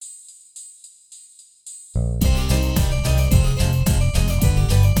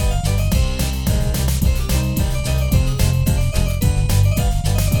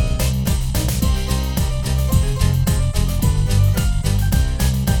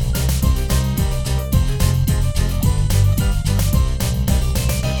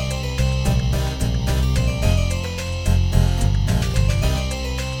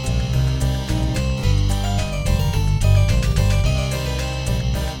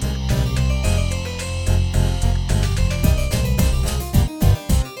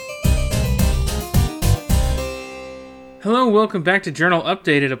Hello, welcome back to Journal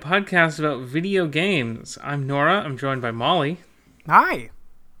Updated, a podcast about video games. I'm Nora, I'm joined by Molly. Hi.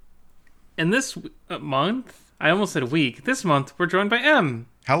 And this month, I almost said week, this month we're joined by M.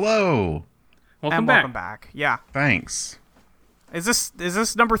 Hello. Welcome back. Yeah. Thanks. Is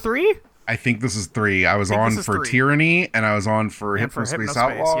this number 3? I think this is 3. I was on for 3. Tyranny, and I was on for Hypnospace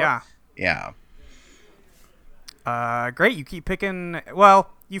Outlaw. Yeah. Great, you keep picking, well,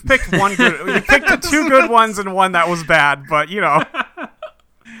 you've picked one good, you picked the 2 good ones and one that was bad, but you know.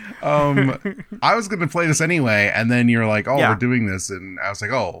 I was going to play this anyway, and then you're like, Yeah. we're doing this, and I was like,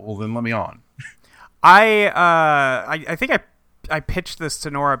 well then let me on. I think I pitched this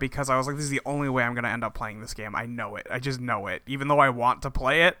to Nora because I was like, this is the only way I'm going to end up playing this game. I know it. I just know it. Even though I want to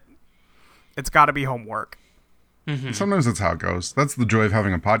play it, it's got to be homework. Mm-hmm. Sometimes that's how it goes. That's the joy of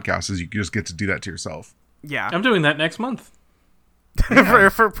having a podcast, is you just get to do that to yourself. Yeah. I'm doing that next month.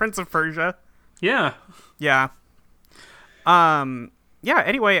 for Prince of Persia. Yeah. Yeah. Yeah,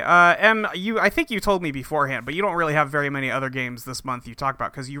 anyway, Em, I think you told me beforehand, but you don't really have very many other games this month you talk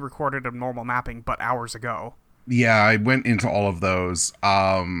about because you recorded a normal mapping but hours ago. Yeah, I went into all of those.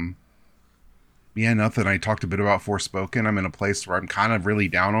 Yeah, nothing. I talked a bit about Forspoken. I'm in a place where I'm kind of really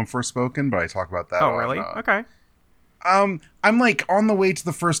down on Forspoken, but I talk about that. Oh, really? Okay. I'm like on the way to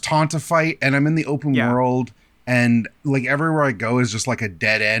the first Tanta fight, and I'm in the open world, and like everywhere I go is just like a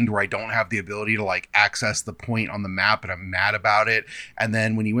dead end where I don't have the ability to like access the point on the map, and I'm mad about it. And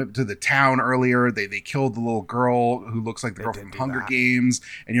then when you went to the town earlier, they killed the little girl who looks like the girl from Hunger Games,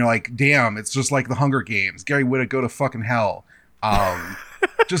 and you're like, damn, it's just like the Hunger Games. Gary Whitta, go to fucking hell.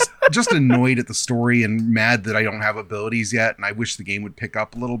 Just annoyed at the story and mad that I don't have abilities yet, and I wish the game would pick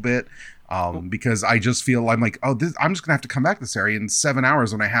up a little bit. Because I just feel I'm like, I'm just going to have to come back to this area in 7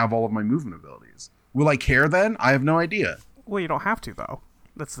 hours when I have all of my movement abilities. Will I care then? I have no idea. Well, you don't have to, though.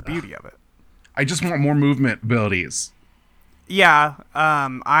 That's the beauty of it. I just want more movement abilities. Yeah,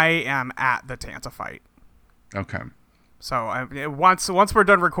 I am at the Tanta fight. Okay. So once we're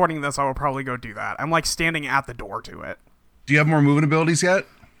done recording this, I will probably go do that. I'm like standing at the door to it. Do you have more movement abilities yet?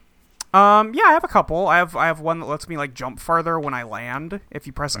 Yeah, I have a couple. I have one that lets me like jump farther when I land. If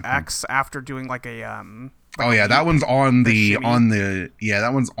you press X after doing like a that one's on that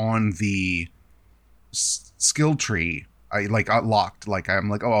one's on the skill tree. I got locked. Like I'm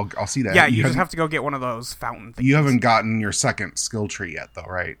like, I'll see that. Yeah, you just have to go get one of those fountain things. You haven't gotten your second skill tree yet, though,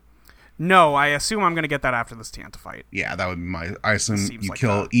 right? No, I assume I'm gonna get that after this Tanta fight. Yeah, that would be I assume you like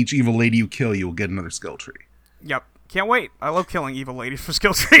kill each evil lady you kill, you will get another skill tree. Yep. Can't wait. I love killing evil ladies for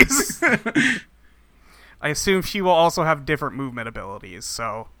skill trees. I assume she will also have different movement abilities,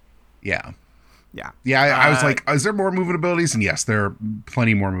 so... Yeah. Yeah. Yeah, I was like, is there more movement abilities? And yes, there are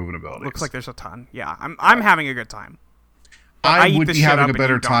plenty more movement abilities. Looks like there's a ton. Yeah, I'm having a good time. I would be having a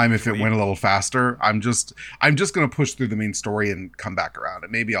better time if it went a little faster. I'm just going to push through the main story and come back around.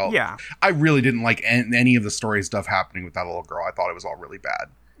 And maybe I'll... Yeah. I really didn't like any of the story stuff happening with that little girl. I thought it was all really bad.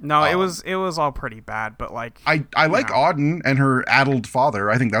 No, it was all pretty bad, but like... I like Auden and her addled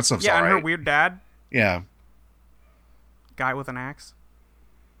father. I think that stuff's all right. Yeah, and her weird dad. Yeah. Guy with an axe.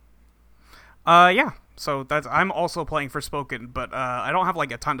 Yeah. So I'm also playing Forspoken, but I don't have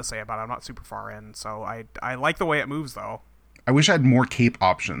like a ton to say about it. I'm not super far in, so I like the way it moves, though. I wish I had more cape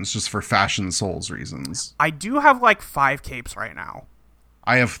options, just for Fashion Souls reasons. I do have like 5 capes right now.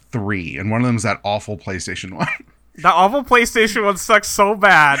 I have 3, and one of them is that awful PlayStation one. That awful PlayStation one sucks so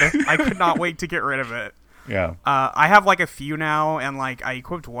bad. I could not wait to get rid of it. Yeah. I have like a few now, and like I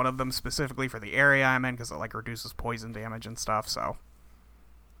equipped one of them specifically for the area I'm in because it like reduces poison damage and stuff. So,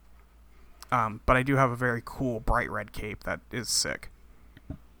 but I do have a very cool bright red cape that is sick.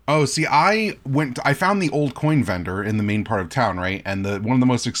 Oh, see, I found the old coin vendor in the main part of town, right? And one of the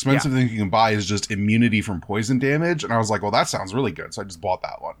most expensive things you can buy is just immunity from poison damage. And I was like, well, that sounds really good. So I just bought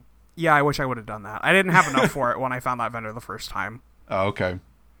that one. Yeah, I wish I would have done that. I didn't have enough for it when I found that vendor the first time. Oh, okay.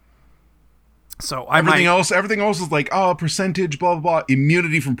 So everything else is like, percentage, blah, blah, blah.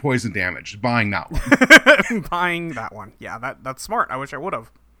 Immunity from poison damage. Buying that one. Buying that one. Yeah, that's smart. I wish I would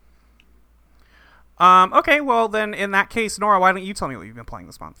have. Okay, well then in that case, Nora, why don't you tell me what you've been playing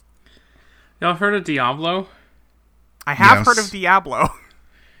this month? Y'all heard of Diablo? I have Yes. heard of Diablo.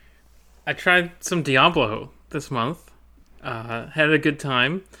 I tried some Diablo this month. Had a good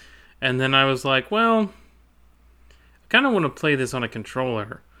time. And then I was like, well, I kind of want to play this on a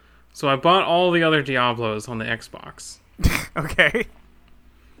controller. So I bought all the other Diablos on the Xbox. Okay. And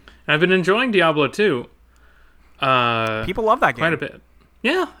I've been enjoying Diablo 2. People love that game. Quite a bit.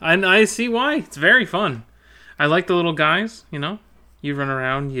 Yeah, and I see why. It's very fun. I like the little guys, you know? You run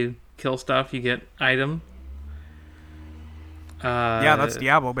around, you kill stuff, you get item. Yeah, that's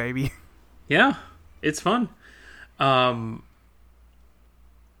Diablo, baby. Yeah, it's fun. And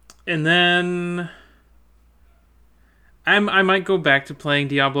then I might go back to playing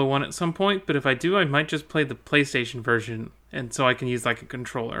Diablo 1 at some point, but if I do, I might just play the PlayStation version, and so I can use like a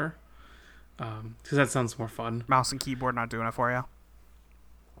controller. Because that sounds more fun. Mouse and keyboard not doing it for you.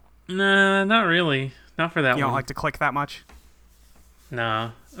 Nah, not really. Not for that You one. don't like to click that much?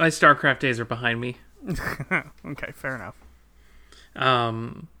 Nah, my StarCraft days are behind me. Okay, fair enough.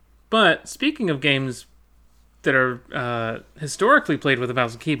 But speaking of games that are historically played with a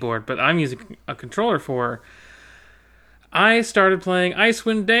mouse and keyboard, but I'm using a controller for, I started playing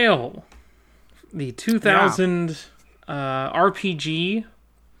Icewind Dale, the 2000 RPG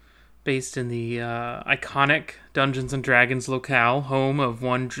based in the iconic Dungeons and Dragons locale, home of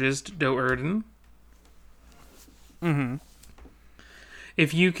one Drizzt Do'Urden. Mm-hmm.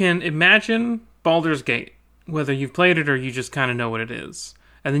 If you can imagine Baldur's Gate, whether you've played it or you just kind of know what it is,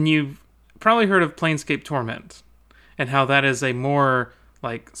 and then you've probably heard of Planescape Torment, and how that is a more,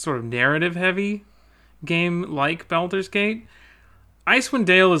 like, sort of narrative-heavy game like Baldur's Gate, Icewind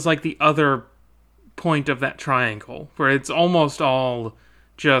Dale is like the other point of that triangle, where it's almost all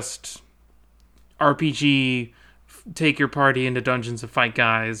just RPG, take your party into dungeons and fight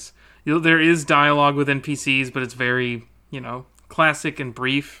guys. There is dialogue with NPCs, but it's very, classic and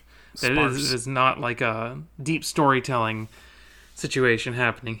brief. It is not like a deep storytelling situation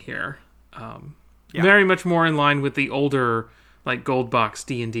happening here. Very much more in line with the older, like, gold box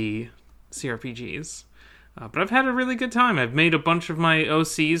D&D CRPGs. But I've had a really good time. I've made a bunch of my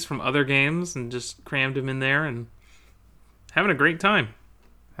OCs from other games and just crammed them in there and having a great time.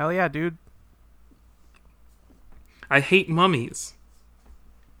 Hell yeah, dude. I hate mummies.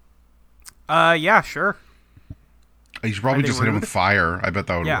 Yeah, sure. You should probably Are they just hit him rude? with fire. I bet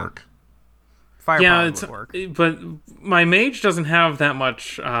that would work. Firepower would work. But my mage doesn't have that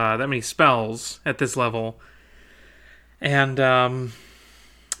much, that many spells at this level, and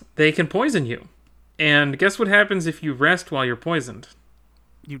they can poison you. And guess what happens if you rest while you're poisoned?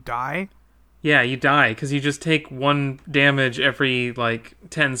 You die? Yeah, you die because you just take 1 damage every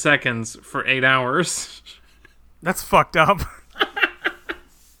 10 seconds for 8 hours. That's fucked up.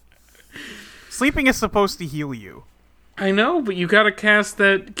 Sleeping is supposed to heal you. I know, but you gotta cast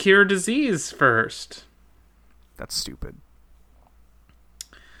that cure disease first. That's stupid.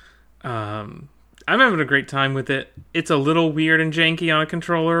 I'm having a great time with it. It's a little weird and janky on a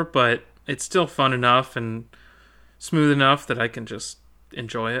controller, but it's still fun enough and smooth enough that I can just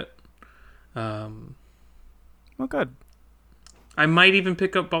enjoy it. Well, good. I might even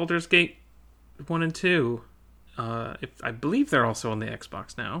pick up Baldur's Gate 1 and 2. I believe they're also on the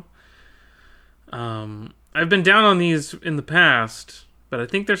Xbox now. I've been down on these in the past, but I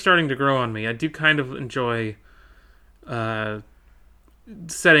think they're starting to grow on me. I do kind of enjoy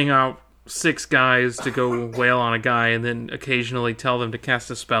setting out 6 guys to go wail on a guy and then occasionally tell them to cast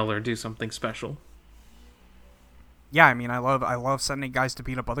a spell or do something special. Yeah, I mean, I love sending guys to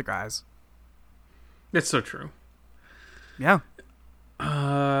beat up other guys. That's so true. Yeah.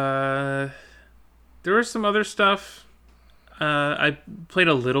 There was some other stuff. I played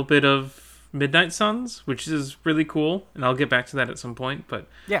a little bit of Midnight Suns, which is really cool, and I'll get back to that at some point. But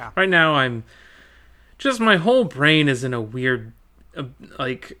Yeah. right now, my whole brain is in a weird,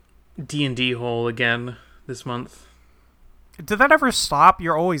 D&D hole again this month. Did that ever stop?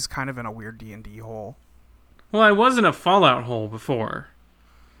 You're always kind of in a weird D&D hole. Well, I was in a Fallout hole before.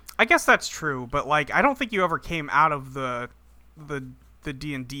 I guess that's true, but I don't think you ever came out of the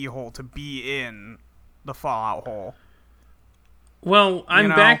D&D hole to be in the Fallout hole. Well, I'm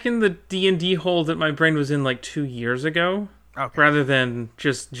know? back in the D&D hole that my brain was in 2 years ago, Okay. rather than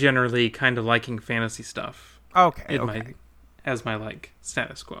just generally kind of liking fantasy stuff. Okay. As my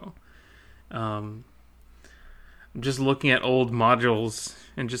status quo. I'm just looking at old modules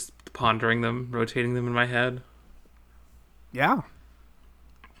and just pondering them, rotating them in my head. Yeah.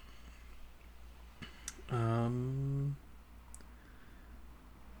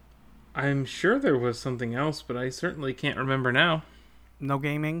 I'm sure there was something else, but I certainly can't remember now. No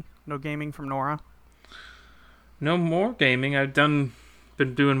gaming from Nora. No more gaming. I've been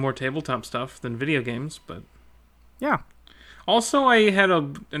been doing more tabletop stuff than video games, but Yeah. also I had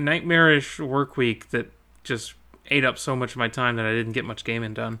a nightmarish work week that just ate up so much of my time that I didn't get much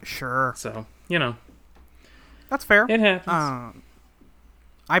gaming done. Sure. So, That's fair. it happens.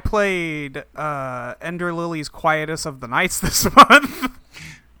 I played Ender Lily's Quietus of the Nights this month.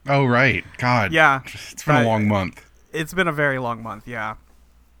 Oh, right. God. Yeah. It's been a long month. It's been a very long month, yeah.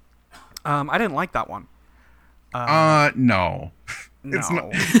 I didn't like that one. No. No.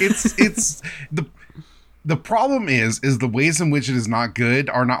 It's the problem is the ways in which it is not good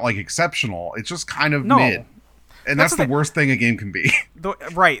are not like exceptional. It's just kind of mid. And that's the worst thing a game can be.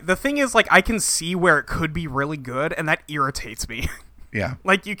 Right. The thing is, like, I can see where it could be really good, and that irritates me. Yeah.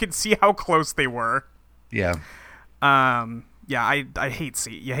 Like, you can see how close they were. Yeah. Yeah, I hate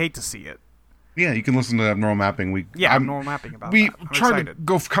you hate to see it. Yeah, you can listen to Abnormal Mapping. Abnormal Mapping about we that. I'm try excited.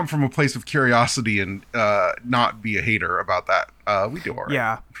 to come from a place of curiosity and not be a hater about that. We do all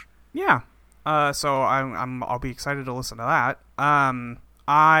right. Yeah. So I'll be excited to listen to that.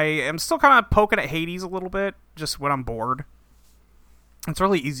 I am still kind of poking at Hades a little bit, just when I'm bored. It's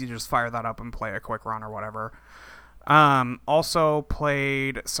really easy to just fire that up and play a quick run or whatever. Also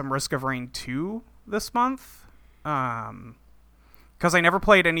played some Risk of Rain 2 this month. Because I never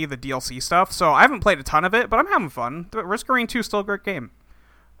played any of the DLC stuff, so I haven't played a ton of it, but I'm having fun. Risk of Rain 2 is still a great game.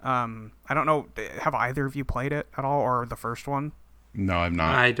 I don't know, have either of you played it at all, or the first one? No, I'm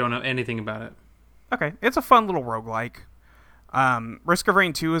not. I don't know anything about it. Okay, it's a fun little roguelike. Risk of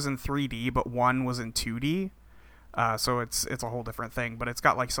Rain 2 is in 3D, but 1 was in 2D. So it's a whole different thing, but it's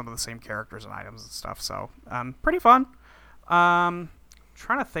got like some of the same characters and items and stuff, so pretty fun.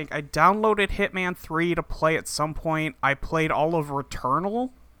 Trying to think, I downloaded Hitman 3 to play at some point. I played all of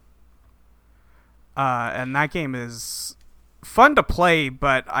Returnal, and that game is fun to play,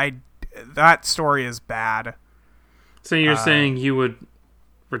 but that story is bad. So you're saying you would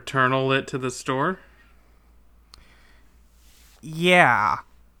Returnal it to the store? Yeah,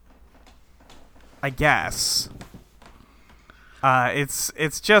 I guess. It's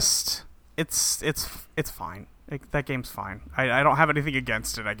fine. That game's fine. I don't have anything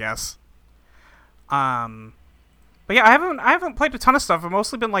against it, I guess. But yeah, I haven't played a ton of stuff. I've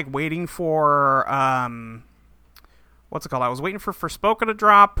mostly been like waiting for what's it called? I was waiting for Forspoken to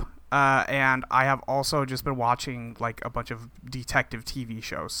drop, and I have also just been watching like a bunch of detective TV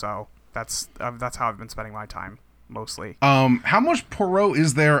shows. So that's how I've been spending my time mostly. How much Poirot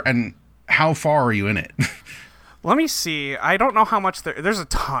is there, and how far are you in it? Let me see. I don't know how much there's a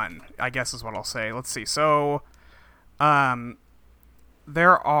ton, I guess is what I'll say. Let's see. So,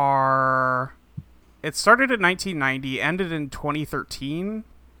 there are... It started in 1990, ended in 2013.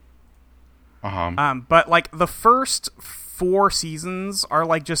 But, like, the first 4 seasons are,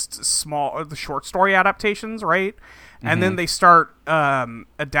 like, just the short story adaptations, right? Mm-hmm. And then they start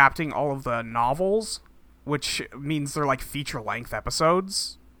adapting all of the novels, which means they're, like, feature-length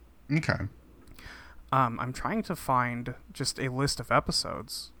episodes. Okay. I'm trying to find just a list of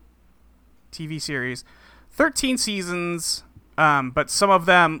episodes. TV series. 13 seasons, but some of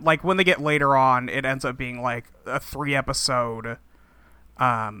them, like, when they get later on, it ends up being, like, a 3-episode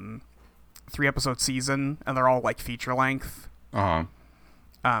season, and they're all, like, feature-length.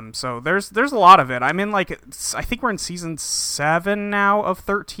 So there's a lot of it. I'm in, like, I think we're in season 7 now of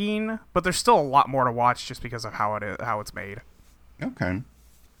 13, but there's still a lot more to watch just because of how it's made. Okay.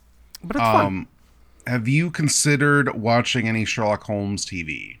 But it's fun. Have you considered watching any Sherlock Holmes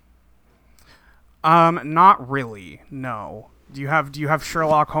TV? Not really. No. Do you have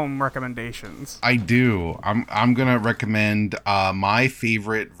Sherlock Holmes recommendations? I do. I'm gonna recommend my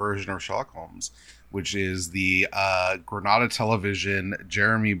favorite version of Sherlock Holmes, which is the Granada Television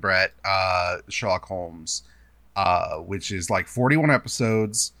Jeremy Brett Sherlock Holmes, which is like 41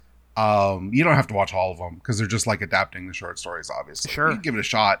 episodes. You don't have to watch all of them because they're just like adapting the short stories, obviously. Sure. You can give it a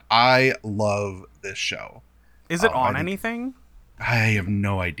shot. I love this show. Is it on anything? I have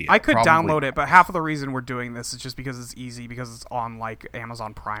no idea. I could download it, but half of the reason we're doing this is just because it's easy, because it's on like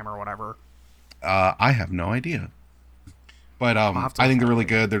Amazon Prime or whatever. I have no idea. But I think they're really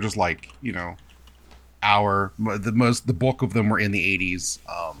good. They're just like, the bulk of them were in the 80s.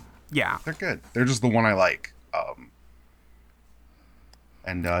 Yeah. They're good. They're just the one I like.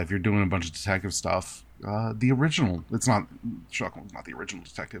 And if you're doing a bunch of detective stuff, the original, it's not, Sherlock Holmes is not the original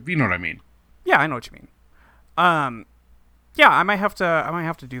detective. You know what I mean? Yeah, I know what you mean. Yeah, I might have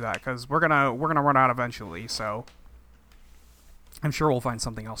to do that because we're gonna run out eventually. So I'm sure we'll find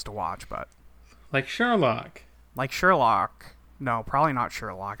something else to watch. But like Sherlock, no, probably not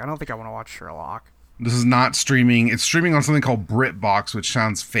Sherlock. I don't think I want to watch Sherlock. This is not streaming. It's streaming on something called BritBox, which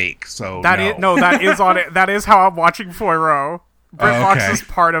sounds fake. So that is on it. That is how I'm watching Poirot. BritBox okay. is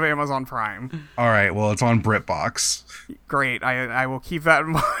part of Amazon Prime. All right, well, it's on BritBox. Great. I will keep that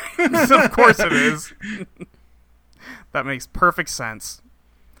in mind. Of course it is. That makes perfect sense.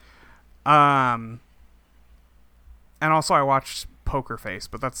 And also I watched Poker Face,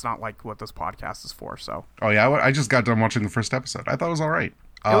 but that's not like what this podcast is for. So. Oh yeah, I just got done watching the first episode. I thought it was all right.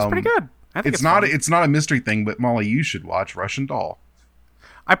 It was pretty good. I think it's not a mystery thing, but Molly, you should watch Russian Doll.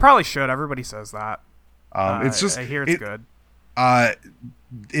 I probably should. Everybody says that. It's just I hear it's good.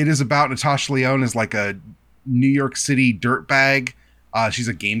 It is about Natasha Lyonne as like a New York City dirtbag. She's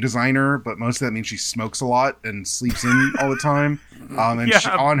a game designer, but most of that means she smokes a lot and sleeps in all the time. And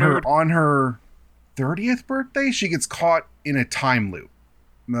Yeah, on her 30th birthday, she gets caught in a time loop.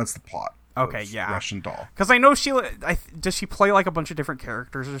 And that's the plot. Okay, yeah. Russian Doll. Because I know does she play like a bunch of different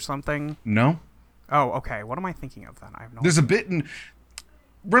characters or something? No. Oh, okay. What am I thinking of then? I have no. There's a bit in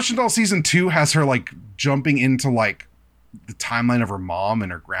Russian Doll season 2 has her like jumping into like the timeline of her mom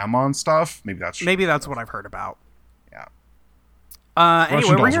and her grandma and stuff. Maybe that's what I've heard about. Yeah.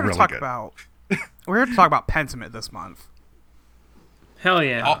 Anyway, we're here to really talk good. about Pentiment this month. Hell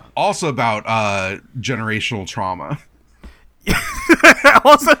yeah. Also about generational trauma.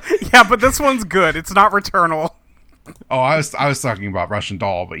 Also, yeah, but this one's good. It's not Returnal. Oh, I was talking about Russian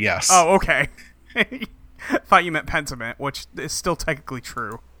Doll, but yes. Oh, okay. Thought you meant Pentiment, which is still technically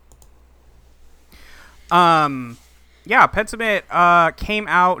true. Yeah, Pentiment came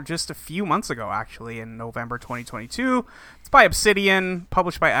out just a few months ago, actually, in November 2022. It's by Obsidian,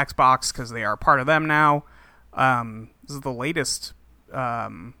 published by Xbox because they are part of them now. This is the latest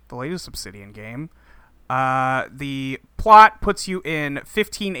Obsidian game. The plot puts you in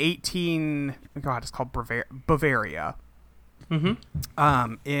 1518. God, it's called Bavaria.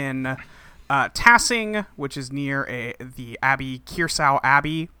 Mm-hmm. In Tassing, which is near the Abbey, Kiersau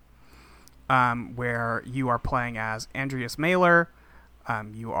Abbey, where you are playing as Andreas Mahler.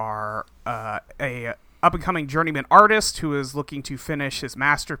 You are a up-and-coming journeyman artist who is looking to finish his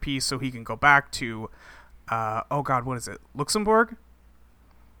masterpiece so he can go back to, oh God, what is it? Luxembourg?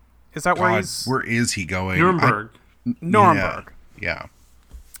 Is that where he's... Where is he going? Nuremberg. Nuremberg. Yeah.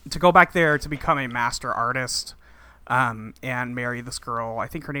 To go back there to become a master artist and marry this girl. I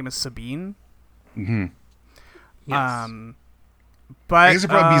think her name is Sabine. Mm-hmm. Yes. But I guess it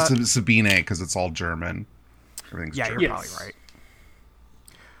probably be Sabine because it's all German. Everything's yeah, German. you're probably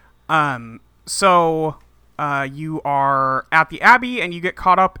right. So you are at the Abbey and you get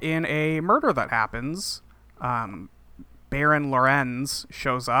caught up in a murder that happens. Baron Lorenz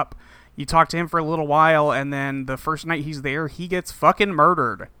shows up. You talk to him for a little while, and then the first night he's there, he gets fucking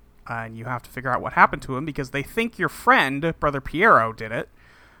murdered. And you have to figure out what happened to him because they think your friend, Brother Piero, did it.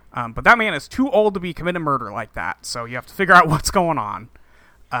 But that man is too old to be committing murder like that, so you have to figure out what's going on.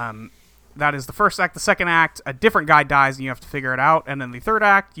 That is the first act. The second act, a different guy dies, and you have to figure it out. And then the third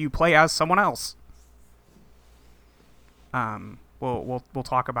act, you play as someone else. We'll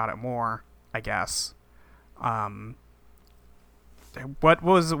talk about it more, I guess. What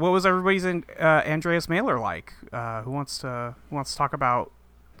was everybody's Andreas Mahler like? Who wants to talk about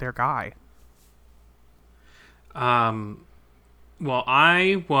their guy? Well,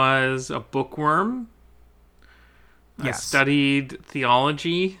 I was a bookworm. Yes. I studied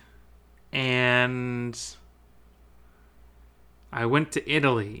theology, and I went to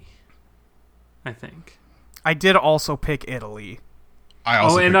Italy, I think. I did also pick Italy. I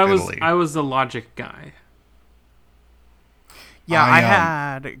also picked Italy. I was the logic guy. Yeah, I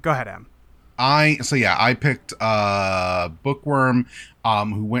had... Go ahead, Em. I picked Bookworm,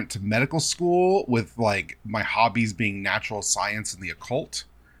 who went to medical school with like my hobbies being natural science and the occult.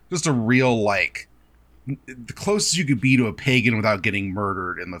 Just a real like the closest you could be to a pagan without getting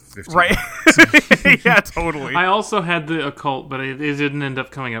murdered in the 1500s. Right. Yeah, totally. I also had the occult, but it didn't end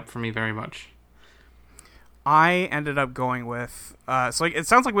up coming up for me very much. I ended up going with... so it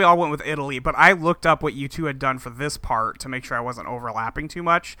sounds like we all went with Italy, but I looked up what you two had done for this part to make sure I wasn't overlapping too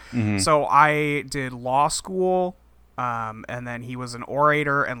much. Mm-hmm. So I did law school, and then he was an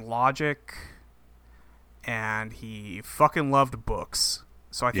orator and logic, and he fucking loved books.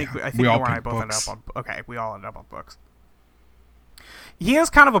 So I think we all Nora and I picked both ended books. up on... Okay, we all ended up on books. He is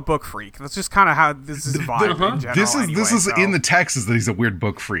kind of a book freak. That's just kind of how this is vibe in general. This is in the text is that he's a weird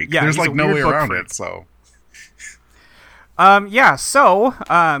book freak. Yeah, there's like no way around freak. it. So.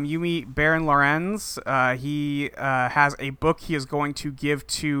 You meet Baron Lorenz. He has a book he is going to give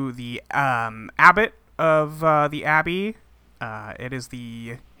to the abbot of the abbey. It is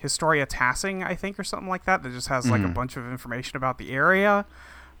the Historia Tassing, I think, or something like that. That just has like a bunch of information about the area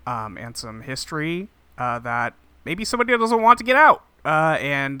and some history that maybe somebody doesn't want to get out.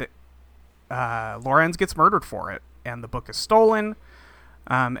 And Lorenz gets murdered for it. and the book is stolen.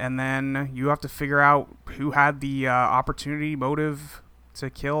 And then you have to figure out who had the opportunity, motive to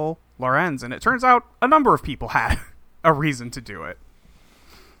kill Lorenz. And it turns out a number of people had a reason to do it.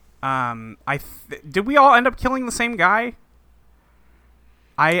 Did we all end up killing the same guy?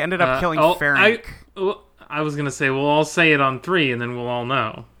 I ended up killing Ferenc. I was going to say, we'll all say it on 3, and then we'll all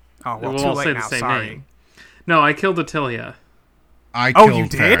know. Oh, well, we'll too all late say now. the same Sorry. name. No, I killed Attilia. I killed you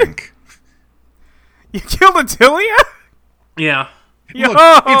did? Ferenc. You killed Attilia? Yeah. Look,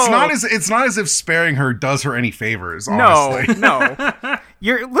 it's not as if sparing her does her any favors, honestly. No.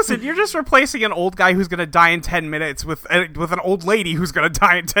 You're just replacing an old guy who's going to die in 10 minutes with an old lady who's going to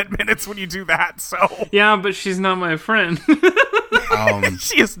die in 10 minutes when you do that. So yeah, but she's not my friend.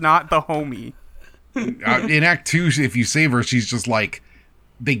 She is not the homie. In Act 2, if you save her, she's just like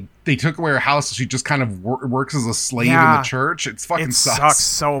they took away her house, so she just kind of works as a slave in the church. It sucks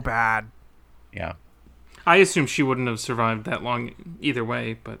so bad. Yeah. I assume she wouldn't have survived that long either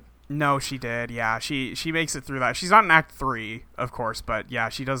way, but no, she did. Yeah, she makes it through that. She's not in Act 3, of course, but yeah,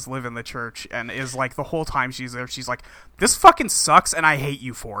 she does live in the church and is like the whole time she's there, she's like, "This fucking sucks, and I hate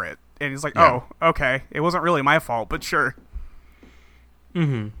you for it." And he's like, "Oh, okay, it wasn't really my fault, but sure."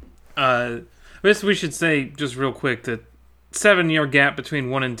 I guess we should say just real quick that 7-year gap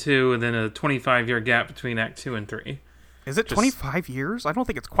between 1 and 2, and then a 25-year gap between Act 2 and 3. Is it 25 years? I don't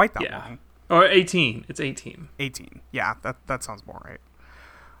think it's quite that long. Or 18. It's 18. 18. Yeah, that sounds more right.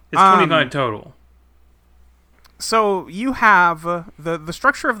 It's 25 total. So you have the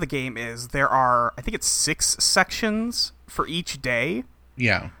structure of the game is there are, I think it's 6 sections for each day.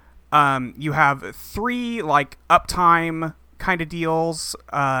 Yeah. You have 3 like uptime kind of deals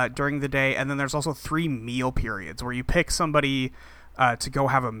during the day, and then there's also 3 meal periods where you pick somebody to go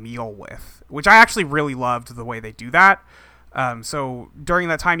have a meal with, which I actually really loved the way they do that. So during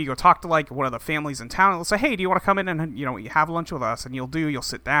that time, you go talk to like one of the families in town, and they'll say, "Hey, do you want to come in and you have lunch with us?" And you'll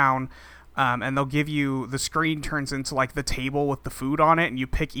sit down, and they'll give you, the screen turns into like the table with the food on it, and you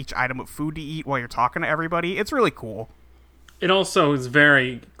pick each item of food to eat while you're talking to everybody. It's really cool. It also is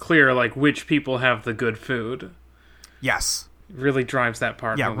very clear like which people have the good food. Yes, it really drives that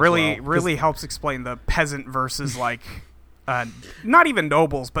part. Yeah, home really, as well. really helps explain the peasant versus like not even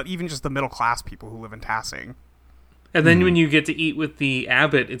nobles, but even just the middle class people who live in Tassing. And then when you get to eat with the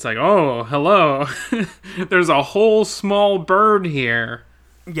abbot, it's like, oh, hello. There's a whole small bird here.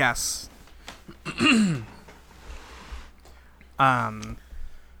 Yes.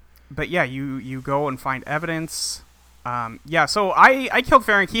 But yeah, you go and find evidence. Yeah, so I killed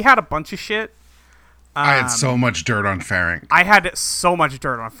Ferenc. He had a bunch of shit. I had so much dirt on Ferenc. I had so much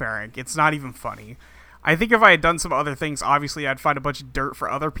dirt on Ferenc. It's not even funny. I think if I had done some other things, obviously I'd find a bunch of dirt for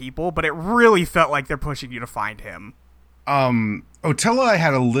other people, but it really felt like they're pushing you to find him. Otilla, I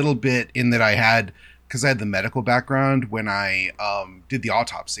had a little bit in that I had, because I had the medical background when I did the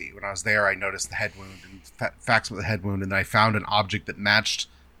autopsy. When I was there, I noticed the head wound and facts about the head wound, and then I found an object that matched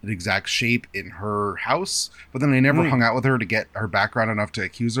the exact shape in her house. But then I never hung out with her to get her background enough to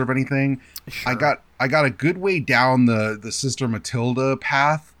accuse her of anything. Sure. I got a good way down the Sister Matilda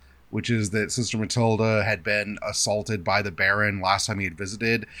path, which is that Sister Matilda had been assaulted by the Baron last time he had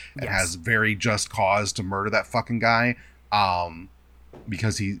visited, and has very just cause to murder that fucking guy.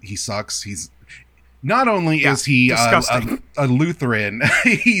 Because he sucks. He's not only is he a Lutheran,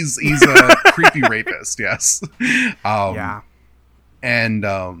 he's a creepy rapist. Yes. And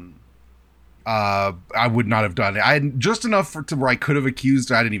I would not have done it. I had just enough to where I could have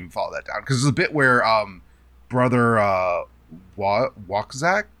accused. I didn't even follow that down because there's a bit where Brother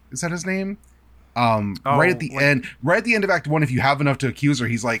Wakzak, is that his name? Right at the end of Act 1, if you have enough to accuse her,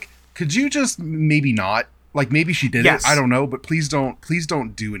 he's like, "Could you just maybe not? Like maybe she did it. I don't know, but please don't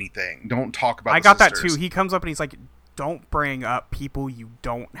do anything. Don't talk about." I got that too. He comes up and he's like, "Don't bring up people you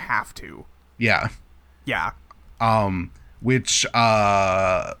don't have to." Yeah. Yeah. Which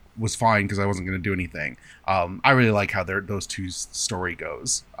was fine because I wasn't going to do anything. I really like how those two story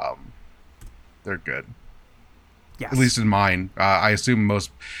goes. They're good. Yes. At least in mine. I assume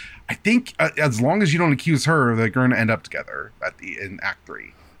I think as long as you don't accuse her, they're going to end up together in Act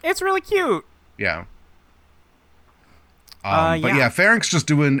 3. It's really cute. Yeah. But yeah, Ferenc's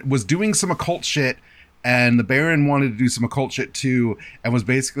was doing some occult shit, and the Baron wanted to do some occult shit too, and was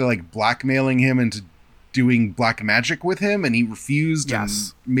basically like blackmailing him into doing black magic with him, and he refused and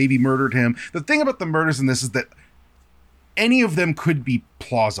maybe murdered him. The thing about the murders in this is that any of them could be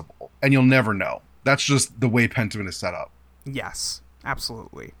plausible, and you'll never know. That's just the way Pentiment is set up. Yes,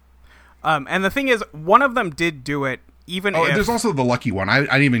 absolutely. And the thing is, one of them did do it. Even if... there's also the lucky one. I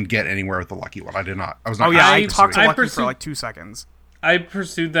didn't even get anywhere with the lucky one. I did not. I was not. I talked to Lucky for like 2 seconds. I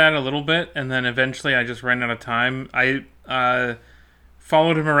pursued that a little bit, and then eventually I just ran out of time. I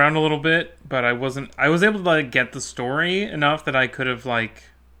followed him around a little bit, but I was able to like get the story enough that I could have like,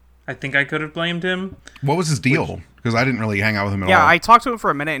 I think I could have blamed him. What was his deal? Because I didn't really hang out with him at all. Yeah, I talked to him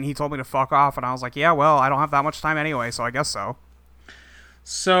for a minute, and he told me to fuck off, and I was like, yeah, well, I don't have that much time anyway, so I guess so.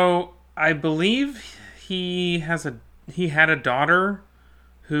 So I believe he had a daughter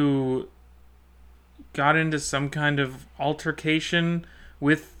who got into some kind of altercation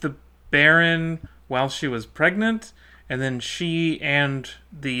with the Baron while she was pregnant, and then she and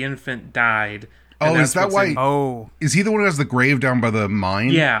the infant died. Oh, is that why? Oh, is he the one who has the grave down by the mine?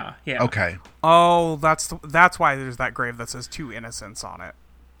 Yeah. Okay. Oh, that's why there's that grave that says 2 innocents on it.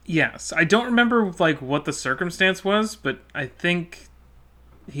 Yes, I don't remember like what the circumstance was, but I think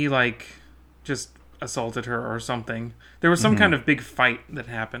he like just assaulted her or something. There was some kind of big fight that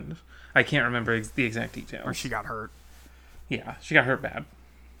happened. I can't remember the exact details. Or she got hurt. Yeah, she got hurt bad.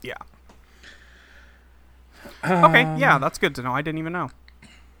 Yeah. Okay, yeah, that's good to know. I didn't even know.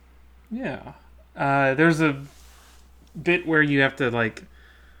 Yeah. There's a bit where you have to like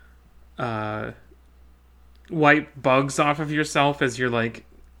wipe bugs off of yourself as you're like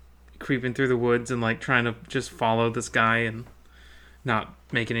creeping through the woods and like trying to just follow this guy and not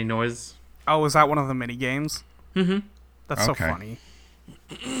make any noise. Oh, is that one of the mini games? Mm-hmm. That's so funny.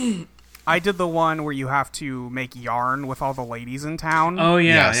 I did the one where you have to make yarn with all the ladies in town. Oh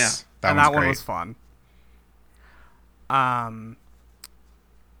yeah, yes, and that one was fun. I'm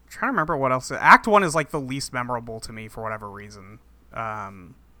trying to remember what else. Act 1 is like the least memorable to me for whatever reason.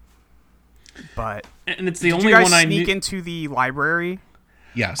 But and it's the did only you guys one I sneak knew. into the library?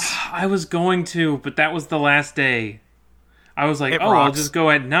 Yes. I was going to, but that was the last day. I was like, I'll rocks. just go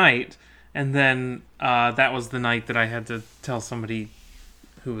at night, and then that was the night that I had to tell somebody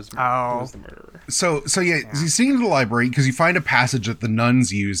who was the murderer. So yeah, you sneak into the library because you find a passage that the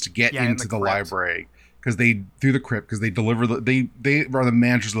nuns use to get in into the the crypt. library. Because through the crypt, because they deliver they are the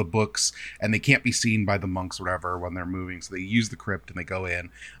managers of the books, and they can't be seen by the monks or whatever when they're moving. So they use the crypt and they go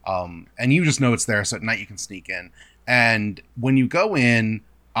in, and you just know it's there. So at night you can sneak in, and when you go in,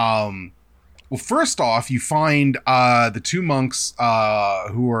 well, first off, you find the 2 monks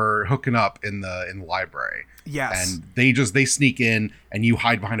who are hooking up in the library. Yes. And they sneak in, and you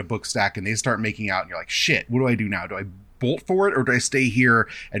hide behind a book stack, and they start making out, and you're like, shit, what do I do now? Do I bolt for it, or do I stay here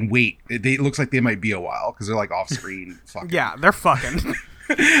and wait? It looks like they might be a while because they're like off screen. Fucking. Yeah, they're fucking.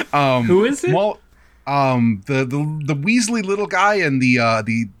 Who is it? Well, the Weasley little guy and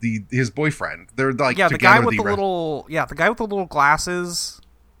the his boyfriend. They're like the guy with the little little glasses.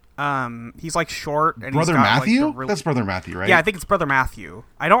 He's like short and Brother he's got, Matthew. Like, That's Brother Matthew, right? Yeah, I think it's Brother Matthew.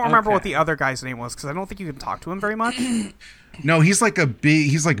 I don't remember what Okay. the other guy's name was because I don't think you can talk to him very much. No, he's like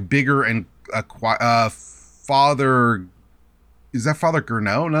bigger and Father. Is that Father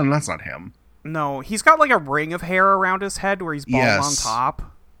Gurneau? No, that's not him. No, he's got like a ring of hair around his head where he's bald on Yes.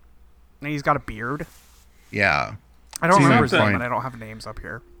 top, and he's got a beard. Yeah. I don't Seems remember his fine. name, and I don't have names up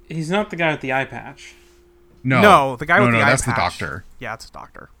here. He's not the guy with the eye patch. No, the guy with the eye that's patch. the doctor. Yeah, it's a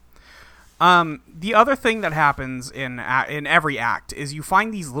doctor. The other thing that happens in every act is you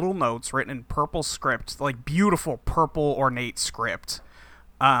find these little notes written in purple script, like beautiful purple ornate script,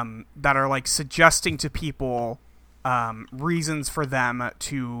 that are like suggesting to people reasons for them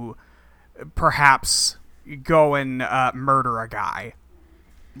to perhaps go and murder a guy.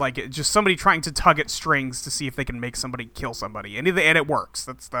 Like just somebody trying to tug at strings to see if they can make somebody kill somebody, and it works.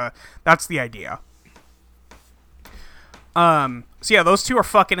 That's the idea. So yeah, those 2 are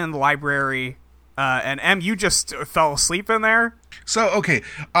fucking in the library, and M, you just fell asleep in there. So okay,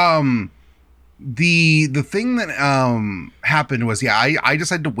 the thing that happened was I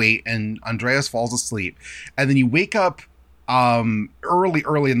just had to wait, and Andreas falls asleep, and then you wake up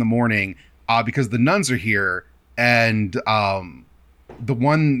early in the morning because the nuns are here, and the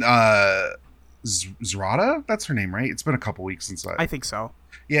one Zrata, that's her name, right? It's been a couple weeks since I think so.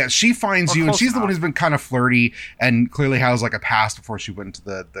 Yeah, she finds Or you, and close she's the one enough. who's been kind of flirty and clearly has like a past before she went into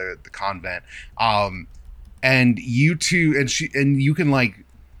the convent. And you two, and you can like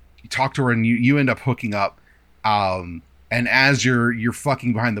talk to her, and you end up hooking up. And as you're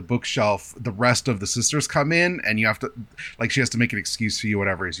fucking behind the bookshelf, the rest of the sisters come in, and you have to, like, she has to make an excuse for you,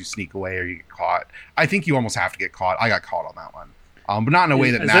 whatever, as you sneak away or you get caught. I think you almost have to get caught. I got caught on that one. But not in a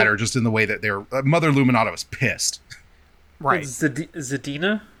way that mattered, just in the way that they're Mother Luminata was pissed. Right.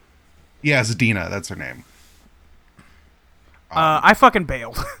 Zadina? Yeah, Zadina, that's her name. I fucking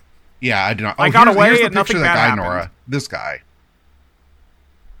bailed. Yeah, I did not. I got away here's the and nothing picture of that bad guy, happened. Nora. This guy.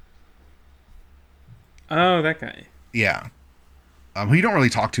 Oh, that guy. Yeah. who you don't really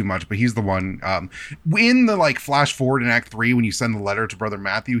talk too much, but he's the one. In the like flash forward in Act 3, when you send the letter to Brother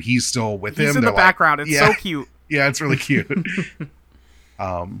Matthew, he's still with him. He's in the background. It's so cute. Yeah, it's really cute.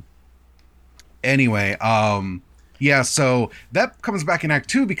 Anyway, yeah, so that comes back in Act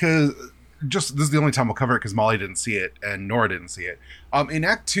 2 because this is the only time we'll cover it because Molly didn't see it and Nora didn't see it. In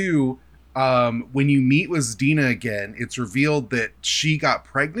Act 2, when you meet with Dina again, it's revealed that she got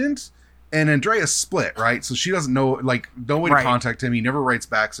pregnant and Andreas split, right? So she doesn't know, like, no way to contact him. He never writes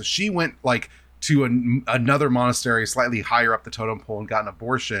back. So she went, like, to another monastery slightly higher up the totem pole and got an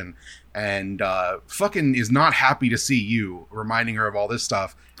abortion, and fucking is not happy to see you, reminding her of all this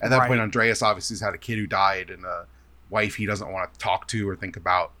stuff. At that point, Andreas obviously has had a kid who died and a wife he doesn't want to talk to or think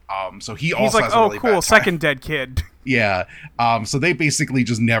about. So he's also like, has a really bad time. Second dead kid. Yeah. So they basically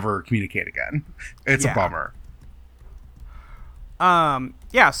just never communicate again. It's a bummer.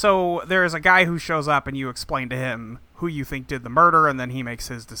 Yeah, so there's a guy who shows up and you explain to him who you think did the murder, and then he makes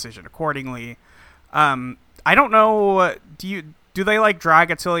his decision accordingly. I don't know, do they like drag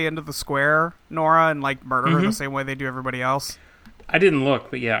Attilia into the square, Nora, and like murder her the same way they do everybody else? I didn't look,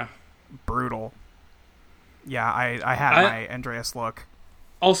 but yeah. Brutal. Yeah, I had my Andreas look.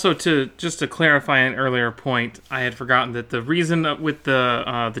 Also, to clarify an earlier point, I had forgotten that the reason with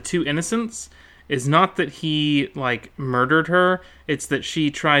the two innocents is not that he like murdered her; it's that she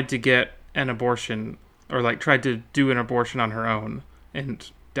tried to get an abortion, or like tried to do an abortion on her own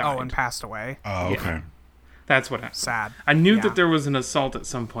and died. Oh, and passed away. Oh, okay. Yeah. That's what happened. Sad. I knew that there was an assault at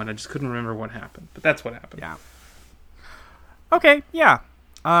some point. I just couldn't remember what happened, but that's what happened. Yeah. Okay. Yeah.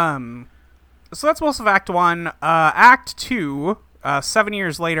 So that's most of Act 1. Act 2. 7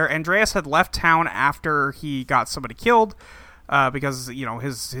 years later, Andreas had left town after he got somebody killed, because, you know,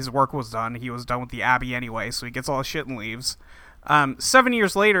 his work was done. He was done with the Abbey anyway, so he gets all his shit and leaves. 7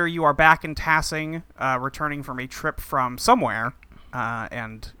 years later, you are back in Tassing, returning from a trip from somewhere,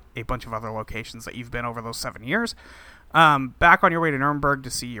 and a bunch of other locations that you've been over those 7 years. Back on your way to Nuremberg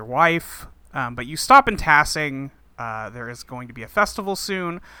to see your wife, but you stop in Tassing. There is going to be a festival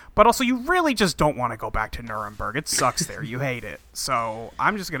soon, but also you really just don't want to go back to Nuremberg. It sucks there. You hate it. So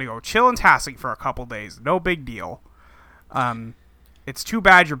I'm just going to go chill in Tassing for a couple days. No big deal. It's too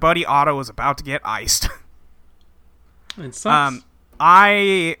bad your buddy Otto is about to get iced. It sucks.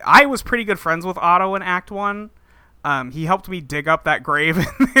 I was pretty good friends with Otto in Act 1. He helped me dig up that grave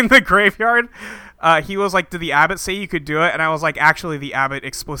in the graveyard. He was like, did the abbot say you could do it? And I was like, actually, the abbot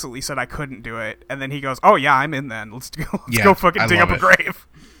explicitly said I couldn't do it. And then he goes, oh, yeah, I'm in then. Let's go fucking dig up a grave.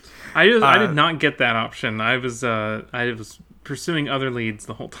 I did not get that option. I was pursuing other leads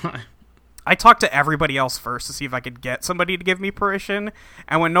the whole time. I talked to everybody else first to see if I could get somebody to give me permission.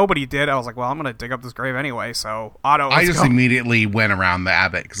 And when nobody did, I was like, well, I'm going to dig up this grave anyway. So, Otto, I just immediately went around the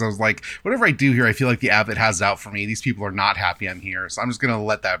abbot because I was like, whatever I do here, I feel like the abbot has it out for me. These people are not happy I'm here. So I'm just going to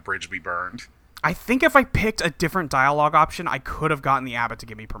let that bridge be burned. I think if I picked a different dialogue option, I could have gotten the abbot to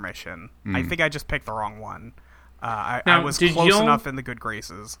give me permission. I think I just picked the wrong one. I was close enough in the good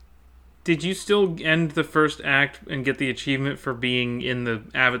graces. Did you still end the first act and get the achievement for being in the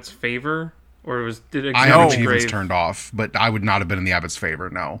abbot's favor? Or did it I had achievements turned off, but I would not have been in the abbot's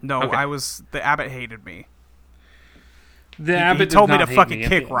favor, no. No, okay. The abbot hated me. The abbot told me to fucking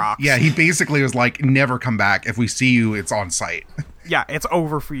kick rocks. Yeah, he basically was like, never come back. If we see you, it's on site. Yeah, it's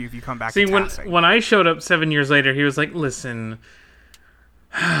over for you if you come back. See, when I showed up 7 years later, he was like, listen,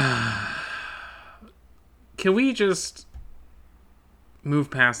 can we just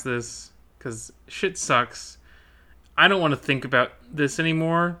move past this? Because shit sucks. I don't want to think about this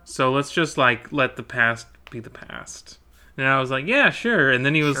anymore, so let's just, like, let the past be the past. And I was like, yeah, sure. And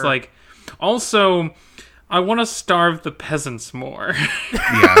then he was like, also, I want to starve the peasants more.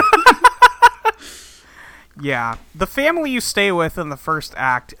 Yeah. Yeah. The family you stay with in the first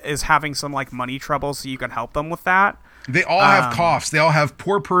act is having some, like, money trouble, so you can help them with that. They all have coughs. They all have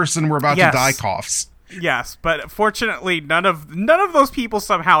poor person, we're about to die coughs. Yes, but fortunately, none of those people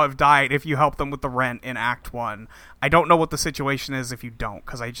somehow have died if you help them with the rent in Act 1. I don't know what the situation is if you don't,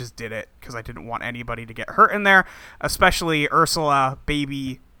 because I just did it, because I didn't want anybody to get hurt in there, especially Ursula,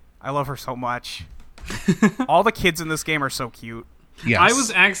 baby. I love her so much. All the kids in this game are so cute. Yes. I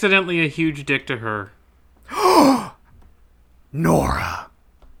was accidentally a huge dick to her. Nora.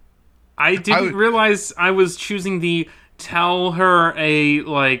 I didn't realize I was choosing the tell her a,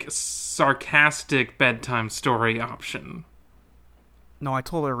 like, sarcastic bedtime story option. No, I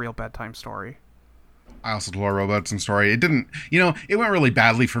told her a real bedtime story. I also told her a real bedtime story. It didn't, it went really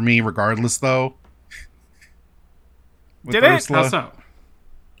badly for me regardless, though. Did it? How so?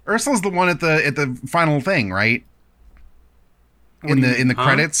 Ursula's the one at the final thing, right? In the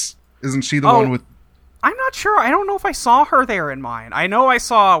credits, isn't she the one with? I'm not sure. I don't know if I saw her there in mine. I know I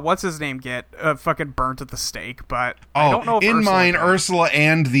saw what's his name get fucking burnt at the stake, but I don't know if in Ursula mine, did. Ursula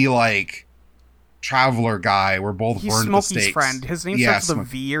and the like traveler guy were both He's burned at the Smokey's stakes. friend. His name starts with a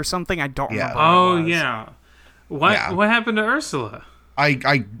V or something. I don't remember. Oh, what it was. yeah. Yeah. What happened to Ursula?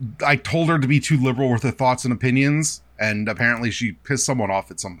 I told her to be too liberal with her thoughts and opinions, and apparently she pissed someone off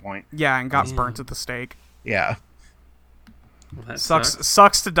at some point. Yeah, and got burnt at the stake. Yeah. Well, that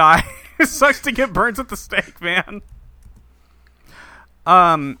Sucks to die. Sucks to get burnt at the stake, man.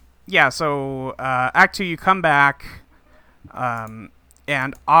 Yeah, so Act 2, you come back,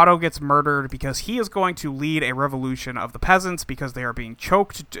 and Otto gets murdered because he is going to lead a revolution of the peasants because they are being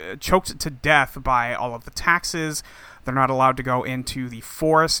choked to death by all of the taxes. They're not allowed to go into the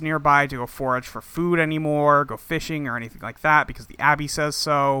forest nearby to go forage for food anymore, go fishing or anything like that because the Abbey says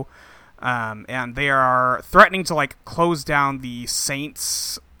so. And they are threatening to like close down the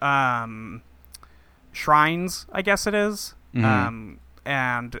saints' shrines, I guess it is, and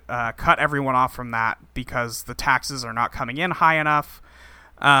cut everyone off from that because the taxes are not coming in high enough.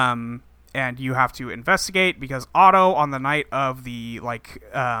 And you have to investigate because Otto, on the night of the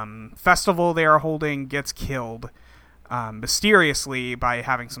festival they are holding, gets killed mysteriously by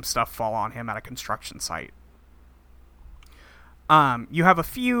having some stuff fall on him at a construction site. You have a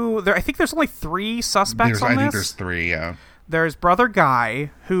few. I think there's only 3 suspects on this. I think there's 3. Yeah. There's Brother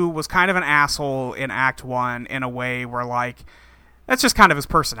Guy, who was kind of an asshole in Act 1 in a way where, like, that's just kind of his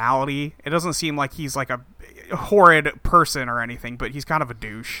personality. It doesn't seem like he's, like, a horrid person or anything, but he's kind of a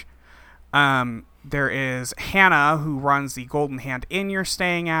douche. There is Hannah, who runs the Golden Hand Inn you're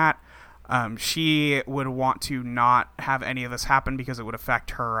staying at. She would want to not have any of this happen because it would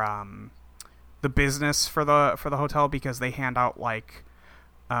affect her, the business for the hotel because they hand out, like,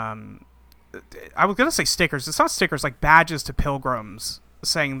 I was gonna say stickers. It's not stickers, like badges to pilgrims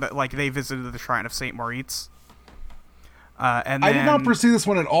saying that like they visited the shrine of Saint Moritz. And I did not pursue this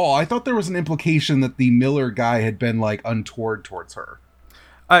one at all. I thought there was an implication that the Miller guy had been like untoward towards her.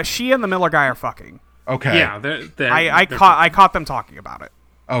 She and the Miller guy are fucking. Okay. Yeah, I caught them talking about it.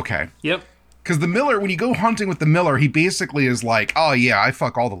 Okay. Yep. Because the Miller, when you go hunting with the Miller, he basically is like, "Oh yeah, I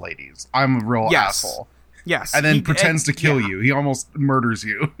fuck all the ladies. I'm a real asshole." Yes. And then pretends to kill you. He almost murders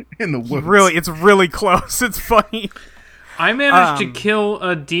you in the woods. Really, it's really close. It's funny. I managed to kill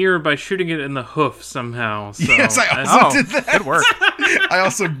a deer by shooting it in the hoof somehow. So yes, I also did that. Good work. I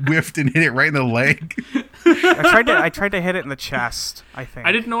also whiffed and hit it right in the leg. I tried to hit it in the chest, I think.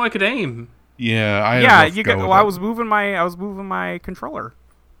 I didn't know I could aim. Yeah, I was moving my controller.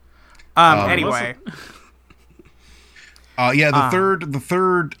 Anyway.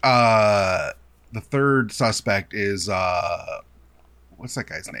 The third suspect is what's that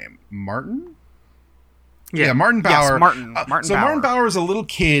guy's name? Martin? Yeah, Martin Bauer. Yes, Martin so Bauer. Martin Bauer is a little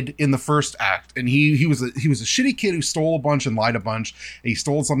kid in the first act, and he was a shitty kid who stole a bunch and lied a bunch. And he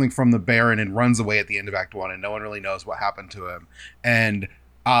stole something from the Baron and runs away at the end of Act 1, and no one really knows what happened to him. And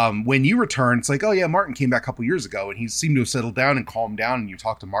when you return, it's like, oh yeah, Martin came back a couple years ago, and he seemed to have settled down and calmed down. And you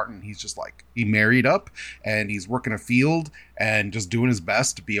talk to Martin, and he's just like, he married up, and he's working a field and just doing his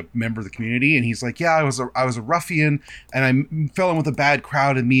best to be a member of the community. And he's like, yeah, I was a ruffian, and I fell in with a bad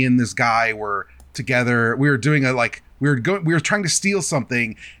crowd, and me and this guy were together. We were doing we were trying to steal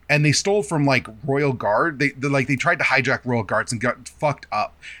something, and they stole from like Royal Guard. They tried to hijack Royal Guards and got fucked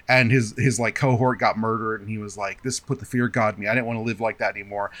up, and his like cohort got murdered, and he was like, this put the fear of God in me. I didn't want to live like that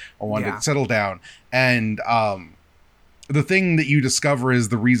anymore. I wanted to settle down. And the thing that you discover is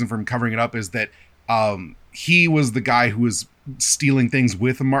the reason for him covering it up is that he was the guy who was stealing things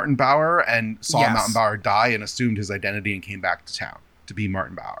with Martin Bauer and saw Martin Bauer die and assumed his identity and came back to town to be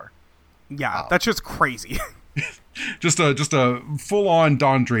Martin Bauer. Yeah, that's just crazy. just a full-on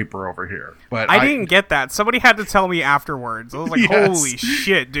Don Draper over here. But I didn't get that. Somebody had to tell me afterwards. I was like, holy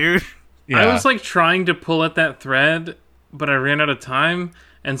shit, dude. Yeah. I was like trying to pull at that thread, but I ran out of time.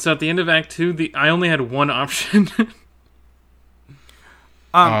 And so at the end of Act 2, I only had one option.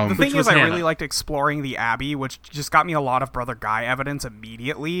 The thing is, I really liked exploring the Abbey, which just got me a lot of Brother Guy evidence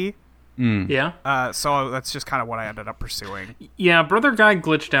immediately. Yeah. So that's just kind of what I ended up pursuing. Yeah, Brother Guy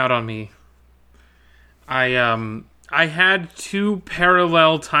glitched out on me. I had 2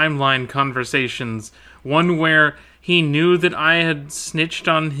 parallel timeline conversations. One where he knew that I had snitched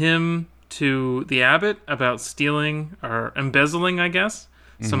on him to the abbot about stealing or embezzling, I guess,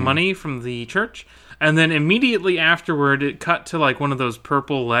 some money from the church. And then immediately afterward, it cut to like one of those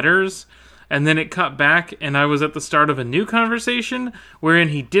purple letters. And then it cut back, and I was at the start of a new conversation wherein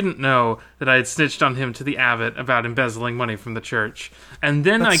he didn't know that I had snitched on him to the abbot about embezzling money from the church. And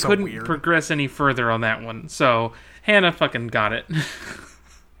then I couldn't progress any further on that one. So Hannah fucking got it.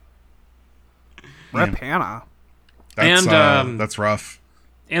 Rip Hannah. That's rough.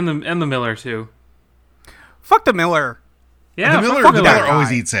 And the Miller too. Fuck the Miller. Yeah, the Miller, fuck the Miller. Miller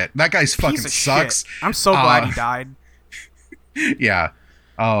always eats it. That guy's fucking Piece of sucks. shit. I'm so glad he died. Yeah.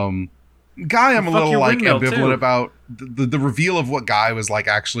 Guy, I'm a little your like windmill, ambivalent too. about the reveal of what Guy was like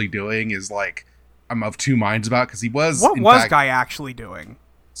actually doing is like I'm of two minds about because he was What in was fact, Guy actually doing?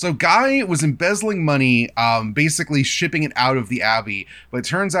 So Guy was embezzling money, basically shipping it out of the Abbey, but it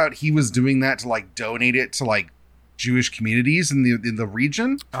turns out he was doing that to like donate it to like Jewish communities in the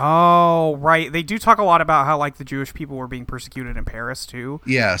region. Oh, right. They do talk a lot about how like the Jewish people were being persecuted in Paris too.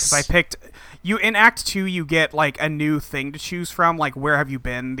 Yes. So I picked you in Act 2. You get like a new thing to choose from, like where have you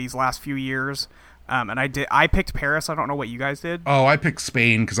been these last few years? And I picked Paris. I don't know what you guys did. Oh, I picked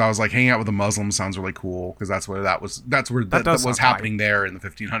Spain because I was like, hanging out with a Muslim sounds really cool because that's where that was happening there in the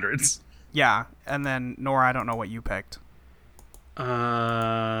 1500s. Yeah, and then Nora, I don't know what you picked.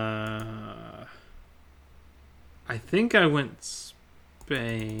 I think I went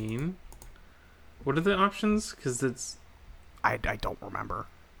Spain. What are the options? Because it's I don't remember.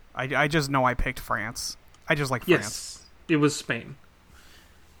 I just know I picked France. I just like France. yes, it was Spain.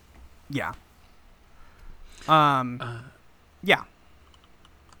 Yeah. Yeah.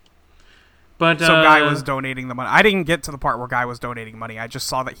 But So Guy was donating the money. I didn't get to the part where Guy was donating money. I just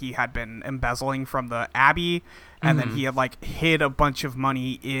saw that he had been embezzling from the Abbey, and then he had like hid a bunch of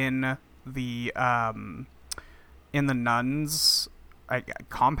money in the nuns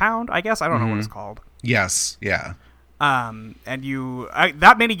compound. I guess I don't know what it's called. Yes. Yeah. And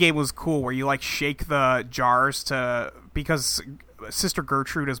that mini game was cool where you like shake the jars because Sister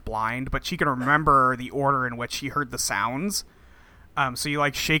Gertrude is blind, but she can remember the order in which she heard the sounds. So you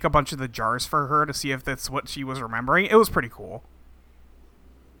like shake a bunch of the jars for her to see if that's what she was remembering. It was pretty cool.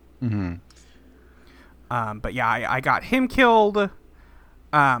 But yeah, I got him killed.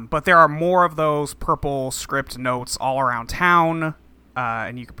 But there are more of those purple script notes all around town,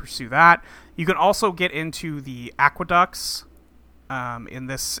 and you can pursue that. You can also get into the aqueducts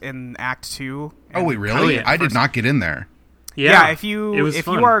in Act 2. Oh wait, really? yeah. I did not get in there. Yeah, it if you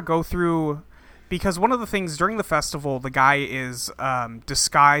fun. are go through, because one of the things during the festival, the guy is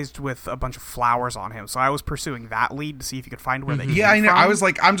disguised with a bunch of flowers on him. So I was pursuing that lead to see if you could find where they came Yeah, I know. from. I was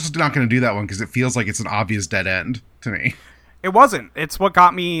like, I'm just not going to do that one because it feels like it's an obvious dead end to me. It wasn't. It's what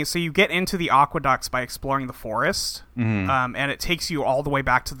got me. So you get into the aqueducts by exploring the forest, and it takes you all the way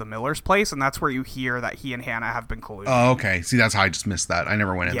back to the Miller's place, and that's where you hear that he and Hannah have been colluding. Oh, okay. See, that's how I just missed that. I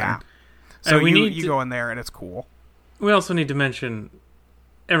never went in Yeah. there. So we need you to- go in there, and it's cool. We also need to mention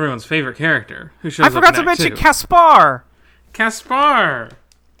everyone's favorite character who shows I up forgot in to Act mention 2. Caspar, Caspar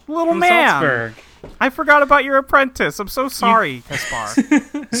little from man. Salzburg. I forgot about your apprentice. I'm so sorry,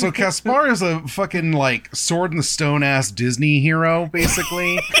 Caspar. So Caspar is a fucking like sword in the stone ass Disney hero,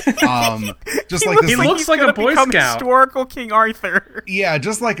 basically. Just like this. He like, looks like a gonna Boy become Scout. historical King Arthur. yeah,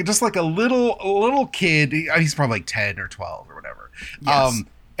 just like a little kid. He's probably like 10 or 12 or whatever. Yes.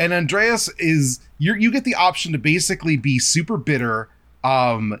 And Andreas is you get the option to basically be super bitter,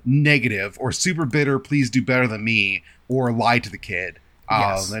 negative, or super bitter, please do better than me, or lie to the kid.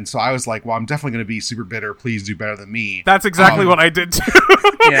 Yes. And so I was like, well, I'm definitely going to be super bitter, please do better than me. That's exactly what I did too.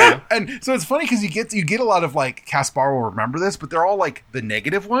 Yeah. And so it's funny because you get a lot of like Caspar will remember this, but they're all like the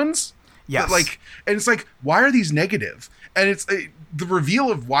negative ones. Yes. Like, and it's like, why are these negative? And it's the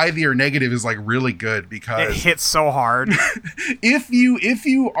reveal of why they are negative is like really good It because hits so hard. if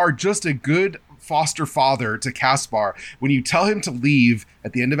you are just a good foster father to Caspar, when you tell him to leave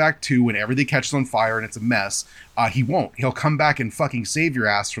at the end of Act 2 when everything catches on fire and it's a mess, he won't. He'll come back and fucking save your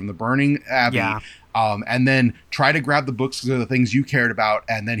ass from the burning abbey, Yeah. and then try to grab the books because they're the things you cared about,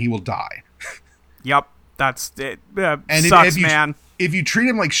 and then he will die. Yep. That's it. And Sucks, if you, man. If you treat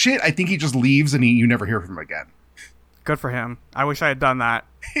him like shit, I think he just leaves and you never hear from him again. Good for him. I wish I had done that.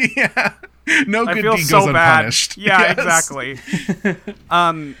 Yeah. No I good feel deed so goes bad. unpunished. Yeah, Yes. exactly.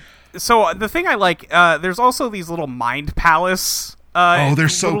 So the thing I like, there's also these little mind palace. They're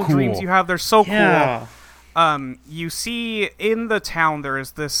so little cool. dreams you have. They're so Yeah. cool. You see in the town there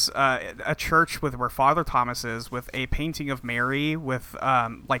is this a church where Father Thomas is, with a painting of Mary with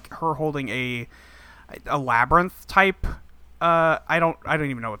like her holding a labyrinth type. I don't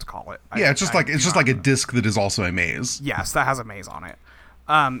even know what to call it. Yeah, it's just like a disc that is also a maze. Yes, that has a maze on it.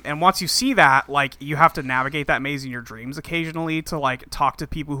 And once you see that, like, you have to navigate that maze in your dreams occasionally to, like, talk to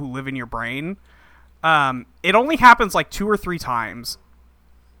people who live in your brain. It only happens, like, 2 or 3 times.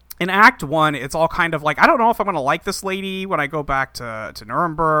 In Act 1, it's all kind of like, I don't know if I'm going to like this lady when I go back to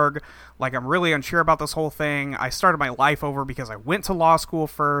Nuremberg. Like, I'm really unsure about this whole thing. I started my life over because I went to law school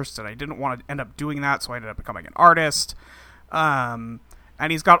first, and I didn't want to end up doing that, so I ended up becoming an artist. And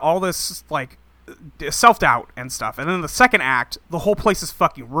he's got all this, like, self-doubt and stuff. And then the second act, the whole place is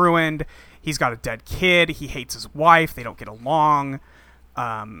fucking ruined. He's got a dead kid. He hates his wife. They don't get along.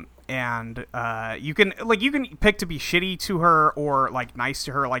 And you can pick to be shitty to her or like nice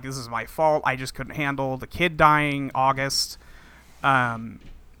to her. Like, this is my fault. I just couldn't handle the kid dying, August. And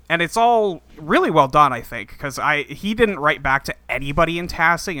it's all really well done, I think, because he didn't write back to anybody in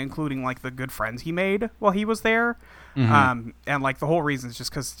Tassing, including like the good friends he made while he was there. Mm-hmm. And like the whole reason is just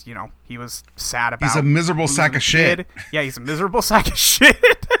because, you know, he was sad about. He's a miserable sack of shit. Yeah, he's a miserable sack of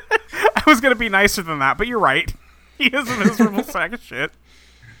shit. I was gonna be nicer than that, but you're right. He is a miserable sack of shit.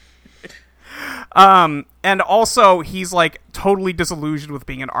 And also he's like totally disillusioned with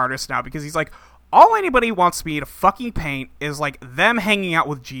being an artist now, because he's like, all anybody wants me to fucking paint is like them hanging out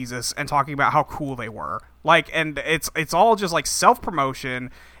with Jesus and talking about how cool they were. Like, and it's all just like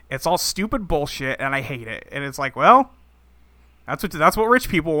self-promotion. It's all stupid bullshit, and I hate it. And it's like, well, that's what rich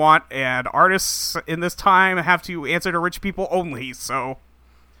people want, and artists in this time have to answer to rich people only. So,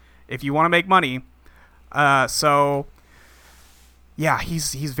 if you want to make money, so yeah,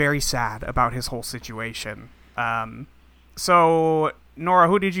 he's very sad about his whole situation. So Nora,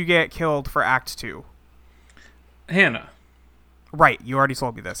 who did you get killed for Act 2? Hannah. Right, you already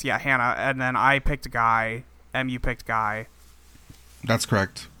told me this. Yeah, Hannah, and then I picked a guy. You picked Guy. That's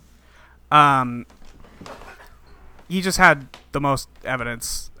correct. He just had the most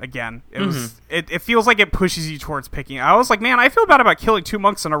evidence again. It was it feels like it pushes you towards picking. I was like, man, I feel bad about killing 2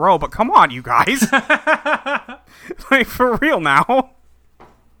 monks in a row, but come on, you guys. Like, for real now.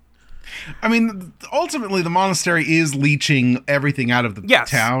 I mean, ultimately, the monastery is leeching everything out of the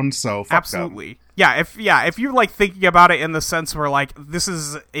town, so fuck absolutely. If you're like thinking about it in the sense where like this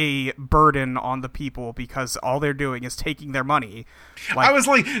is a burden on the people because all they're doing is taking their money. Like, I was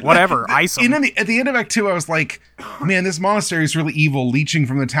like, whatever, ice them. At the end of Act 2, I was like, man, this monastery is really evil, leeching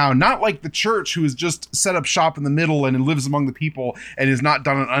from the town. Not like the church, who has just set up shop in the middle and lives among the people and has not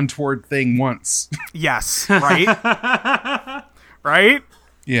done an untoward thing once. Yes, right, right,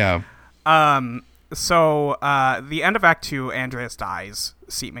 yeah. So the end of Act 2, Andreas dies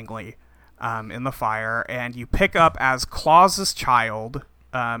seemingly in the fire, and you pick up as Klaus's child,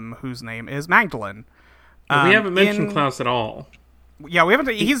 whose name is Magdalene. We haven't mentioned Klaus at all. Yeah, we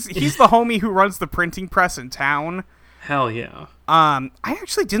haven't. He's the homie who runs the printing press in town. Hell yeah. I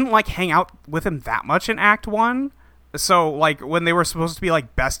actually didn't like hang out with him that much in Act 1. So like when they were supposed to be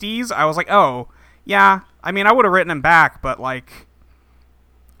like besties, I was like, oh yeah. I mean, I would have written him back, but like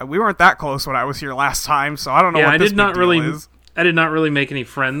we weren't that close when I was here last time, so I don't know. Yeah, what this big deal is. I did not really make any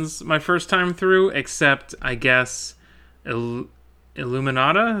friends my first time through, except I guess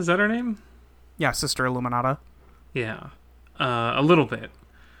Illuminata. Is that her name? Yeah, Sister Illuminata. Yeah, a little bit,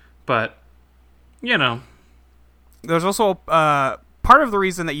 but you know. There's also part of the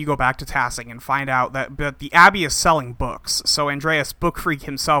reason that you go back to Tassing and find out that the Abbey is selling books. So Andreas, book freak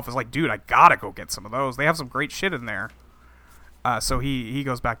himself, is like, dude, I gotta go get some of those. They have some great shit in there. So he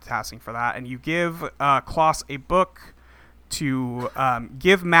goes back to Tassing for that, and you give Klaus a book to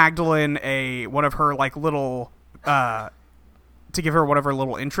give Magdalene one of her like little to give her one of her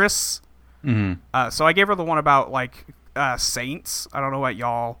little interests. Mm-hmm. So I gave her the one about like saints. I don't know what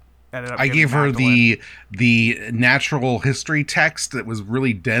y'all ended up. I gave her the natural history text that was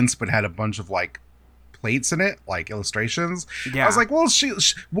really dense but had a bunch of like plates in it, like illustrations. Yeah. I was like, well, she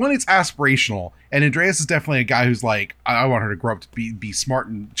one, it's aspirational, and Andreas is definitely a guy who's like, I want her to grow up to be smart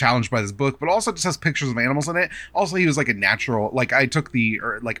and challenged by this book, but also just has pictures of animals in it. Also, he was like a natural, like I took the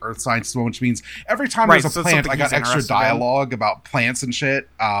earth sciences one, which means every time there's a plant, I got extra dialogue about plants and shit.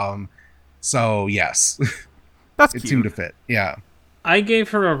 So yes, that's it cute. seemed to fit. Yeah, I gave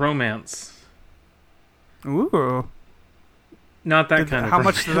her a romance. Ooh, not that kind of. How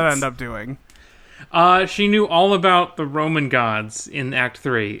romance. much did that end up doing? She knew all about the Roman gods in Act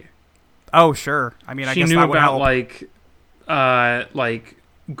 3. Oh, sure. I mean, I guess she knew that would about help. like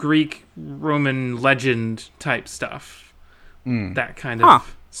Greek Roman legend type stuff. That kind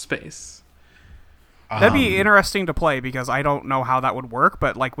of space. That'd be interesting to play because I don't know how that would work,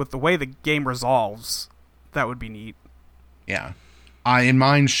 but like with the way the game resolves, that would be neat. Yeah. In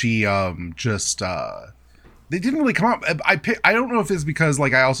mine, she just they didn't really come up. I don't know if it's because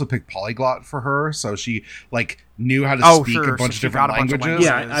like I also picked polyglot for her, so she like knew how to speak a bunch of different languages.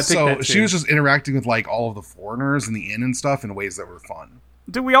 Yeah, I picked so that too. She was just interacting with like all of the foreigners in the inn and stuff in ways that were fun.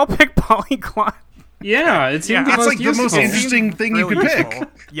 Did we all pick polyglot? Yeah, it seemed it's like the most interesting thing really you could pick.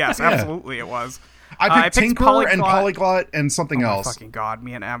 Yes, absolutely, it was. I picked Tinker and Polyglot and something else. My fucking god,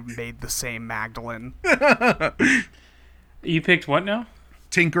 me and Em made the same Magdalene. You picked what now?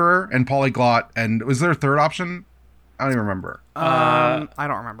 Tinkerer and Polyglot, and was there a third option? I don't even remember. I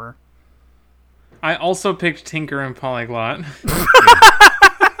don't remember. I also picked Tinker and Polyglot.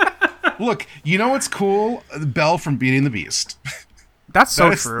 Look, you know what's cool? Belle from Beauty and the Beast. That's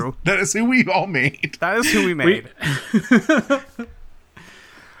so true. That is who we all made. That is who we made.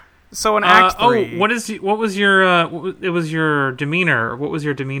 So in Act 3... what was your demeanor? What was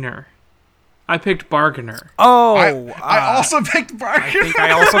your demeanor? I picked Bargainer. Oh! I also picked Bargainer. I think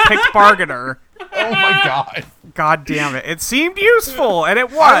I also picked Bargainer. Oh my god. God damn it. It seemed useful, and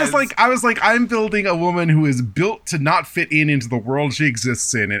it was. I was like, I'm building a woman who is built to not fit into the world she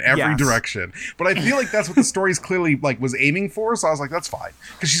exists in every direction. But I feel like that's what the story's clearly, like, was aiming for, so I was like, that's fine.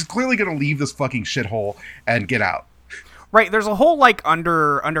 Because she's clearly going to leave this fucking shithole and get out. Right, there's a whole, like,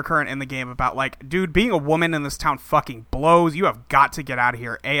 undercurrent in the game about, like, dude, being a woman in this town fucking blows. You have got to get out of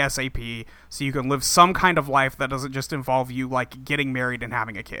here ASAP so you can live some kind of life that doesn't just involve you, like, getting married and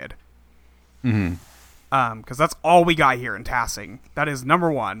having a kid. Because that's all we got here in Tassing. That is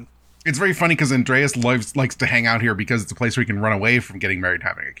number one. It's very funny because Andreas likes to hang out here because it's a place where he can run away from getting married and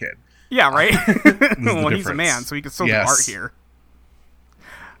having a kid. Yeah, right? Well, he's a man, so he can still do art here.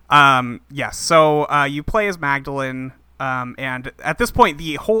 Yes, so you play as Magdalene, and at this point,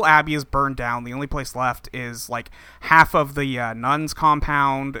 the whole abbey is burned down. The only place left is, like, half of the nuns'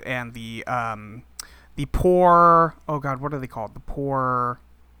 compound and the poor... Oh, God, what are they called? The poor...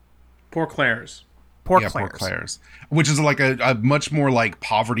 Poor Clares. Poor Clares. Clares. Which is like a much more like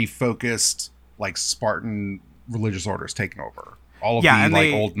poverty-focused, like Spartan religious orders taking over. All of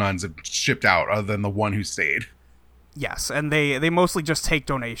the old nuns have shipped out other than the one who stayed. Yes, and they mostly just take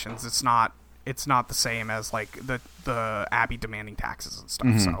donations. It's not the same as like the abbey demanding taxes and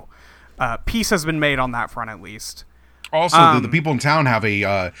stuff. So peace has been made on that front at least. Also, the people in town have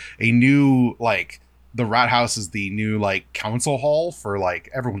a new, like, the Rat House is the new, like, council hall for, like,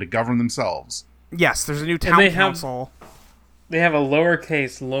 everyone to govern themselves. Yes, there's a new town council. They have a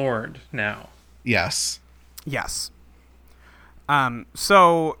lowercase lord now. Yes. Yes.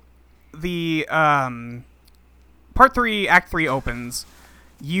 So the part 3, Act 3 opens.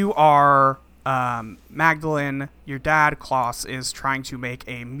 You are Magdalene. Your dad, Klaus, is trying to make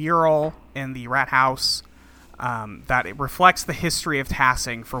a mural in the Rat House that it reflects the history of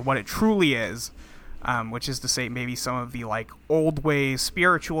Tassing for what it truly is. Which is to say maybe some of the, like, old ways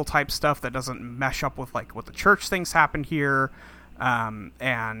spiritual type stuff that doesn't mesh up with, like, what the church thinks happened here,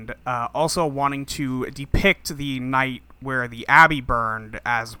 and also wanting to depict the night where the abbey burned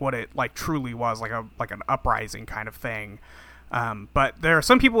as what it, like, truly was, like an uprising kind of thing. But there are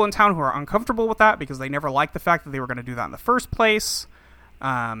some people in town who are uncomfortable with that because they never liked the fact that they were going to do that in the first place,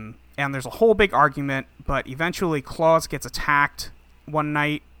 and there's a whole big argument, but eventually Klaus gets attacked one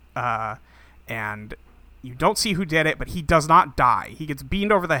night, and you don't see who did it, but he does not die. He gets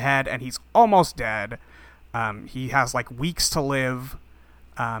beamed over the head, and he's almost dead. He has, like, weeks to live.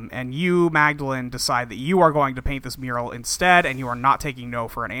 And you, Magdalene, decide that you are going to paint this mural instead, and you are not taking no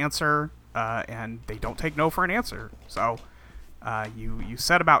for an answer. And they don't take no for an answer. So you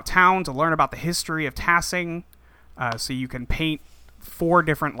set about town to learn about the history of Tassing, so you can paint 4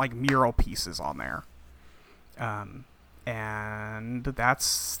 different, like, mural pieces on there. And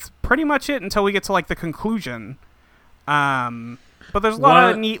that's pretty much it until we get to, like, the conclusion. But there's a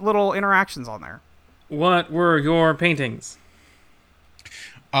lot of neat little interactions on there. What were your paintings?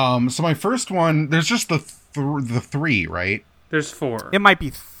 So my first one, there's just the 3, right? There's 4. It might be,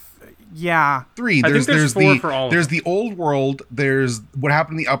 3. There's 4 for all of them. There's the old world, there's what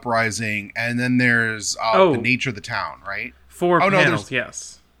happened in the uprising, and then there's the nature of the town, right? 4 panels,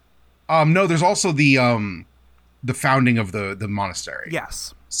 yes. No, there's also the founding of the monastery.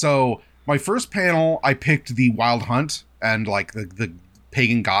 Yes. So my first panel, I picked the Wild Hunt and, like, the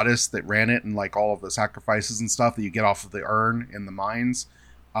pagan goddess that ran it and, like, all of the sacrifices and stuff that you get off of the urn in the mines.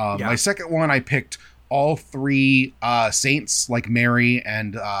 My second one, I picked all 3 saints, like Mary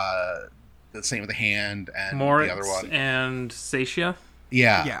and the Saint with the Hand and Moritz the other one. And Satia.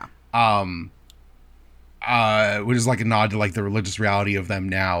 Yeah. Which is like a nod to, like, the religious reality of them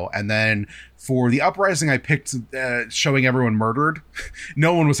now. And then for the uprising, I picked showing everyone murdered.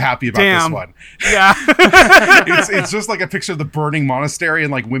 No one was happy about this one. Yeah. it's just like a picture of the burning monastery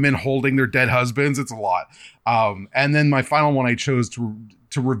and, like, women holding their dead husbands. It's a lot. And then my final one, I chose to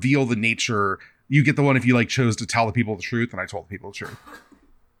reveal the nature. You get the one if you, like, chose to tell the people the truth, and I told the people the truth.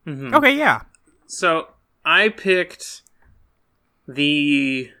 Mm-hmm. Okay, yeah. So I picked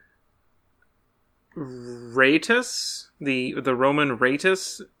the Raetus, the Roman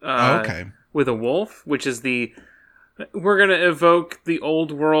Raetus, with a wolf, which is we're going to evoke the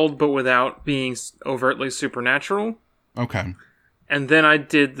old world, but without being overtly supernatural. Okay. And then I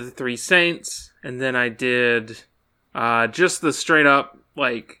did the 3 saints, and then I did just the straight up,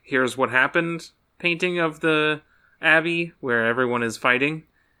 like, here's what happened painting of the Abbey where everyone is fighting.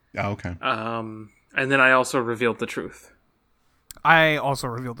 Oh, okay. And then I also revealed the truth. I also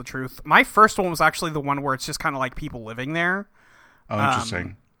revealed the truth. My first one was actually the one where it's just kind of like people living there. Oh,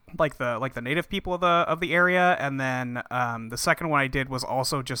 interesting. Like the native people of the area, and then the second one I did was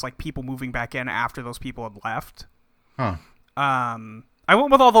also just like people moving back in after those people had left. Huh. I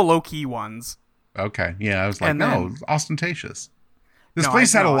went with all the low key ones. Okay. Yeah, I was like, And no, then- it's ostentatious. This No,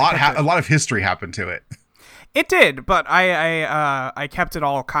 place I- had no, I kept a lot of history happen to it. It did, but I kept it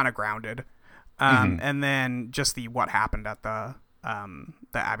all kind of grounded. And then just what happened at the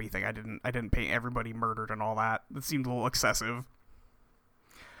Abbey thing. I didn't paint everybody murdered and all that. It seemed a little excessive.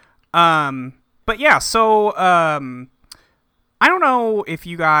 But yeah, so I don't know if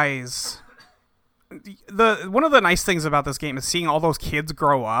you guys. One of the nice things about this game is seeing all those kids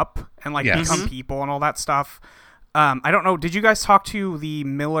grow up and like Yes. become people and all that stuff. I don't know. Did you guys talk to the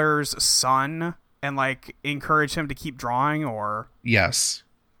miller's son and like encourage him to keep drawing, or Yes.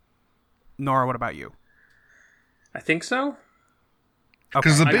 Nora? What about you? I think so.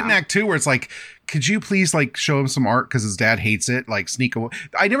 Because there's a bit yeah. in Act 2 where it's like, could you please like show him some art because his dad hates it, like sneak away.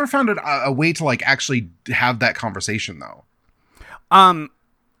 I never found a way to like actually have that conversation though.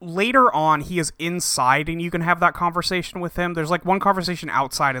 Later on, he is inside, and you can have that conversation with him. There's like one conversation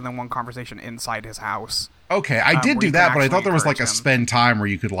outside, and then one conversation inside his house. Okay, I did where do you that, can but I thought actually there was like a encourage him. spend time where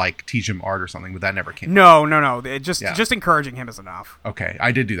you could like teach him art or something, but that never came. No. It Yeah. just encouraging him is enough. Okay,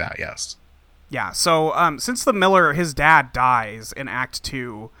 I did do that. Yes. Yeah. So since the Miller, his dad dies in Act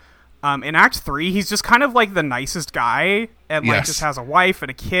 2. In Act 3, he's just kind of like the nicest guy, and like Yes. just has a wife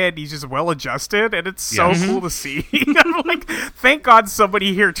and a kid. He's just well adjusted, and it's so Yes. cool to see. I'm like, thank God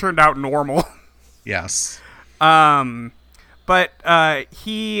somebody here turned out normal. Yes. But I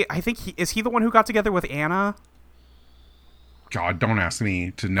think is he the one who got together with Anna? God, don't ask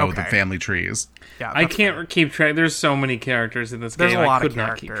me to know the Okay. family trees. Yeah, I that's can't fair. keep track. There's so many characters in this There's game. a lot I could of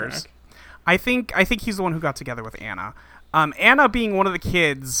not keep characters. track. I think he's the one who got together with Anna. Anna being one of the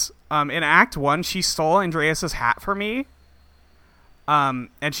kids. In Act 1, she stole Andreas's hat for me. And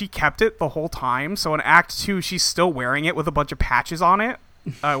she kept it the whole time. So in Act 2, she's still wearing it with a bunch of patches on it,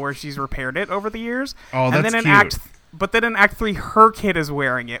 where she's repaired it over the years. Oh, and that's then cute. But then in Act 3, her kid is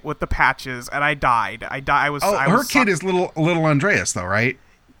wearing it with the patches, and I died. I was. Oh, I her was kid is little Andreas though, right?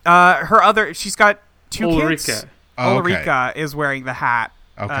 she's got two kids. Ulrika. Oh, okay. Ulrika is wearing the hat.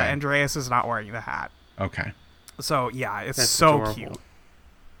 Okay. Andreas is not wearing the hat. Okay. So yeah, it's That's so adorable. cute.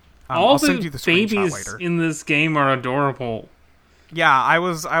 All I'll send the you the screenshot babies later. in this game are adorable. Yeah, I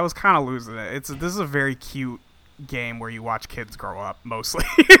was kind of losing it. This is a very cute game where you watch kids grow up mostly.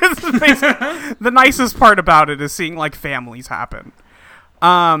 The nicest part about it is seeing like families happen.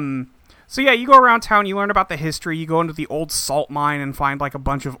 So yeah, you go around town, you learn about the history, you go into the old salt mine and find like a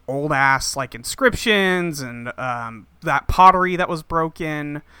bunch of old ass like inscriptions and that pottery that was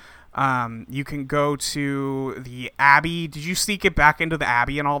broken. You can go to the Abbey. Did you sneak it back into the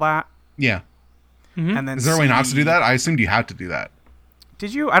Abbey and all that? Yeah. And then Is there a way not to see- do that? I assumed you had to do that.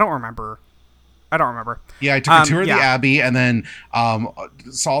 Did you? I don't remember. Yeah, I took a tour of yeah. the Abbey and then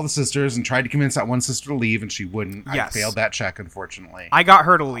saw the sisters and tried to convince that one sister to leave, and she wouldn't. Yes. I failed that check, unfortunately. I got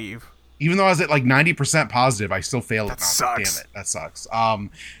her to leave. Even though I was at like 90% positive, I still failed That it. And I was like, sucks. damn it, that sucks.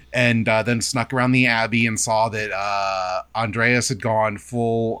 And then snuck around the Abbey and saw that Andreas had gone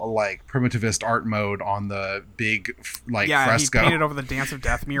full like primitivist art mode on the big like Yeah, fresco. he painted over the Dance of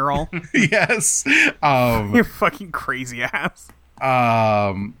Death mural. Yes. You fucking crazy ass.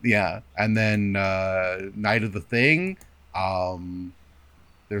 Yeah, and then Night of the Thing.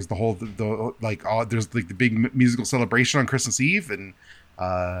 There's the whole there's like the big musical celebration on Christmas Eve, and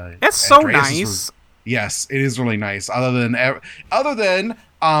It's so Andreas is nice. yes, it is really nice. Other than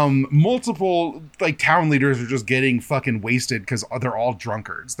multiple like town leaders are just getting fucking wasted because they're all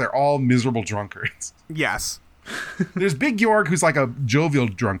drunkards. They're all miserable drunkards. Yes. There's Big Georg, who's like a jovial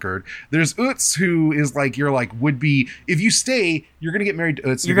drunkard. There's Utz, who is like your like would be if you stay, you're gonna get married to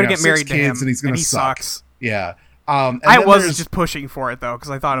Utz. You're gonna have get married 6 to him, kids, and he's gonna he suck. sucks. Yeah. And I then was there's- just pushing for it though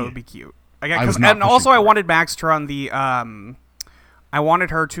because I thought it would be cute. I was not And also, pushing I for it. wanted Max to run the. I wanted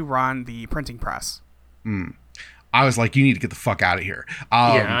her to run the printing press. I was like, you need to get the fuck out of here. Yeah,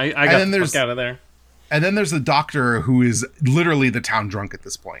 I and got then the there's fuck out of there. and then there's the doctor who is literally the town drunk at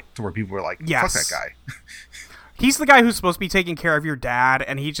this point, to where people are like, Yes. fuck that guy. He's the guy who's supposed to be taking care of your dad,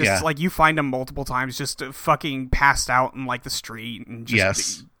 and he just Yeah. like you find him multiple times, just fucking passed out in like the street, and just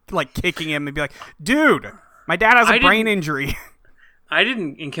Yes. like kicking him and be like, "Dude, my dad has a I brain didn't- injury." I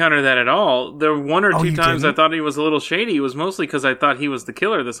didn't encounter that at all. There were one or Oh, two you times I didn't? thought he was a little shady. It was mostly because I thought he was the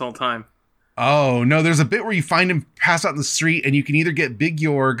killer this whole time. Oh, no, there's a bit where you find him pass out in the street, and you can either get Big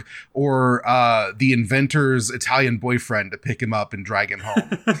Yorg or the inventor's Italian boyfriend to pick him up and drag him home.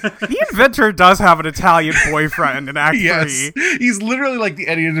 The inventor does have an Italian boyfriend in Act 3. He's literally like the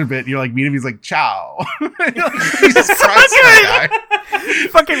Eddie Izzard bit. You're like, meet him, he's like, ciao. Jesus Christ, that guy.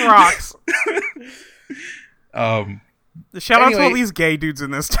 Fucking rocks. Shout out to all Anyway. these gay dudes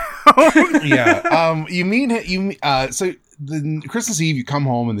in this town. Yeah. So the Christmas Eve, you come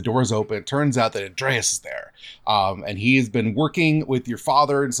home and the door's open. It turns out that Andreas is there. And he has been working with your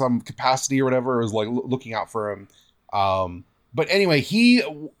father in some capacity or whatever, is like looking out for him. But anyway,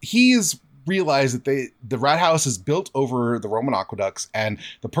 he's realized that the rat house is built over the Roman aqueducts, and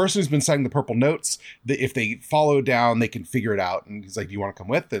the person who's been sending the purple notes, that if they follow down, they can figure it out. And he's like, do you want to come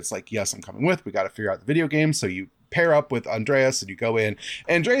with? It's like, yes, I'm coming with. We got to figure out the video game. So you pair up with Andreas and you go in.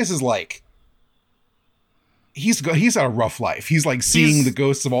 And Andreas is like, he's had a rough life. He's like seeing the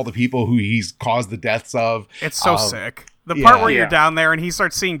ghosts of all the people who he's caused the deaths of. It's so sick. The part where you're Yeah. down there and he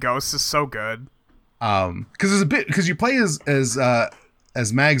starts seeing ghosts is so good. Because you play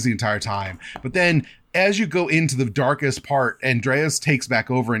as Mags the entire time, but then as you go into the darkest part, Andreas takes back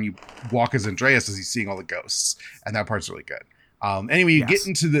over and you walk as Andreas as he's seeing all the ghosts, and that part's really good. Anyway, you get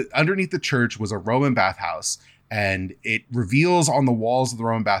into underneath the church was a Roman bathhouse, and it reveals on the walls of the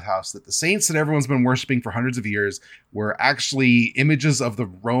Roman bathhouse that the saints that everyone's been worshiping for hundreds of years were actually images of the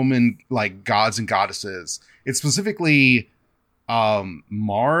Roman like gods and goddesses. It's specifically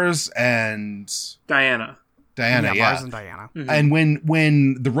Mars and Diana. Diana, yeah. Mars and Diana. Mm-hmm. And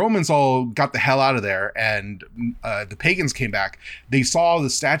when the Romans all got the hell out of there and the pagans came back, they saw the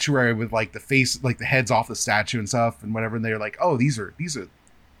statuary with like the face, like the heads off the statue and stuff and whatever, and they were like, "Oh, these are These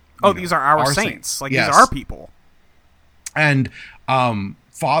are our saints. Like Yes. these are our people." And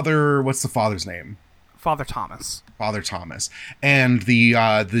what's the father's name? Father Thomas. Father Thomas. And the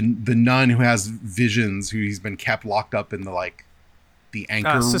nun who has visions, who he's been kept locked up in the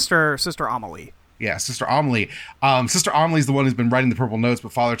anchor. Sister Amelie. Yeah, Sister Amelie. Sister Amelie's the one who's been writing the purple notes,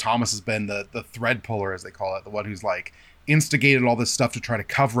 but Father Thomas has been the thread puller, as they call it, the one who's like instigated all this stuff to try to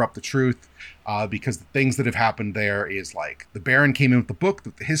cover up the truth, because the things that have happened there is like the Baron came in with the book,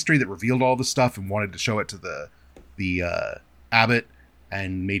 with the history that revealed all this stuff, and wanted to show it to the abbot,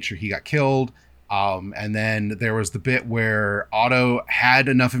 and made sure he got killed. And then there was the bit where Otto had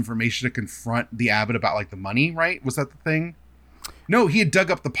enough information to confront the abbot about like the money, right? Was that the thing? No, he had dug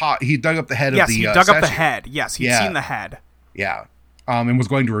up the pot. He dug up the head of the Yes, he dug up the statue. head. Yes, he'd seen the head. Yeah. And was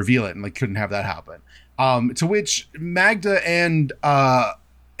going to reveal it and like couldn't have that happen. To which Magda and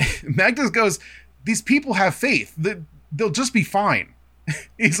Magda goes, these people have faith. They'll just be fine.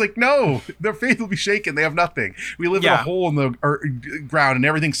 He's like, no, their faith will be shaken. They have nothing. We live in a hole in the ground and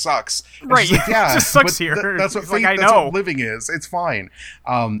everything sucks. And Right. she's like, yeah, it just sucks but here. That's what He's faith, like, I that's know. what living is. It's fine.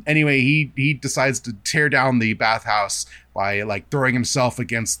 Anyway, he decides to tear down the bathhouse by like throwing himself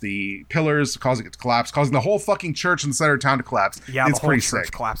against the pillars, causing it to collapse, causing the whole fucking church in the center of town to collapse. Yeah, it's the whole pretty church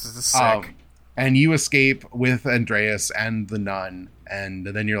sick. collapses. It's sick. And you escape with Andreas and the nun, and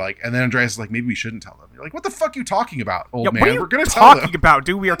then you're like, and then Andreas is like, maybe we shouldn't tell them. You're like, what the fuck are you talking about, old man? What are you We're gonna tell talking them. about,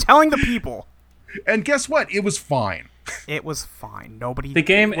 dude? We are telling the people. And guess what? It was fine. It was fine. Nobody. The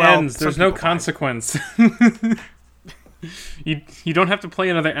game well, ends. some There's no people died. consequence. You don't have to play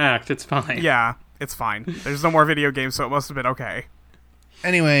another act. It's fine. Yeah, it's fine. There's no more video games, so it must have been okay.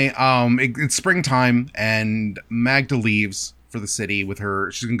 Anyway, it's springtime, and Magda leaves for the city with her.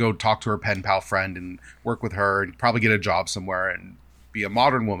 She's gonna go talk to her pen pal friend and work with her, and probably get a job somewhere and be a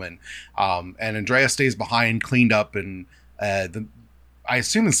modern woman. And Andreas stays behind, cleaned up, and I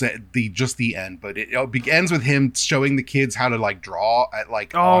assume it's the end, but it begins with him showing the kids how to like draw at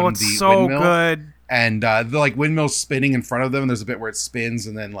like on it's the so windmill. good. And the like windmill's spinning in front of them, and there's a bit where it spins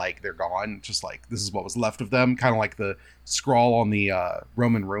and then like they're gone. Just like this is what was left of them, kind of like the scroll on the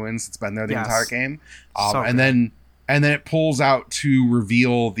Roman ruins that's been there the Yes. entire game. So and then it pulls out to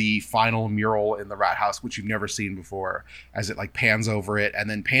reveal the final mural in the rat house, which you've never seen before, as it like pans over it and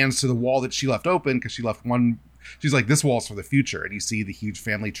then pans to the wall that she left open because she left one. She's like, this wall's for the future, and you see the huge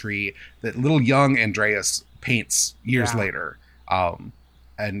family tree that little young Andreas paints years later.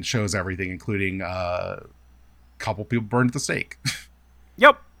 And shows everything, including a couple people burned at the stake.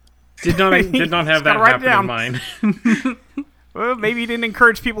 Yep. Did not have that Gotta write it happen in down. mind. Well, maybe you didn't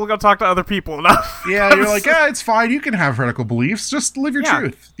encourage people to go talk to other people enough. Yeah, you're like, yeah, it's fine. You can have heretical beliefs. Just live your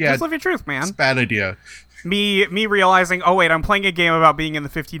truth. Yeah, Just live your truth, man. it's a bad idea. Me realizing, oh wait, I'm playing a game about being in the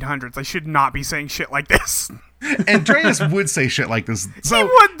 1500s. I should not be saying shit like this. Andreas would say shit like this. He So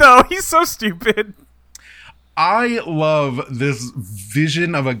would though. He's so stupid. I love this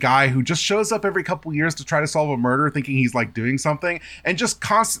vision of a guy who just shows up every couple years to try to solve a murder, thinking he's like doing something, and just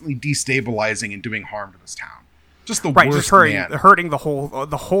constantly destabilizing and doing harm to this town. Just the worst just man. hurting the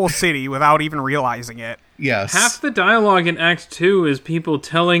whole city without even realizing it. Yes. Half the dialogue in Act 2 is people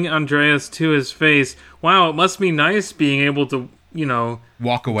telling Andreas to his face, wow, it must be nice being able to,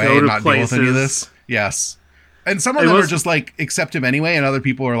 walk away go and to not deal with any of places. this. Yes. And some of them are just like, accept him anyway, and other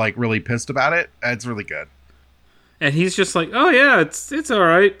people are like really pissed about it. It's really good. And he's just like, oh yeah, it's all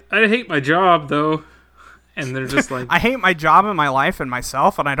right. I hate my job, though. And they're just like... I hate my job and my life and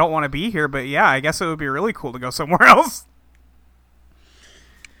myself, and I don't want to be here, but yeah, I guess it would be really cool to go somewhere else.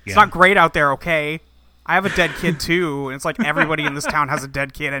 It's not great out there, okay? I have a dead kid, too, and it's like everybody in this town has a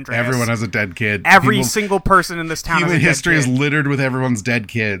dead kid, Andreas. Everyone has a dead kid. Every single person in this town has a dead kid. Human history is littered with everyone's dead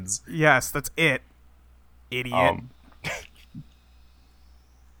kids. Yes, that's it. Idiot.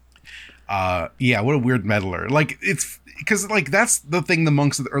 Yeah, what a weird meddler. Like, it's... Because, like, that's the thing the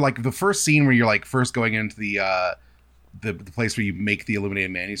monks... Or, like, the first scene where you're, like, first going into the place where you make the illuminated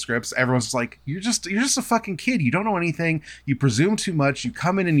manuscripts, everyone's just like, you're just a fucking kid. You don't know anything. You presume too much. You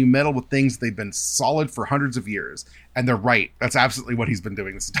come in and you meddle with things they've been solid for hundreds of years. And they're right. That's absolutely what he's been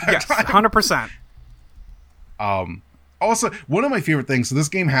doing this entire time. 100%. Also, one of my favorite things, so this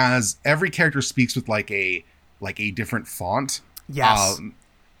game has... Every character speaks with, like a different font. Yes.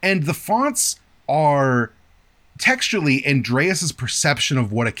 And the fonts are... textually Andreas's perception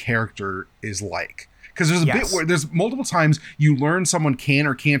of what a character is like, because there's a bit where there's multiple times you learn someone can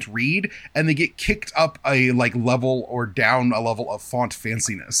or can't read and they get kicked up a like level or down a level of font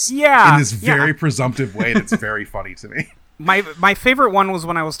fanciness in this very presumptive way that's very funny to me. My favorite one was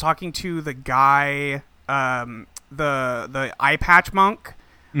when I was talking to the guy, the eye patch monk.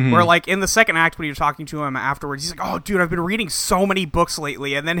 Mm-hmm. Where, like, in the second act, when you're talking to him afterwards, he's like, oh, dude, I've been reading so many books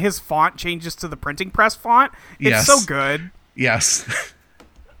lately. And then his font changes to the printing press font. It's so good. Yes.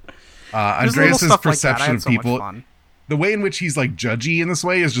 Andreas's perception of people, the way in which he's, like, judgy in this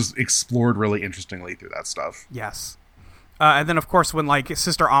way is just explored really interestingly through that stuff. Yes. And then, of course, when, like,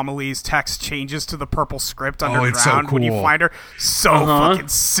 Sister Amelie's text changes to the purple script underground it's so cool. when you find her. So fucking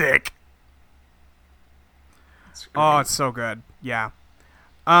sick. Oh, it's so good. Yeah.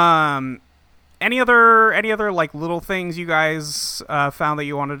 Any other like little things you guys found that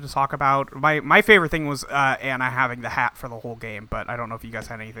you wanted to talk about? My favorite thing was Anna having the hat for the whole game, but I don't know if you guys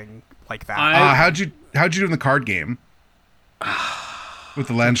had anything like that. How'd you do in the card game with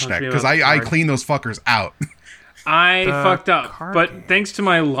the Landsknecht? Because I cleaned those fuckers out. I fucked up, but thanks to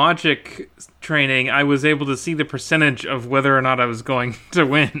my logic training, I was able to see the percentage of whether or not I was going to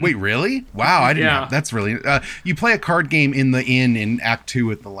win. Wait, really? Wow, I didn't know. That's really... you play a card game in the inn in Act 2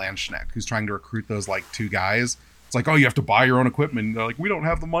 with the Landsknecht, who's trying to recruit those, like, two guys. It's like, oh, you have to buy your own equipment. And they're like, we don't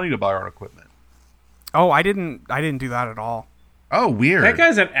have the money to buy our own equipment. Oh, I didn't do that at all. Oh, weird. That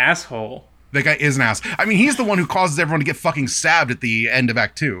guy's an asshole. That guy is an ass. I mean, he's the one who causes everyone to get fucking stabbed at the end of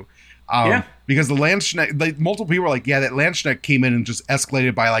Act 2. Because the Landsknecht, like, multiple people were like, yeah, that Landsknecht came in and just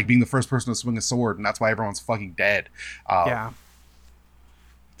escalated by, like, being the first person to swing a sword, and that's why everyone's fucking dead.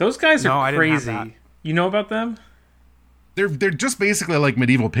 Those guys are crazy. You know about them? They're just basically like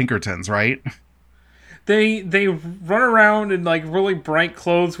medieval Pinkertons, right? They run around in, like, really bright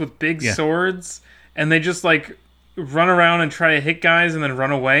clothes with big swords, and they just, like, run around and try to hit guys and then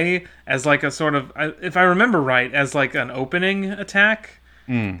run away as, like, a sort of, if I remember right, as, like, an opening attack.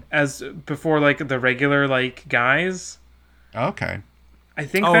 As before, like, the regular, like, guys. Okay. I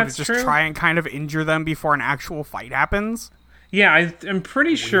think that's just true. Try and kind of injure them before an actual fight happens? Yeah, I'm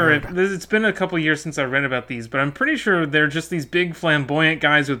pretty sure it's been a couple years since I read about these, but I'm pretty sure they're just these big flamboyant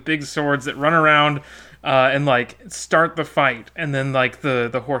guys with big swords that run around and, like, start the fight, and then, like,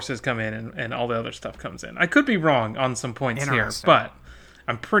 the horses come in and all the other stuff comes in. I could be wrong on some points here, but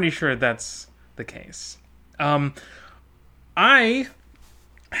I'm pretty sure that's the case. I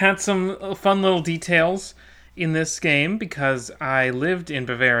had some fun little details in this game because I lived in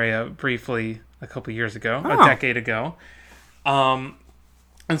Bavaria briefly a couple years ago, a decade ago. And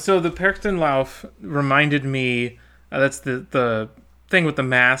so the Perchtenlauf reminded me, that's the thing with the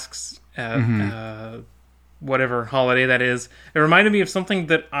masks, whatever holiday that is. It reminded me of something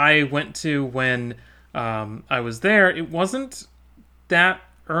that I went to when I was there. It wasn't that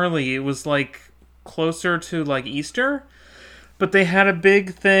early. It was, like, closer to, like, Easter. But they had a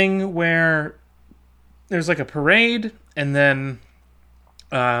big thing where there's, like, a parade, and then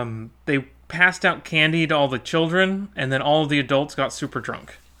they passed out candy to all the children, and then all of the adults got super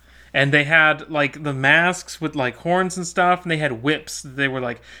drunk. And they had, like, the masks with, like, horns and stuff, and they had whips. They were,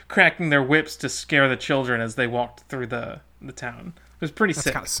 like, cracking their whips to scare the children as they walked through the town. It was pretty sick.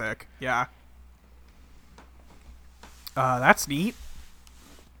 That's kind of sick, yeah. That's neat.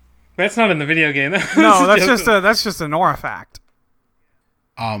 That's not in the video game. No, that's just a Nora fact.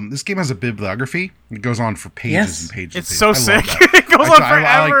 This game has a bibliography. It goes on for pages and pages. It's and so pages. sick. It goes on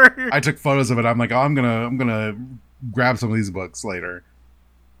forever. I took photos of it. I'm like, oh, I'm gonna grab some of these books later.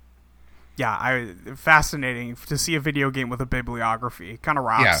 Yeah, fascinating to see a video game with a bibliography. Kind of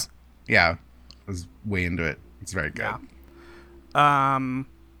rocks. Yeah. I was way into it. It's very good. Yeah.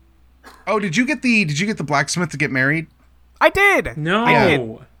 Oh, did you get the blacksmith to get married? I did. No. I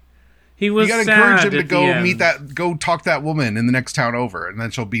did. He was You gotta sad encourage him to at the go talk that woman in the next town over, and then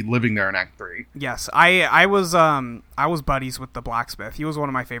she'll be living there in Act 3. Yes, I was buddies with the blacksmith. He was one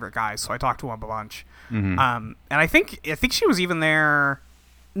of my favorite guys, so I talked to him a bunch. Mm-hmm. And I think she was even there.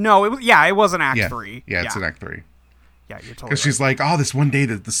 No, it was in Act 3. Yeah, it's in Act 3. Yeah, you're totally Because she's like, oh, this one day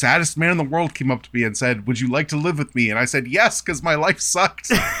the saddest man in the world came up to me and said, would you like to live with me? And I said, yes, because my life sucked.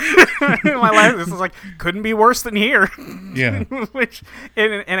 This is like, couldn't be worse than here. Yeah. Which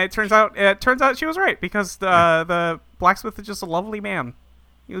and it turns out she was right, because the blacksmith is just a lovely man.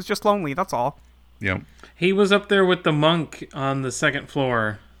 He was just lonely, that's all. Yep. He was up there with the monk on the second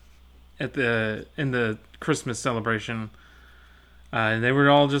floor in the Christmas celebration. And they were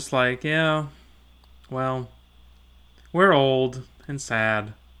all just like, yeah, well, we're old and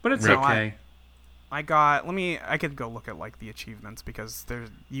sad, but it's okay. I could go look at like the achievements, because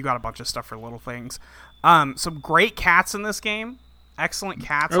you got a bunch of stuff for little things. Some great cats in this game. Excellent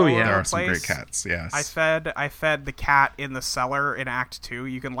cats. Oh, all yeah. over There the are some place. great cats, yes. I fed the cat in the cellar in Act 2.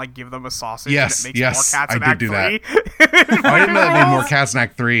 You can like give them a sausage, Yes, and it makes more cats I in did Act do 3. that. I didn't know that made more cats in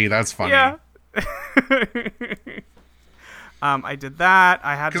Act 3. That's funny. Yeah. I did that.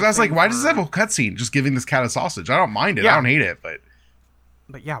 I had Because I was like, why does it have a cutscene just giving this cat a sausage? I don't mind it. Yeah. I don't hate it, but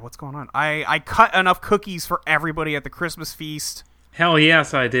yeah, what's going on? I cut enough cookies for everybody at the Christmas feast. Hell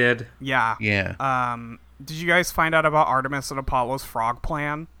yes, I did. Yeah. yeah. Did you guys find out about Artemis and Apollo's frog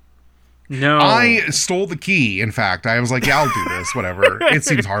plan? No. I stole the key, in fact. I was like, yeah, I'll do this, whatever. It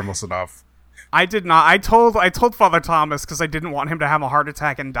seems harmless enough. I did not. I told Father Thomas because I didn't want him to have a heart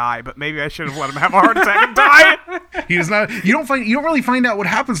attack and die, but maybe I should have let him have a heart attack and die. He does not. You don't really find out what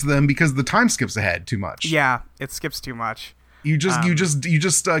happens to them because the time skips ahead too much. Yeah, it skips too much. You just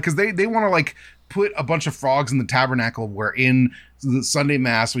because they want to like put a bunch of frogs in the tabernacle where in the Sunday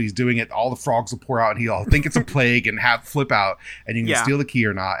Mass when he's doing it, all the frogs will pour out and he'll think it's a plague and flip out, and you can steal the key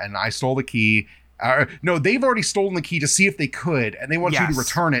or not. And I stole the key. No, they've already stolen the key to see if they could, and they want you to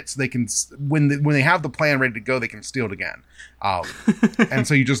return it so they can, when they have the plan ready to go, they can steal it again. And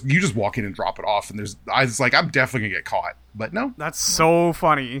so you just walk in and drop it off, and I was like, I'm definitely gonna get caught, but no. That's so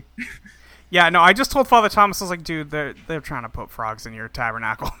funny. Yeah, no, I just told Father Thomas, I was like, dude, they're trying to put frogs in your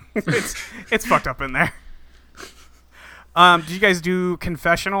tabernacle. it's fucked up in there. Did you guys do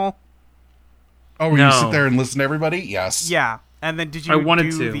confessional? Oh, where you sit there and listen to everybody? Yes. Yeah. And then did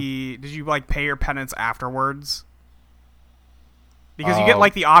you did you like pay your penance afterwards? Because you get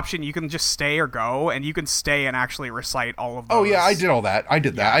like the option, you can just stay or go, and you can stay and actually recite all of those. Oh yeah, I did all that. I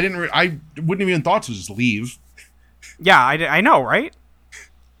did that. I wouldn't have even thought to just leave. Yeah, I know, right?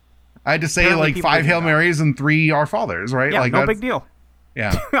 I had to say Apparently like 5 Hail Marys and 3 Our Fathers, right? Yeah, like no big deal.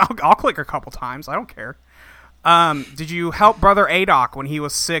 Yeah. I'll click a couple times. I don't care. Did you help Brother Adoc when he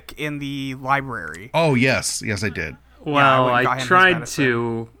was sick in the library? Oh yes, I did. Well, I tried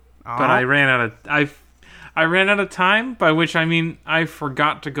to, but I ran out of I ran out of time. By which I mean I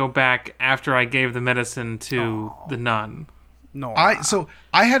forgot to go back after I gave the medicine to the nun. No,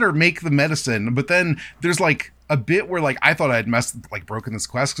 I had her make the medicine, but then there's like a bit where like I thought I had broken this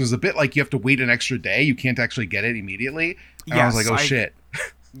quest because there's a bit like you have to wait an extra day. You can't actually get it immediately. And I was like, oh shit.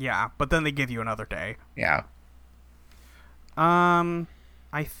 Yeah, but then they give you another day. Yeah. I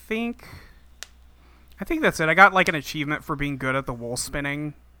think that's it. I got like an achievement for being good at the wool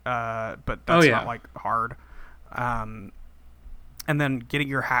spinning, but that's not like hard. And then getting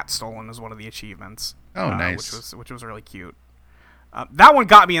your hat stolen is one of the achievements. Oh, nice. Which was really cute. That one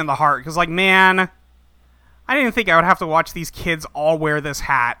got me in the heart because, like, man, I didn't think I would have to watch these kids all wear this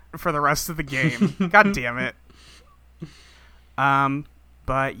hat for the rest of the game. God damn it.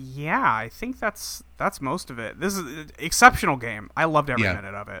 But yeah, I think that's most of it. This is an exceptional game. I loved every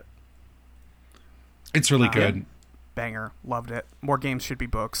minute of it. It's really good. Banger. Loved it. More games should be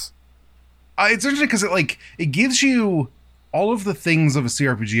books. It's interesting because it gives you all of the things of a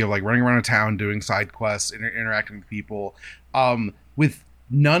CRPG of like running around a town, doing side quests, interacting with people, with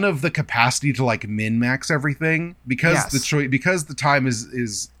none of the capacity to like min-max everything because the time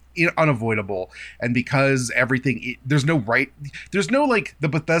is unavoidable, and because everything there's no like the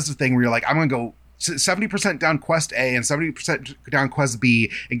Bethesda thing where you're like, I'm gonna go 70% down quest A and 70% down quest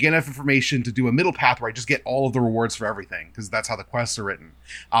B and get enough information to do a middle path where I just get all of the rewards for everything, because that's how the quests are written.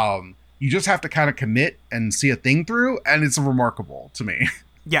 You just have to kind of commit and see a thing through, and it's remarkable to me.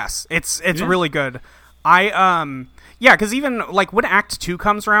 Yes, it's really good. Because even like when Act 2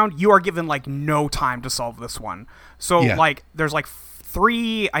 comes around, you are given like no time to solve this one. So like there's like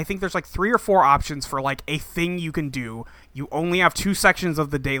three or four options for like a thing you can do. You only have 2 sections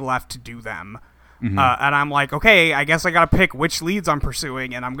of the day left to do them. And I'm like, okay, I guess I gotta pick which leads I'm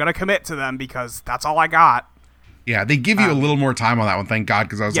pursuing, and I'm gonna commit to them because that's all I got. Yeah, they give you a little more time on that one, thank God,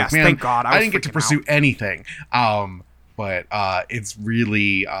 because I was like, man, thank God. I didn't get to pursue anything. But it's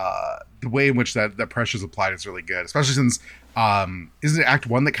really the way in which that pressure is applied is really good, especially since isn't it Act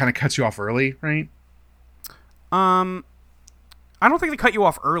 1 that kind of cuts you off early, right? I don't think they cut you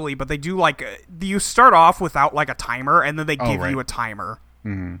off early, but they do like you start off without like a timer, and then they give you a timer.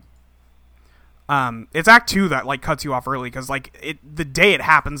 Mm-hmm. It's Act 2 that like cuts you off early because like the day it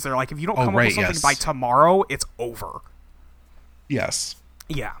happens, they're like, if you don't come up with something by tomorrow, it's over. Yes.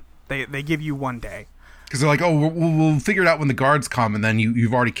 Yeah, they give you 1 day. Because they're like, oh, we'll figure it out when the guards come, and then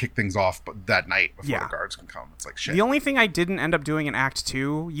you've already kicked things off that night before the guards can come. It's like, shit. The only thing I didn't end up doing in Act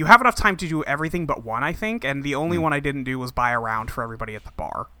 2, you have enough time to do everything but one, I think, and the only one I didn't do was buy a round for everybody at the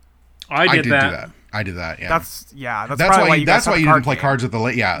bar. I did that. Do that. I did that, yeah. That's why you didn't play cards at the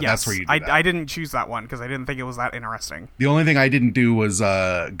late. Yeah, yes, that's where you did that. I didn't choose that one because I didn't think it was that interesting. The only thing I didn't do was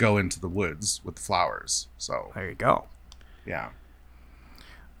go into the woods with the flowers. So there you go. Yeah.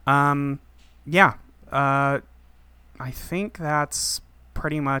 Yeah. I think that's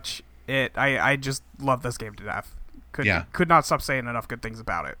pretty much it. I just love this game to death. Could not stop saying enough good things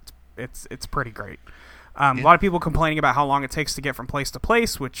about it. It's pretty great. A lot of people complaining about how long it takes to get from place to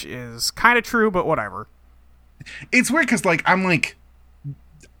place, which is kind of true, but whatever. It's weird because like I'm like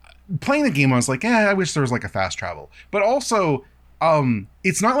playing the game. I was like, I wish there was like a fast travel, but also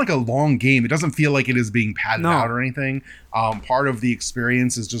it's not like a long game. It doesn't feel like it is being padded out or anything. Part of the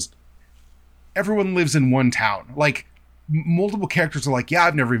experience is just everyone lives in one town. Like multiple characters are like, yeah,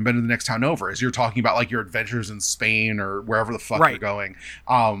 I've never even been to the next town over, as you're talking about like your adventures in Spain or wherever the fuck you're going.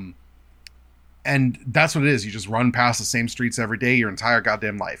 And that's what it is. You just run past the same streets every day your entire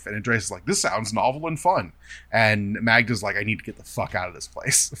goddamn life. And Andreas is like, this sounds novel and fun. And Magda's like, I need to get the fuck out of this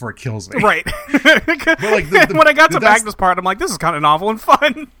place before it kills me. Right. But like when I got to Magda's part, I'm like, this is kind of novel and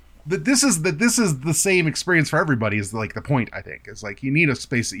fun. This is the same experience for everybody is like the point, I think. It's like you need a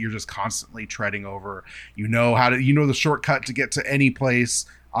space that you're just constantly treading over. You know the shortcut to get to any place.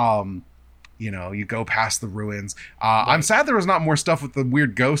 You go past the ruins. Right. I'm sad there was not more stuff with the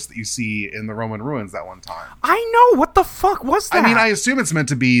weird ghost that you see in the Roman ruins that one time. I know, what the fuck was that? I mean, I assume it's meant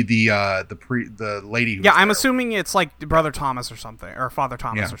to be the lady who I'm assuming it's like Brother Thomas or something, or Father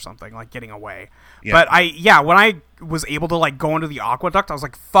Thomas or something, like getting away. Yeah. But when I was able to like go into the aqueduct, I was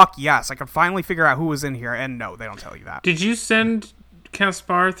like, fuck yes, I could finally figure out who was in here. And no, they don't tell you that. Did you send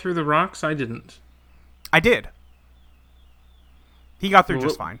Caspar through the rocks? I didn't. I did. He got through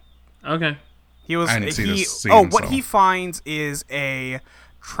just fine. Okay. He was. He finds is a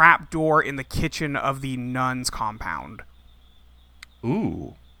trapdoor in the kitchen of the nun's compound.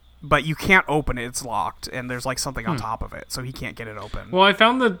 Ooh. But you can't open it; it's locked, and there's like something on top of it, so he can't get it open. Well, I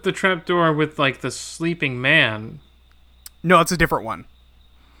found the trapdoor with like the sleeping man. No, it's a different one.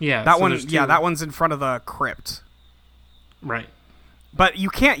 Yeah, that one. Yeah, that one's in front of the crypt. Right. But you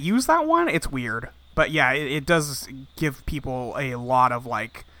can't use that one. It's weird. But yeah, it does give people a lot of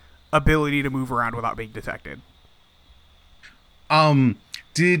like ability to move around without being detected.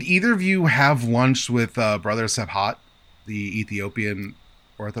 Did either of you have lunch with Brother Sebhat, the Ethiopian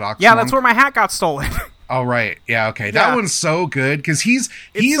Orthodox monk? That's where my hat got stolen. Oh, right. Yeah, okay. That one's so good because he's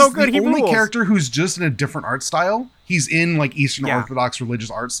so good. The only character who's just in a different art style. He's in like Eastern Orthodox religious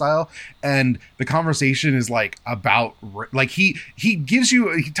art style, and the conversation is like about like he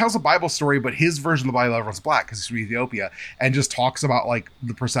tells a Bible story, but his version of the Bible, everyone's black because he's from Ethiopia, and just talks about like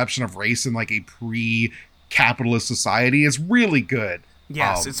the perception of race in like a pre-capitalist society. It's really good.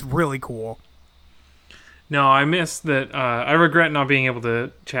 Yes, it's really cool. No, I missed that. I regret not being able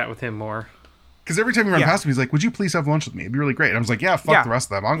to chat with him more. Because every time you run past him, he's like, would you please have lunch with me? It'd be really great. And I was like, fuck the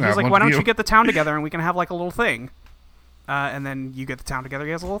rest of them. I'm going to have lunch with you. He's like, why don't you get the town together and we can have like a little thing? And then you get the town together,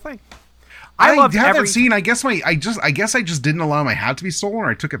 he has a little thing. I loved that scene. I guess I just didn't allow my hat to be stolen, or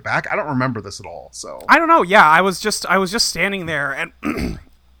I took it back. I don't remember this at all. So I don't know. Yeah, I was just standing there, and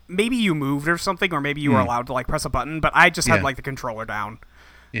maybe you moved or something, or maybe you were allowed to like press a button, but I just had like the controller down.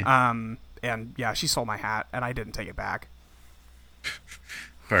 Yeah. And yeah, she stole my hat, and I didn't take it back.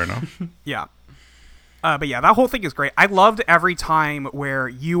 Fair enough. Yeah. But yeah, that whole thing is great. I loved every time where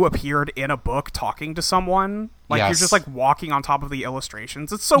you appeared in a book talking to someone. Like, Yes. you're just, like, walking on top of the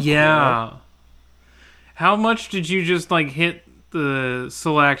illustrations. It's so Yeah. cool. How much did you just, like, hit the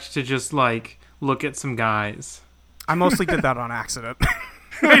select to just, like, look at some guys? I mostly did that on accident.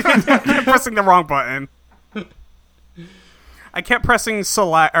 I kept pressing the wrong button. I kept pressing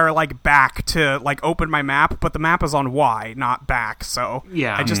select or like back to like open my map, but the map is on Y, not back. So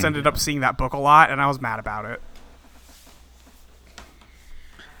Yeah. I just ended up seeing that book a lot, and I was mad about it.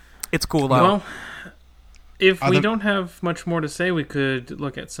 It's cool though. Well, if we don't have much more to say, we could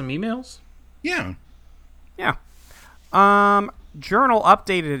look at some emails. Yeah. Yeah.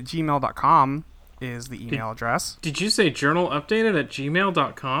 Journalupdated@gmail.com is the email address. Did you say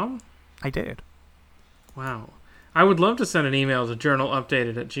journalupdated@gmail.com? I did. Wow. I would love to send an email to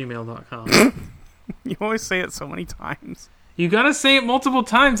journalupdated@gmail.com. You always say it so many times. You gotta say it multiple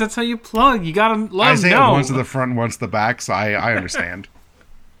times. That's how you plug. You gotta let I them say know. it once to the front and once to the back, so I understand.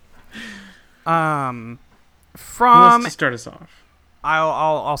 Who From wants to start us off?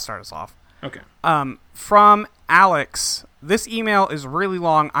 I'll start us off. Okay. From Alex. This email is really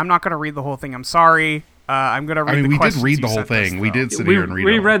long. I'm not going to read the whole thing. I'm sorry. I'm going to read. we did questions read the you whole sent us, thing. We though. did sit We here and read it.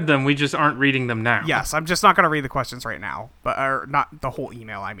 reread them. We just aren't reading them now. Yes, I'm just not going to read the questions right now, or not the whole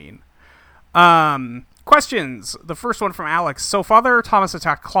email. I mean, questions. The first one from Alex. So, Father Thomas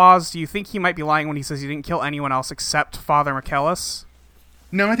attacked Claus. Do you think he might be lying when he says he didn't kill anyone else except Father McKellis?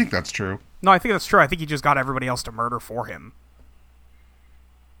 No, I think that's true. No, I think that's true. I think he just got everybody else to murder for him.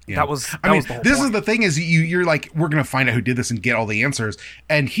 Yeah. That was. I mean, was the whole this point. is the thing: is you're like, we're gonna find out who did this and get all the answers,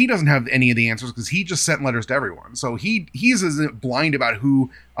 and he doesn't have any of the answers because he just sent letters to everyone. So he's as blind about who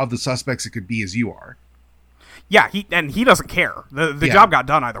of the suspects it could be as you are. Yeah, he doesn't care. The Yeah. job got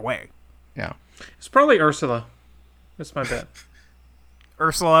done either way. Yeah. It's probably Ursula. That's my bet.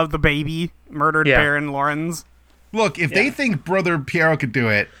 Ursula, the baby, murdered Yeah. Baron Lorenz. Look, if they think Brother Piero could do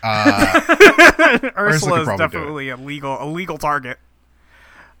it, Ursula is probably do definitely a legal target.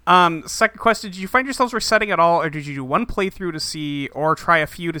 Second question: did you find yourselves resetting at all, or did you do one playthrough to see, or try a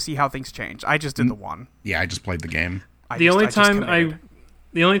few to see how things change? I just did the one. yeah, I just played the game. The only time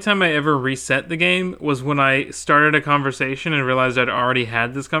I ever reset the game was when I started a conversation and realized I'd already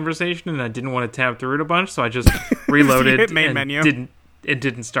had this conversation and I didn't want to tab through it a bunch, so I just reloaded hit main and menu.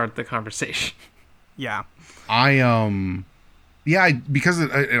 didn't start the conversation. Yeah, Because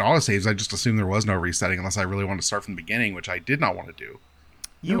it auto saves, I just assumed there was no resetting unless I really wanted to start from the beginning, which I did not want to do.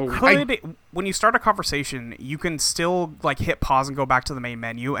 you No, could when you start a conversation, you can still like hit pause and go back to the main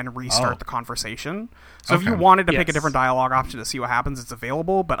menu and restart the conversation. So if you Okay. wanted to pick a Yes. different dialogue option to see what happens, it's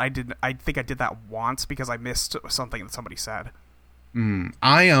available. But I think I did that once because I missed something that somebody said.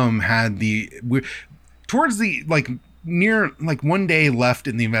 I towards the near one day left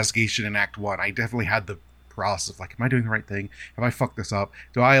in the investigation in Act 1, I definitely had the process of am I doing the right thing? Have I fucked this up?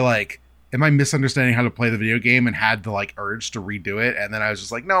 Am I misunderstanding how to play the video game, and had the urge to redo it? And then I was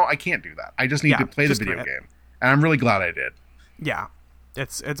just like, no, I can't do that. I just need to play the just video do it. game. And I'm really glad I did. Yeah,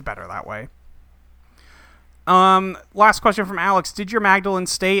 it's better that way. Last question from Alex: did your Magdalene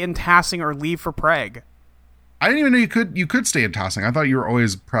stay in Tassing or leave for Prague? I didn't even know you could stay in Tossing. I thought you were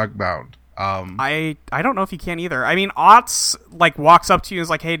always Prague bound. I don't know if you can either. I mean, Otz walks up to you and is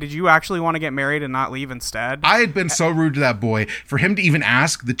like, "Hey, did you actually want to get married and not leave instead?" I had been so rude to that boy for him to even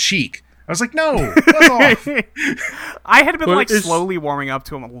ask the cheek. I was like, no, fuck off. I had been But it's- slowly warming up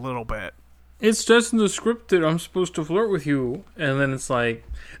to him a little bit. It says in the script that I'm supposed to flirt with you, and then it's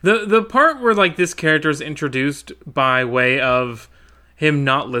the part where this character is introduced by way of him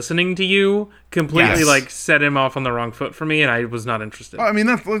not listening to you completely Yes. set him off on the wrong foot for me, and I was not interested. Well, I mean,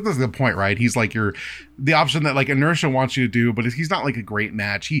 that's the point, right? He's the option that Inertia wants you to do, but he's not a great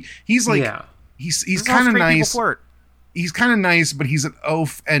match. He's This he's is how kind of straight people nice. Oh, flirt. He's kind of nice, but he's an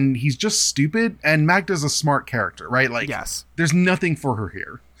oaf, and he's just stupid. And Magda's a smart character, right? Yes. There's nothing for her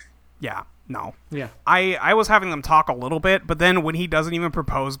here. Yeah. No. Yeah. I was having them talk a little bit, but then when he doesn't even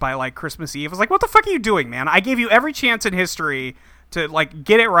propose by Christmas Eve, I was like, what the fuck are you doing, man? I gave you every chance in history to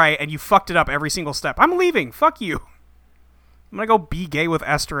get it right, and you fucked it up every single step. I'm leaving. Fuck you. I'm gonna go be gay with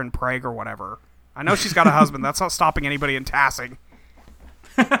Esther in Prague or whatever. I know she's got a husband. That's not stopping anybody in Tassing.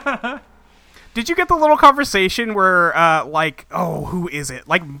 Did you get the little conversation where, who is it?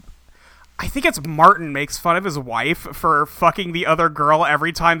 I think it's Martin makes fun of his wife for fucking the other girl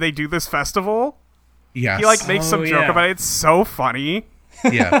every time they do this festival. Yes. He makes some joke about it. It's so funny.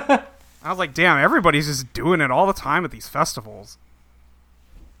 Yeah. I was like, damn, everybody's just doing it all the time at these festivals.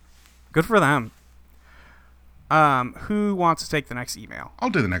 Good for them. Who wants to take the next email? I'll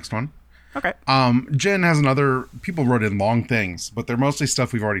do the next one. Okay. Jen has people wrote in long things, but they're mostly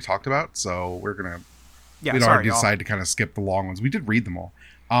stuff we've already talked about, so we're gonna Yeah, we'd sorry, already y'all. decided to kind of skip the long ones. We did read them all.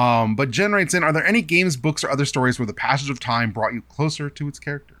 But Jen writes in, are there any games, books, or other stories where the passage of time brought you closer to its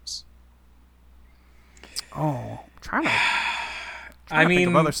characters? Oh, I'm trying to I think mean,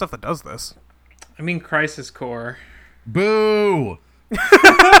 of other stuff that does this. Crisis Core. Boo!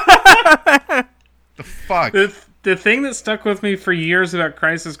 The fuck? The thing that stuck with me for years about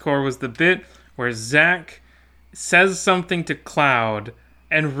Crisis Core was the bit where Zack says something to Cloud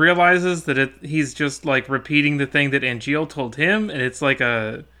and realizes that he's just like repeating the thing that Angeal told him, and it's like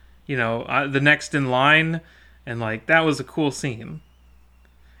the next in line, and like that was a cool scene.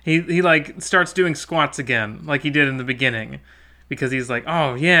 He like starts doing squats again, like he did in the beginning, because he's like,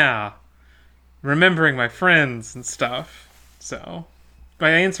 oh yeah, remembering my friends and stuff. So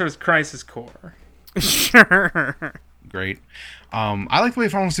my answer is Crisis Core. Sure. Great. I like the way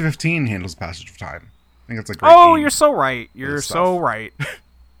Final Fantasy 15 handles passage of time. I think it's a great Oh, game. you're so right. You're Good so stuff. right.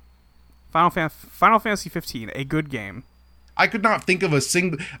 Final Fantasy 15, a good game. I could not think of a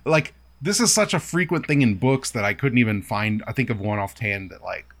single, like, this is such a frequent thing in books that I couldn't even think of one offhand that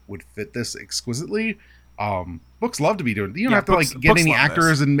like would fit this exquisitely. Books love to be doing. You don't have to books- like get books any love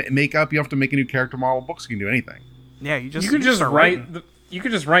actors this. and make-up. You have to make a new character model. Books can do anything. Yeah, you You could just start write. writing. You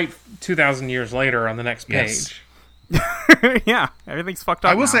could just write 2,000 years later on the next page. Yes. Yeah, everything's fucked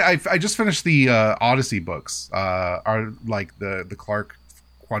up. I will now. say I just finished the Odyssey books. Are like the Clark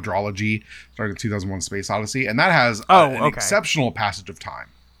quadrology starting in 2001: Space Odyssey, and that has an okay. exceptional passage of time.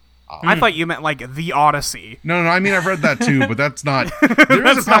 I thought you meant like the Odyssey. No, I mean I've read that too, but that's not. There is That's a not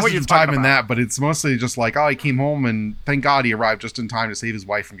what passage you're of time talking in about. that, but it's mostly just like, oh, he came home and thank God he arrived just in time to save his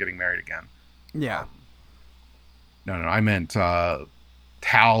wife from getting married again. Yeah. No, I meant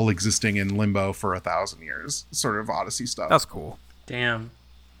Tal existing in limbo for 1,000 years, sort of Odyssey stuff. That's cool. Damn,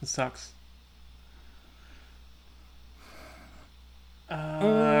 it sucks.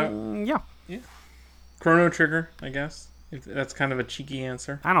 Yeah. Chrono Trigger, I guess. If that's kind of a cheeky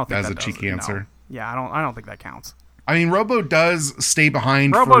answer. I don't think That's that a does cheeky it, no. answer. Yeah, I don't think that counts. I mean, Robo does stay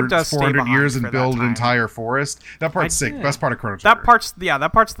behind Robo for does stay 400 behind years for and that build an time. entire forest. That part's sick. yeah. Best part of Chrono Trigger. That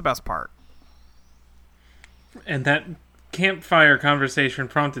part's the best part. And that campfire conversation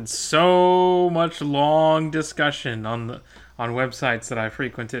prompted so much long discussion on websites that I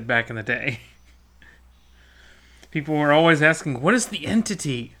frequented back in the day. People were always asking, "What is the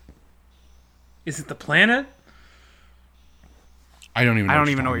entity? Is it the planet?" I don't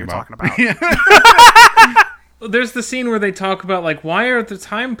even know what you're talking about. There's the scene where they talk about, like, why are the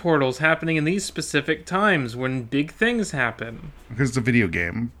time portals happening in these specific times when big things happen? Because it's a video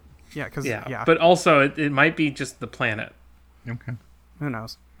game. Yeah, because Yeah. But also, it might be just the planet. Okay. who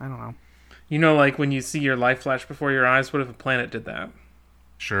knows? I don't know. You know, like when you see your life flash before your eyes, what if a planet did that?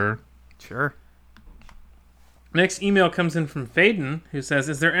 Sure. Sure. Next email comes in from Faden, who says,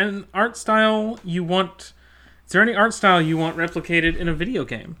 Is there any art style you want replicated in a video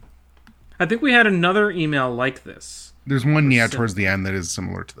game? I think we had another email like this. There's one, towards the end that is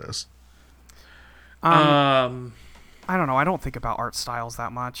similar to this. I don't know. I don't think about art styles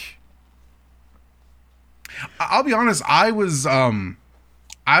that much. I'll be honest. I was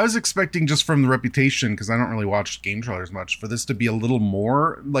expecting, just from the reputation, because I don't really watch game trailers much, for this to be a little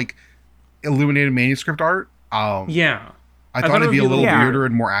more like illuminated manuscript art. Yeah. I thought it'd be a little Yeah. weirder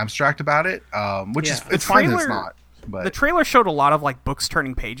and more abstract about it, which is Yeah. it's fine that it's trailer- not. But The trailer showed a lot of like books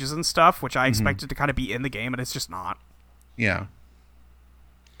turning pages and stuff, which I expected to kind of be in the game, and it's just not. yeah,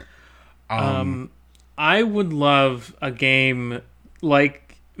 I would love a game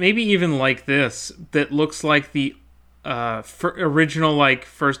like, maybe even like this, that looks like the original, like,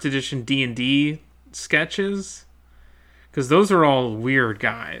 first edition D&D sketches. Because those are all weird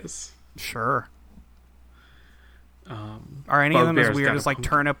guys. Sure. Are any of them as Bugbear's weird got as a like pumpkin.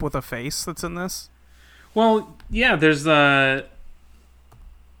 Turnip with a face that's in this? Well, yeah, there's the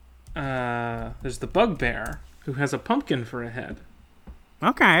Bugbear, who has a pumpkin for a head.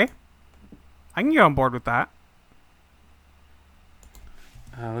 Okay. I can get on board with that.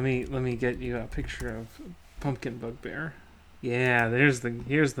 Let me get you a picture of Pumpkin Bugbear. Yeah, here's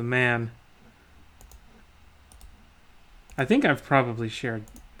the man. I think I've probably shared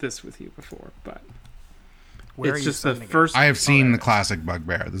this with you before, but Where are it's you just the sending it? first. I have seen the classic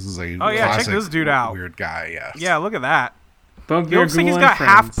Bugbear. This is a Oh, yeah, check classic this dude out. weird guy. Yes. Yeah, look at that. He Bugbear. looks like he's Ghoul got and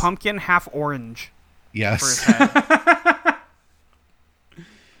half Friends. pumpkin, half orange for his Yes. head.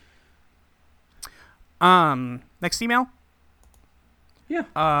 Next email?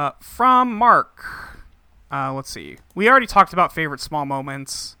 Yeah. From Mark. Let's see. We already talked about favorite small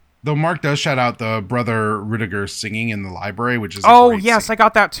moments. Though Mark does shout out the Brother Rudiger singing in the library, which is Oh, yes, I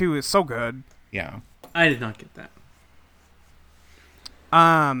got that too. It's so good. yeah. I did not get that.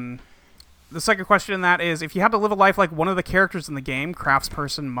 The second question in that is, if you had to live a life like one of the characters in the game,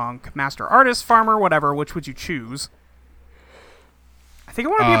 craftsperson, monk, master artist, farmer, whatever, which would you choose? I think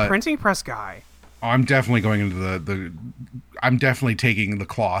I want to be a printing press guy. I'm definitely going into the I'm definitely taking the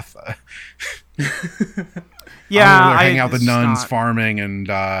cloth. Yeah, I hang out with the nuns, farming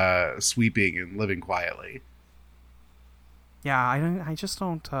and sweeping and living quietly. Yeah, I just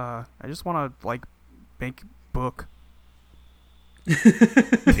don't. I just want to like make book.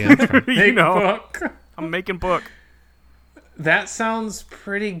 Yeah, You know, book. I'm making book. That sounds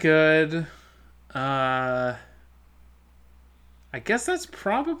pretty good. I guess that's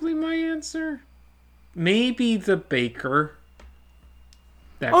probably my answer. Maybe the baker.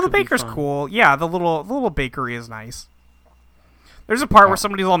 That Oh, the could be baker's fun. cool. Yeah, the little bakery is nice. There's a part where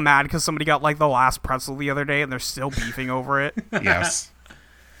somebody's all mad because somebody got like the last pretzel the other day and they're still beefing over it. Yes.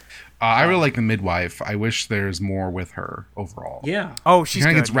 I really like the midwife. I wish there's more with her overall. Yeah. Oh, She she's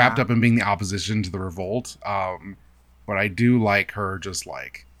kind good, of gets wrapped yeah. up in being the opposition to the revolt. But I do like her just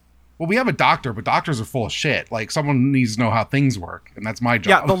like, well, we have a doctor, but doctors are full of shit. Like, someone needs to know how things work, and that's my Yeah,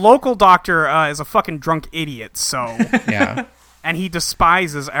 job. the local doctor is a fucking drunk idiot, so... Yeah. and he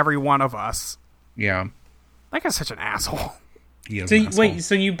despises every one of us. Yeah. That guy's such an asshole. He is So an you, asshole. wait,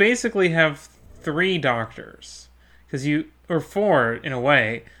 so you basically have 3 doctors, or 4 in a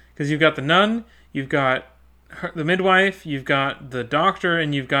way, because you've got the nun, you've got the midwife, you've got the doctor,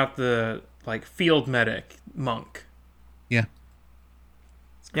 and you've got the like field medic monk. Yeah.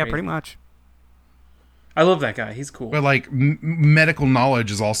 It's Yeah, crazy. pretty much. I love that guy. He's cool. But like medical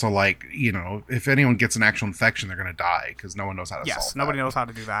knowledge is also like, you know, if anyone gets an actual infection, they're going to die because no one knows how to solve Yes, that. nobody knows how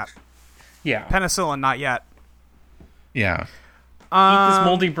to do that. Yeah. Penicillin, not yet. Yeah. Eat this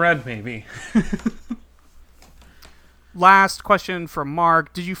moldy bread, maybe. Last question from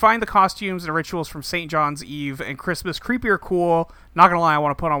Mark. Did you find the costumes and rituals from St. John's Eve and Christmas creepy or cool? Not gonna lie, I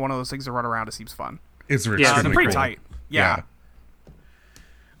want to put on one of those things to run around. It seems fun. It's Yeah, extremely They're pretty cool. tight. Yeah.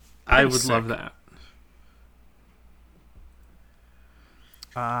 I would sick. love that.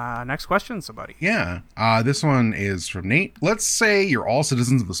 Next question, somebody. Yeah. This one is from Nate. Let's say you're all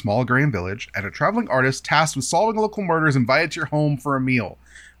citizens of a small agrarian village and a traveling artist tasked with solving local murders invited to your home for a meal.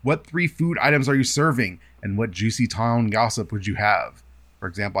 What 3 food items are you serving, and what juicy town gossip would you have? For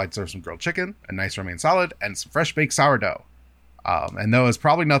example, I'd serve some grilled chicken, a nice romaine salad, and some fresh baked sourdough. And though it's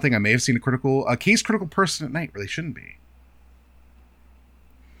probably nothing, I may have seen a case critical person at night where they shouldn't be.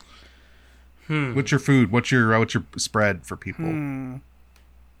 What's your food? What's your spread for people?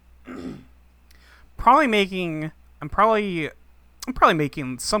 Probably making. I'm probably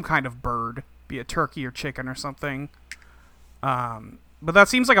making some kind of bird, be it turkey or chicken or something. But that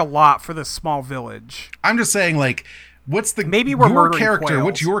seems like a lot for this small village. I'm just saying, like, what's the Maybe we're your murdering character? quails.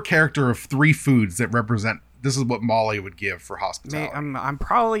 What's your character of 3 foods that represent? This is what Molly would give for hospitality. I'm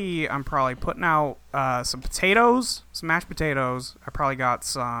probably putting out some potatoes, some mashed potatoes. I probably got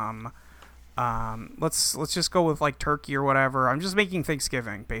some. Let's just go with like turkey or whatever. I'm just making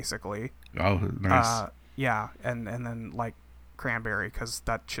Thanksgiving basically. Oh, nice. Yeah, and then like cranberry because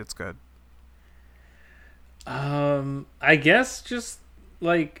that shit's good. I guess just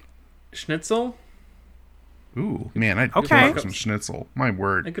like schnitzel. Ooh, man, I'd Okay. love some schnitzel. My I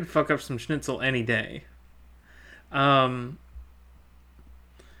word. could fuck up some schnitzel any day. And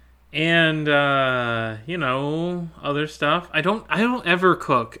you know, other stuff. I don't ever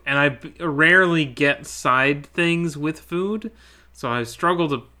cook, and I rarely get side things with food, so I struggle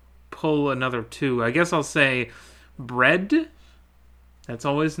to pull another 2. I guess I'll say bread. That's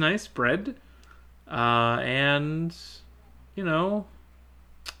always nice, bread. And you know,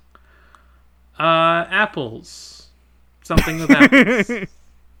 apples. Something with apples.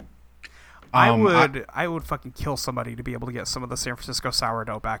 I would fucking kill somebody to be able to get some of the San Francisco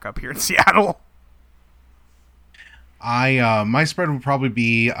sourdough back up here in Seattle. My spread would probably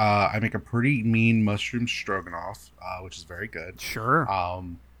be I make a pretty mean mushroom stroganoff, which is very good. Sure.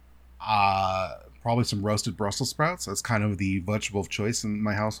 Probably some roasted Brussels sprouts. That's kind of the vegetable of choice in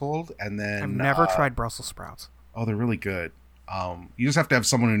my household. And then I've never tried Brussels sprouts. Oh, they're really good. You just have to have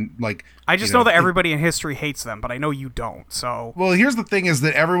someone who, like. I just know that everybody in history hates them, but I know you don't. So Well, here's the thing: is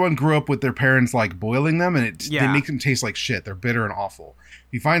that everyone grew up with their parents like boiling them, and they Yeah. make them taste like shit. They're bitter and awful.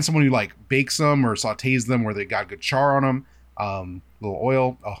 If you find someone who like bakes them or sautés them, where they got good char on them, little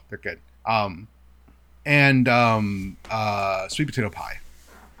oil, oh, they're good. And sweet potato pie.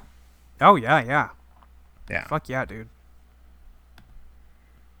 oh yeah. Yeah. Fuck yeah, dude.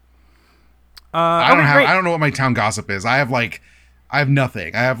 I don't great. I don't know what my town gossip is. I have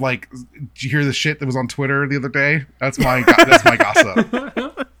nothing. I have like, did you hear the shit that was on Twitter the other day? That's my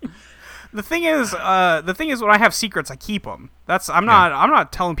gossip. The thing is, when I have secrets, I keep them. I'm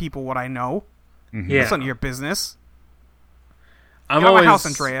not telling people what I know. Mm-hmm. Yeah. That's none of your business. I'm Get out of always my house,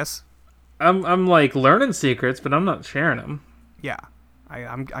 Andreas. I'm like learning secrets, but I'm not sharing them. Yeah,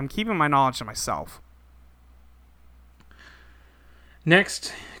 I'm keeping my knowledge to myself.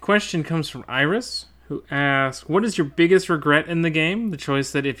 Next question comes from Iris, who asks, "What is your biggest regret in the game? The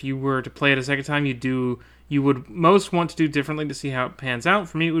choice that if you were to play it a second time, you would most want to do differently to see how it pans out.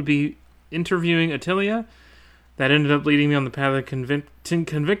 For me, it would be interviewing Attilia. That ended up leading me on the path of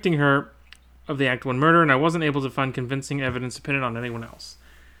convicting her of the Act 1 murder, and I wasn't able to find convincing evidence to pin it on anyone else."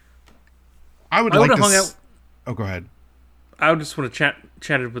 I would like to hung out. Oh, go ahead. I would just would have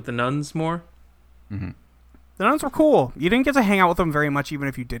chatted with the nuns more. Mm-hmm. The nuns were cool. You didn't get to hang out with them very much, even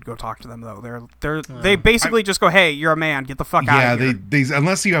if you did go talk to them, though. They basically just go, "Hey, you're a man. Get the fuck out of here." Yeah, they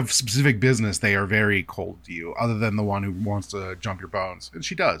unless you have specific business, they are very cold to you. Other than the one who wants to jump your bones, and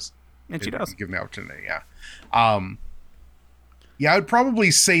she does. And she does. Give them the opportunity. Yeah. Yeah, I would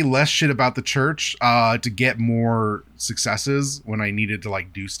probably say less shit about the church to get more successes when I needed to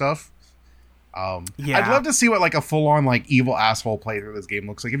like do stuff. Yeah. I'd love to see what like a full on like evil asshole playthrough of this game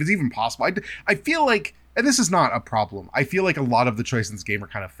looks like, if it's even possible. I feel like, and this is not a problem, I feel like a lot of the choices in this game are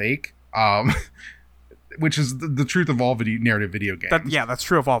kind of fake, which is the truth of all narrative video games. That's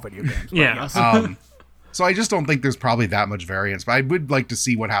true of all video games. Yeah. Yes. So I just don't think there's probably that much variance, but I would like to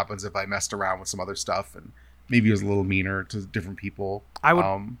see what happens if I messed around with some other stuff and maybe it was a little meaner to different people. I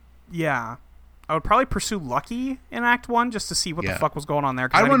would, yeah. I would probably pursue Lucky in Act 1 just to see what the fuck was going on there.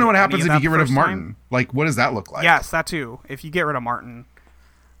 I want to know what happens if you get rid of Martin. Like, what does that look like? Yes, that too. If you get rid of Martin.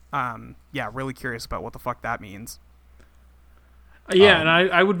 Really curious about what the fuck that means. And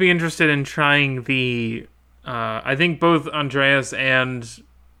I would be interested in trying the... I think both Andreas and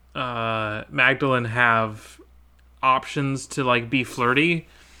Magdalene have options to, like, be flirty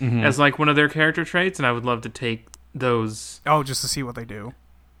as, like, one of their character traits, and I would love to take those... Oh, just to see what they do.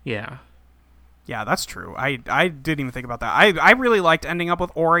 Yeah. Yeah, that's true. I didn't even think about that. I really liked ending up with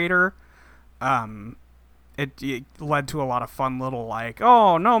Orator. It led to a lot of fun little like,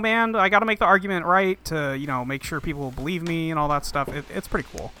 oh no man, I got to make the argument right to make sure people believe me and all that stuff. It's pretty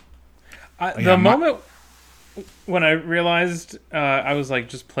cool. Moment when I realized I was like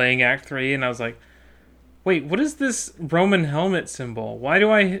just playing Act 3 and I was like, wait, what is this Roman helmet symbol? Why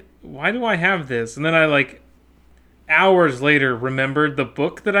do I have this? And then I like hours later remembered the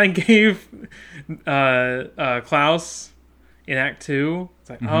book that I gave Klaus in Act 2. It's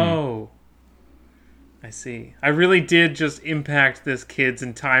like, oh, I see. I really did just impact this kid's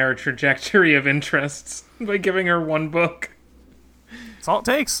entire trajectory of interests by giving her one book. That's all it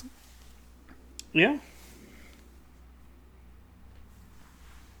takes. Yeah.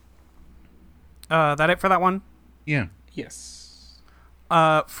 That it for that one? Yeah. Yes.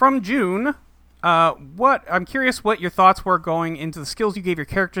 From June... I'm curious what your thoughts were going into the skills you gave your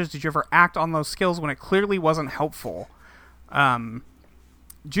characters. Did you ever act on those skills when it clearly wasn't helpful?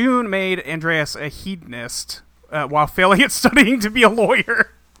 June made Andreas a hedonist while failing at studying to be a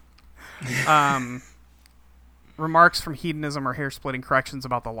lawyer. Remarks from hedonism or hair-splitting corrections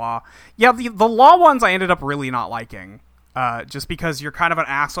about the law. Yeah, the law ones I ended up really not liking. Just because you're kind of an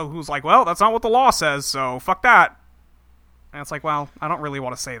asshole who's like, well, that's not what the law says, so fuck that. And it's like, well, I don't really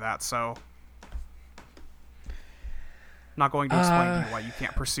want to say that, so... Not going to explain to you why you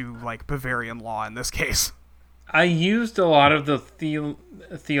can't pursue like Bavarian law in this case. I used a lot of the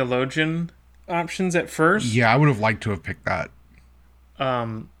theologian options at first. Yeah, I would have liked to have picked that.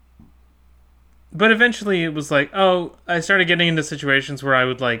 But eventually it was like, I started getting into situations where I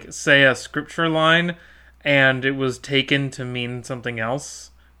would like say a scripture line and it was taken to mean something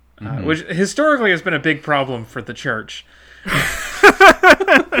else, which historically has been a big problem for the church. That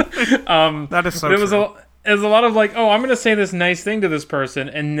is so true. It was a lot of like, I'm going to say this nice thing to this person,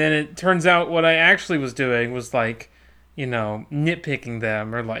 and then it turns out what I actually was doing was like, nitpicking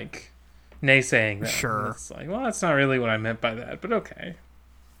them or like naysaying them. Sure. And it's like, well, that's not really what I meant by that, but okay.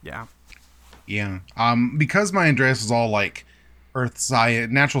 Yeah. Yeah. Because my Andreas is all like earth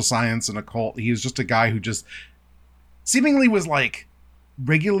science, natural science, and occult, he was just a guy who just seemingly was like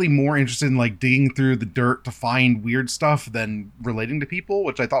regularly more interested in like digging through the dirt to find weird stuff than relating to people,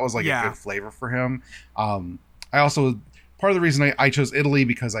 which I thought was like a good flavor for him. I also, part of the reason I chose Italy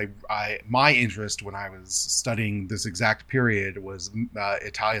because my interest when I was studying this exact period was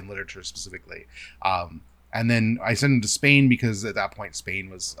Italian literature specifically. And then I sent him to Spain because at that point Spain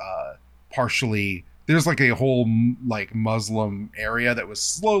was partially, there's like a whole like Muslim area that was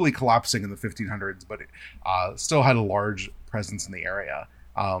slowly collapsing in the 1500s, but it still had a large presence in the area.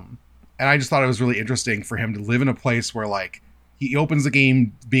 And I just thought it was really interesting for him to live in a place where like he opens the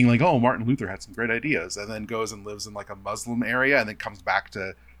game being like, oh, Martin Luther had some great ideas, and then goes and lives in like a Muslim area, and then comes back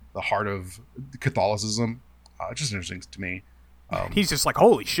to the heart of Catholicism. Just interesting to me. He's just like,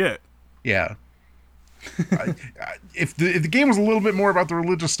 holy shit. Yeah. If the game was a little bit more about the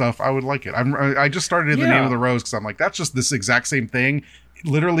religious stuff, I would like it. I just started in The Name of the Rose because I'm like, that's just this exact same thing.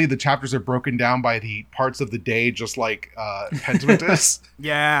 Literally, the chapters are broken down by the parts of the day, just like Pentiment is.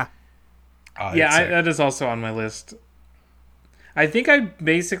 Yeah. That is also on my list. I think I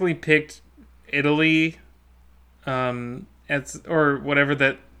basically picked Italy, or whatever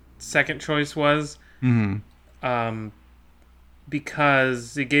that second choice was,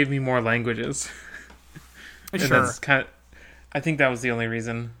 because it gave me more languages. Sure. I think that was the only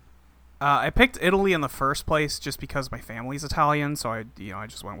reason. I picked Italy in the first place just because my family's Italian, so I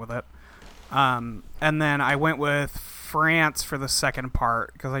just went with it. And then I went with France for the second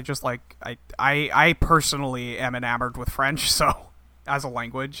part because I just like I personally am enamored with French, so as a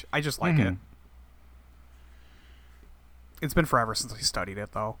language, I just like it. It's been forever since I studied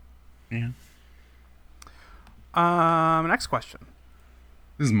it, though. Yeah. Next question.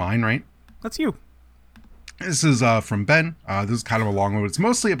 This is mine, right? That's you. This is from Ben. This is kind of a long one. It's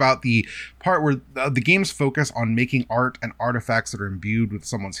mostly about the part where the games focus on making art and artifacts that are imbued with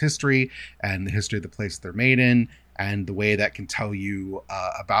someone's history and the history of the place they're made in, and the way that can tell you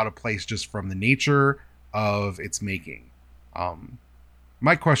about a place just from the nature of its making.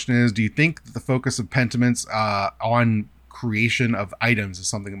 My question is, do you think that the focus of Pentiments on creation of items is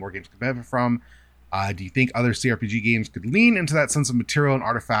something that more games could benefit from? Do you think other CRPG games could lean into that sense of material and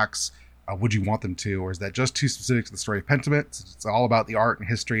artifacts? Would you want them to, or is that just too specific to the story of Pentiment? It's all about the art and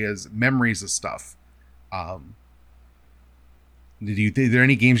history as memories of stuff. Are there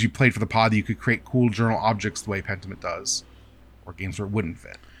any games you played for the pod that you could create cool journal objects the way Pentiment does, or games where it wouldn't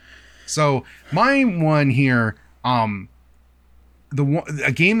fit? So my one here, a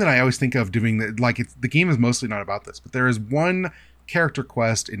game that I always think of doing that, like the game is mostly not about this, but there is one character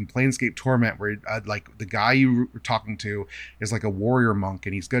quest in Planescape Torment where like the guy you were talking to is like a warrior monk,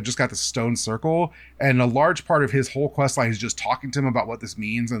 and he's just got the stone circle, and a large part of his whole quest line is just talking to him about what this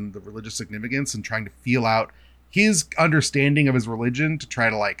means and the religious significance, and trying to feel out his understanding of his religion to try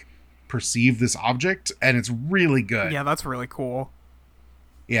to like perceive this object, and it's really good. Yeah, that's really cool.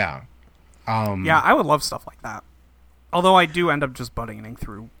 Yeah. I would love stuff like that. Although I do end up just buttoning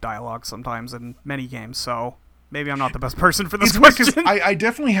through dialogue sometimes in many games, so maybe I'm not the best person for this question. I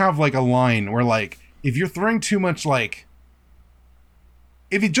definitely have like a line where like if you're throwing too much like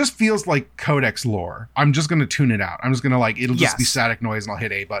if it just feels like Codex lore, I'm just going to tune it out. I'm just going to like it'll just be static noise and I'll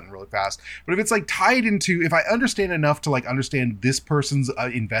hit A button really fast. But if it's like tied into if I understand enough to like understand this person's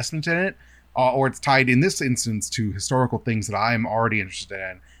investment in it, or it's tied in this instance to historical things that I'm already interested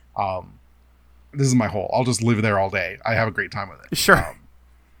in, this is my whole. I'll just live there all day. I have a great time with it. Sure.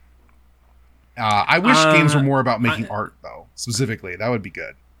 I wish games were more about making art, though, specifically. That would be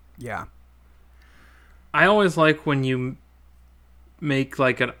good. Yeah. I always like when you make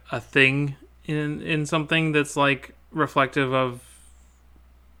like a thing in something that's like reflective of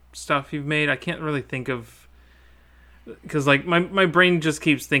stuff you've made. I can't really think of... Because like my brain just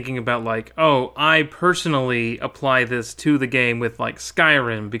keeps thinking about like, oh, I personally apply this to the game with like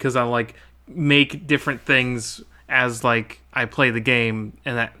Skyrim because I like make different things as like I play the game,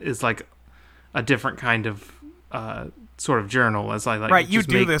 and that is like a different kind of sort of journal as I like. Right, you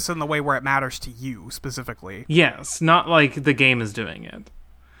do this in the way where it matters to you specifically. Yes, not like the game is doing it.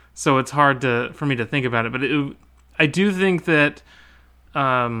 So it's hard for me to think about it, but I do think that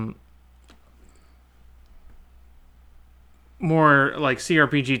more like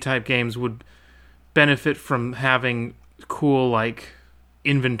CRPG type games would benefit from having cool like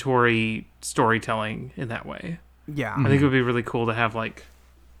inventory storytelling in that way. Yeah. I think it would be really cool to have like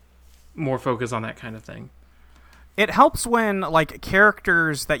more focus on that kind of thing. It helps when like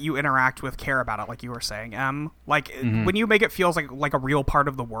characters that you interact with care about it, like you were saying. When you make it feels like a real part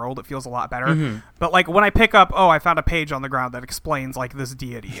of the world, it feels a lot better. Mm-hmm. But like when I pick up, I found a page on the ground that explains like this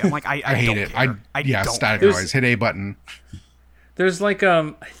deity. I'm like, I hate don't it. Care. I don't static care. noise. Hit A button. There's like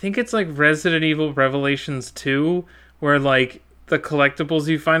I think it's like Resident Evil Revelations 2, where like the collectibles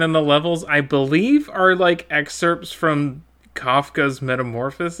you find in the levels, I believe, are like excerpts from Kafka's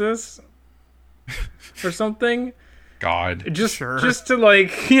Metamorphosis or something. God. Just to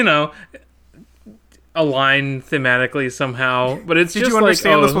like, align thematically somehow. But it's Did just you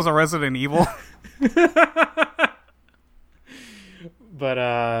understand like, this was a Resident Evil? But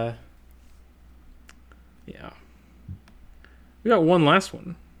yeah. We got one last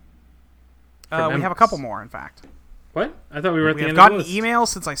one. We have a couple more, in fact. What? I thought we were at the end of the list. We have gotten emails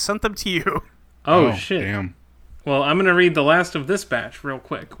since I sent them to you. Oh shit. Damn. Well, I'm going to read the last of this batch real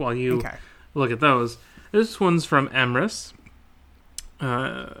quick while you Okay. look at those. This one's from Emrys.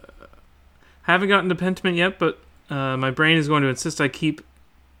 Haven't gotten to Pentiment yet, but my brain is going to insist I keep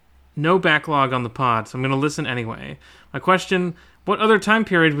no backlog on the pod, so I'm going to listen anyway. My question, what other time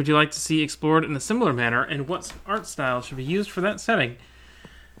period would you like to see explored in a similar manner, and what art style should be used for that setting?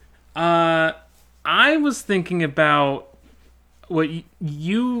 I was thinking about what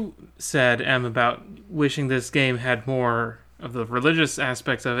you said, Em, about wishing this game had more of the religious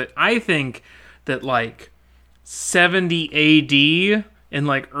aspects of it. I think that, like, 70 AD in,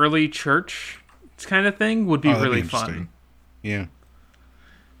 like, early church kind of thing would be really fun. Yeah.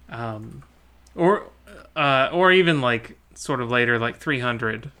 Or even, like, sort of later, like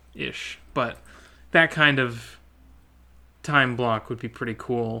 300-ish. But that kind of time block would be pretty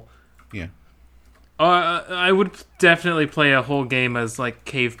cool. Yeah. I would definitely play a whole game as, like,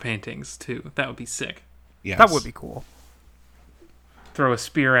 cave paintings, too. That would be sick. Yes. That would be cool. Throw a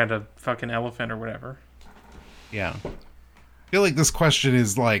spear at a fucking elephant or whatever. Yeah. I feel like this question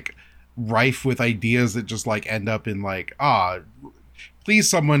is, like, rife with ideas that just, like, end up in, like, please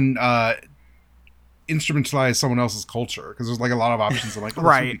someone instrumentalize someone else's culture. Because there's, like, a lot of options. I'm like, oh,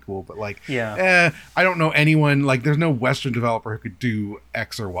 this would be cool. But, like, I don't know anyone, like, there's no Western developer who could do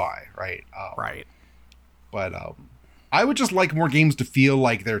X or Y, right? Right. But I would just like more games to feel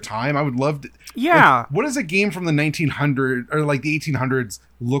like their time. I would love to. Yeah. Like, what does a game from the 1900s or like the 1800s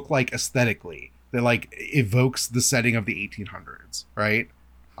look like aesthetically that like evokes the setting of the 1800s, right?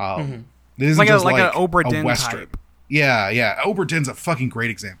 It isn't like just like an a Obra Dinn Western type. Yeah. Obra Dinn's a fucking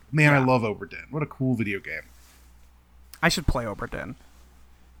great example. Man, I love Obra Dinn. What a cool video game. I should play Obra Dinn.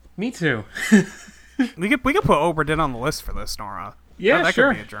 Me too. We could put Obra Dinn on the list for this, Nora. Yeah, that sure.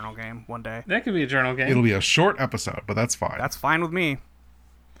 could be a journal game one day. That could be a journal game. It'll be a short episode, but that's fine. That's fine with me.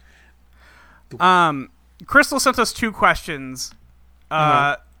 Crystal sent us 2 questions.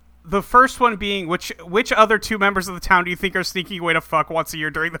 The first one being, which other 2 members of the town do you think are sneaking away to fuck once a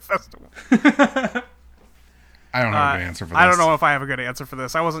year during the festival? I don't have a good answer for this. I don't know if I have a good answer for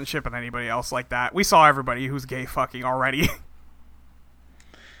this. I wasn't shipping anybody else like that. We saw everybody who's gay fucking already.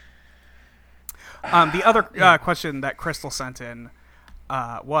 The other question that Crystal sent in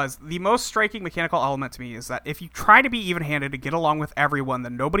was, the most striking mechanical element to me is that if you try to be even-handed to get along with everyone,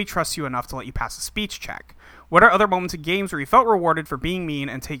 then nobody trusts you enough to let you pass a speech check. What are other moments in games where you felt rewarded for being mean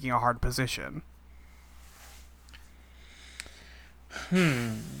and taking a hard position?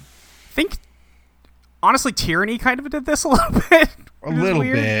 Think, honestly, Tyranny kind of did this a little bit. A little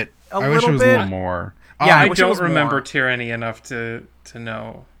bit. I wish it was a little more. Yeah, I don't remember Tyranny enough to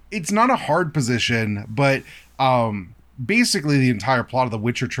know. It's not a hard position, but basically the entire plot of the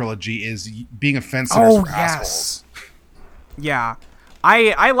Witcher trilogy is being a fence sitter for assholes. Yeah.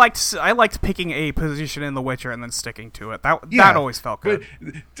 I liked picking a position in The Witcher and then sticking to it. That always felt good.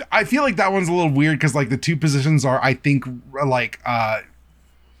 But I feel like that one's a little weird because like the 2 positions are, I think, like I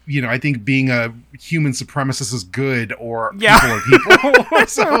think being a human supremacist is good, or people are people.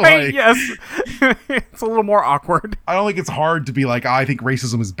 So, right, like, yes. It's a little more awkward. I don't think it's hard to be like, I think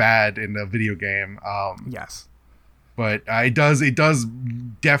racism is bad in a video game. Yes. But it does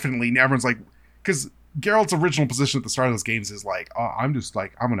definitely, everyone's like, because Geralt's original position at the start of those games is like, I'm just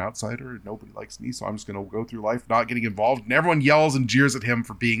like, I'm an outsider, nobody likes me, so I'm just going to go through life not getting involved. And everyone yells and jeers at him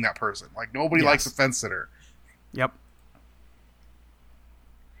for being that person. Like, nobody likes a fence sitter. Yep.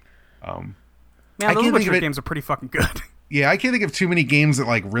 Man, those Witcher games are pretty fucking good. Yeah, I can't think of too many games that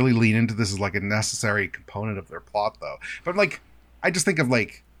like really lean into this as like a necessary component of their plot, though. But like, I just think of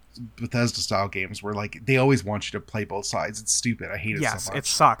like Bethesda style games where like they always want you to play both sides. It's stupid. I hate it so much. Yes, it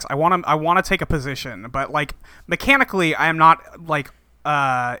sucks. I want to take a position, but like mechanically, I am not like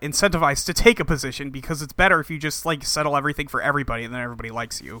incentivized to take a position because it's better if you just like settle everything for everybody and then everybody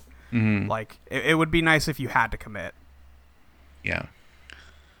likes you. Mm-hmm. Like it would be nice if you had to commit. Yeah.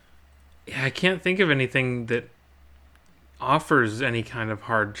 Yeah, I can't think of anything that offers any kind of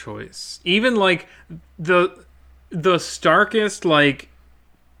hard choice. Even like the starkest like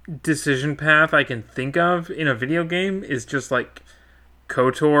decision path I can think of in a video game is just like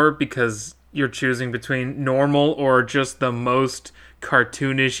KOTOR, because you're choosing between normal or just the most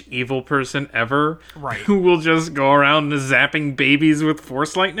cartoonish evil person ever, right? Who will just go around zapping babies with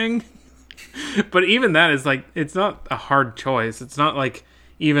force lightning. But even that is like, it's not a hard choice. It's not like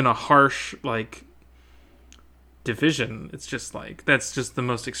even a harsh like division. It's just like, that's just the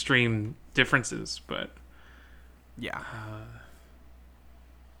most extreme differences. But yeah,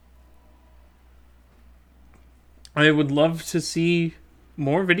 I would love to see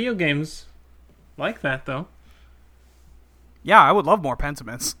more video games like that, though. Yeah, I would love more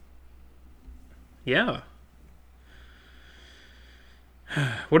Pentiments. Yeah.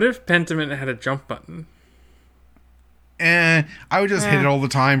 What if Pentiment had a jump button? I would just hit it all the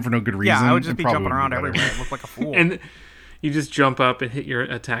time for no good reason. Yeah, I would just It be probably jumping wouldn't around be better. everywhere. Look like a fool. And you just jump up and hit your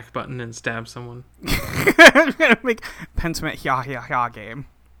attack button and stab someone. Make Pentiment ya game.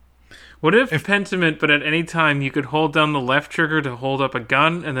 What if Pentiment, but at any time you could hold down the left trigger to hold up a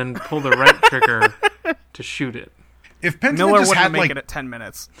gun and then pull the right trigger to shoot it? If Pentiment Miller just wouldn't had make like it at 10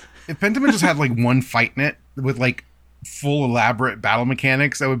 minutes. if Pentiment just had like one fight in it with like full elaborate battle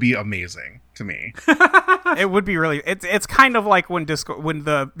mechanics, that would be amazing to me. It would be really. It's kind of like when the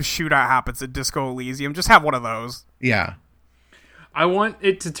shootout happens at Disco Elysium. Just have one of those. Yeah. I want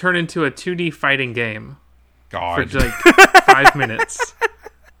it to turn into a 2D fighting game for God. like 5 minutes.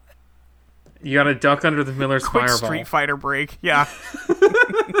 You gotta duck under the Miller's Quick fireball. Street Fighter break. Yeah.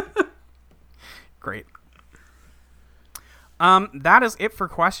 Great. That is it for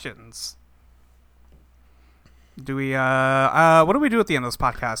questions. Do we what do we do at the end of this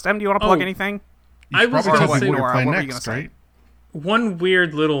podcast? Em, do you want to plug anything? I was Probably gonna tell say people what you're Nora, playing what were you next, gonna say? right? one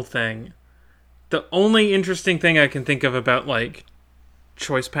weird little thing. The only interesting thing I can think of about like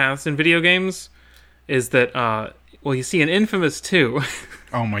choice paths in video games is that well, you see in Infamous 2,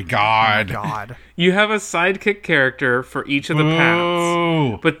 Oh my God. God. you have a sidekick character for each of the paths.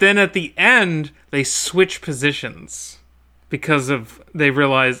 Oh. But then at the end, they switch positions because of they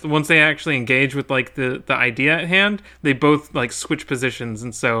realize once they actually engage with like the idea at hand, they both like switch positions,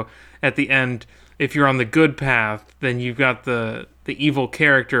 and so at the end, if you're on the good path, then you've got the evil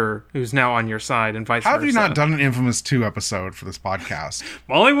character who's now on your side, and vice How versa. have you not done an Infamous 2 episode for this podcast?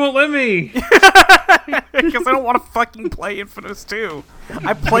 Molly won't let me. Because I don't want to fucking play Infamous 2.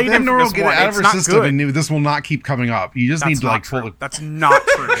 I played Then Nora will Infamous get 1. it out of It's her not system, good. and this will not keep coming up. You just need That's to not like pull true. it. That's not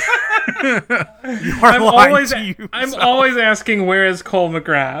true. You are I'm lying always to you. I'm always asking, where is Cole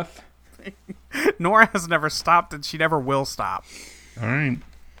McGrath? Nora has never stopped, and she never will stop All right.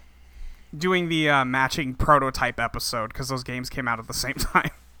 doing the matching prototype episode because those games came out at the same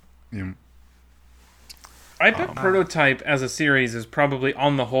time. Yeah. I bet Prototype as a series is probably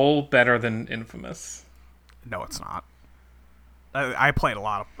on the whole better than Infamous. No, it's not. I played a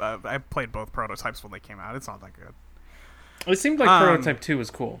lot of. I played both prototypes when they came out. It's not that good. It seemed like Prototype 2 was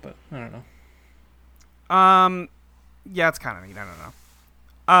cool, but I don't know. Yeah, it's kind of neat. I don't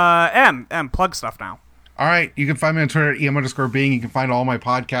know. M, plug stuff now. All right. You can find me on Twitter at EM_Being. You can find all my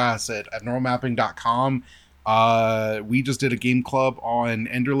podcasts at abnormalmapping.com. We just did a game club on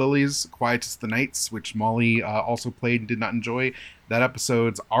Ender Lilies, Quietus the Nights, which Molly also played and did not enjoy. That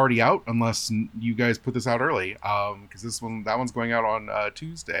episode's already out, unless you guys put this out early, because that one's going out on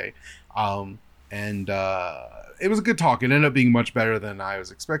Tuesday. And it was a good talk. It ended up being much better than I was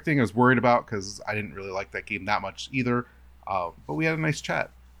expecting. I was worried about because I didn't really like that game that much either. But we had a nice chat.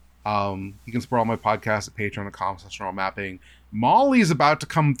 You can support all my podcasts at patreon.com/normalmapping. Molly's about to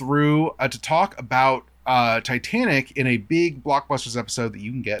come through to talk about Titanic in a big Blockbusters episode that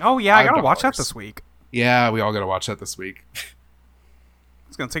you can get. Oh yeah, I gotta $5. watch that this week. Yeah, we all gotta watch that this week.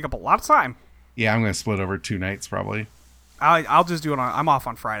 It's gonna take up a lot of time. Yeah, I'm gonna split over 2 nights probably. I'll just do it on. I'm off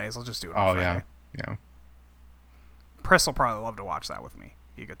on Fridays. I'll just do it on Friday. Yeah. Pris will probably love to watch that with me.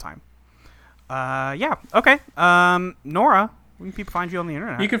 Be a good time. Yeah. Okay. Nora, where can people find you on the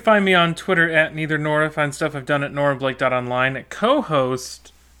internet? You can find me on Twitter at neither Nora. Find stuff I've done at norablake.online.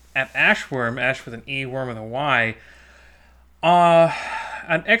 Co-host at Ashworm, Ash with an E, Worm with a Y.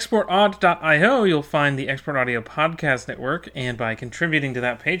 At exportaud.io, you'll find the Export Audio Podcast Network, and by contributing to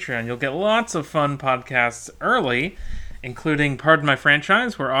that Patreon, you'll get lots of fun podcasts early, including Pardon My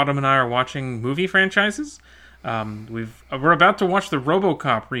Franchise, where Autumn and I are watching movie franchises. We're about to watch the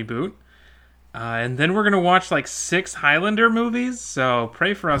RoboCop reboot, and then we're going to watch like 6 Highlander movies, so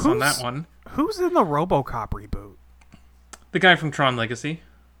pray for us on that one. Who's in the RoboCop reboot? The guy from Tron Legacy.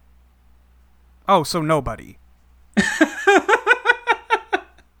 Oh, so nobody.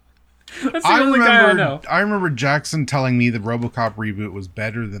 That's the only guy I know. I remember Jackson telling me the RoboCop reboot was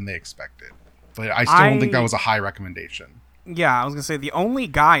better than they expected, but I still don't think that was a high recommendation. Yeah, I was gonna say the only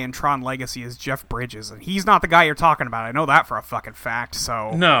guy in Tron Legacy is Jeff Bridges, and he's not the guy you're talking about. I know that for a fucking fact.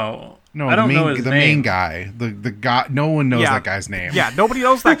 So No, No, I don't know his the name. main guy, the guy. No one knows Yeah. that guy's name. yeah, nobody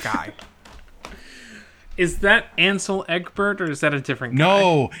knows that guy. Is that Ansel Egbert, or is that a different guy?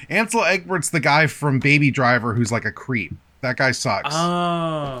 No, Ansel Egbert's the guy from Baby Driver who's like a creep. That guy sucks.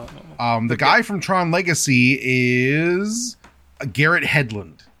 Oh. The guy from Tron Legacy is Garrett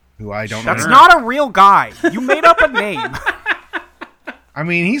Hedlund, who I don't know. That's not a real guy. You made up a name. I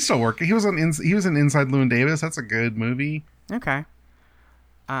mean, he's still working. He was in Inside Llewyn Davis. That's a good movie. Okay.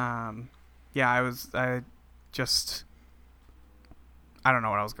 Yeah, I don't know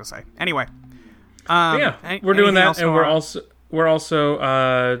what I was gonna say. Anyway. Yeah, we're doing anything that, else, and we're Nora? also we're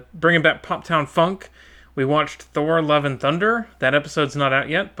also bringing back Poptown Funk. We watched Thor: Love and Thunder. That episode's not out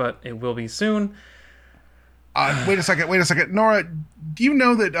yet, but it will be soon. Wait a second. Nora, do you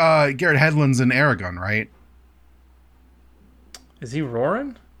know that Garrett Hedlund's in Aragon, right? Is he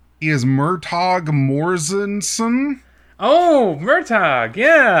roaring? He is Murtagh Mortensen. Oh, Murtagh,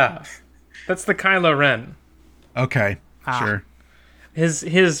 yeah. That's the Kylo Ren. Okay, sure.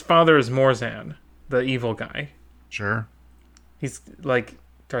 His father is Morzan, the evil guy. Sure. He's like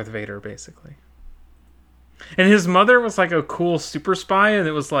Darth Vader, basically. And his mother was like a cool super spy, and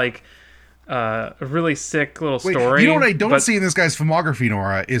it was like a really sick little story. You know what I don't see in this guy's filmography,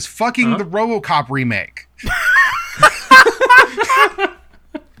 Nora, is fucking the RoboCop remake.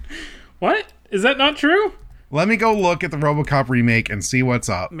 What? Is that not true? Let me go look at the RoboCop remake and see what's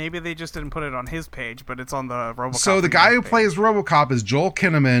up. Maybe they just didn't put it on his page, but it's on the RoboCop. So the guy who plays RoboCop is Joel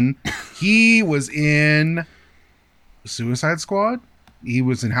Kinnaman. He was in Suicide Squad. He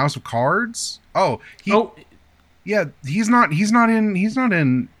was in House of Cards. Yeah, he's not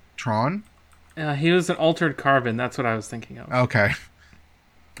in Tron. He was an Altered Carbon. That's what I was thinking of. Okay.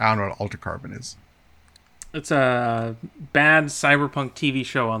 I don't know what Altered Carbon is. It's a bad cyberpunk TV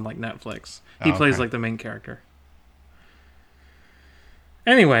show on like Netflix. He plays like the main character.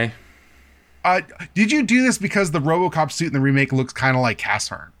 Anyway. Did you do this because the RoboCop suit in the remake looks kind of like Cass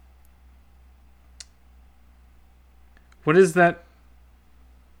Hearn? What is that?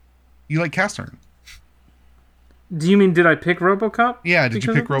 You like Cass Hearn? Do you mean did I pick RoboCop? Yeah, did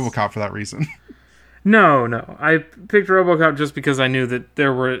you pick RoboCop for that reason? No. I picked RoboCop just because I knew that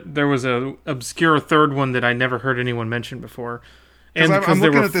there was a obscure third one that I never heard anyone mention before. And I'm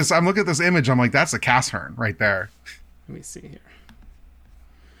looking at this image. I'm like, that's a Cass Hearn right there. Let me see here.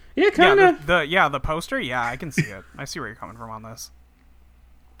 Yeah, kind of. The poster. Yeah, I can see it. I see where you're coming from on this.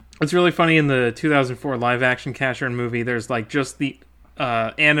 It's really funny in the 2004 live action Cass Hearn movie. There's like just the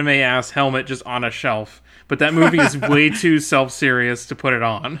anime ass helmet just on a shelf, but that movie is way too self serious to put it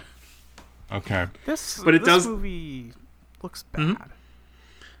on. Okay, this movie looks bad. Mm-hmm.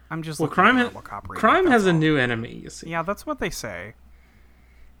 I'm just Crime has a new enemy. You see? Yeah, that's what they say.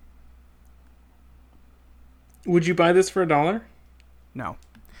 Would you buy this for $1? No.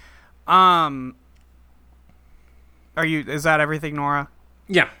 Is that everything, Nora?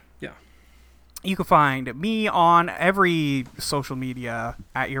 Yeah. You can find me on every social media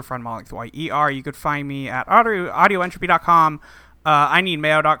at your friend Malik Dwight ER. You could find me at audioentropy.com,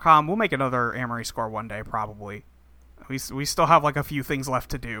 ineedmayo.com. We'll make another Amory score one day, probably. We still have like a few things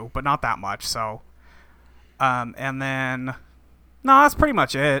left to do, but not that much. So, and then, no, that's pretty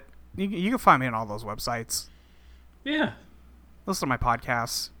much it. You can find me on all those websites. Yeah. Listen to my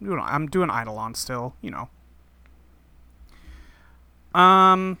podcasts. I'm doing Eidolon still,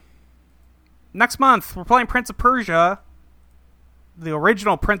 Next month, we're playing Prince of Persia. The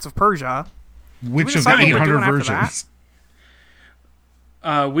original Prince of Persia. Which of the 800 versions?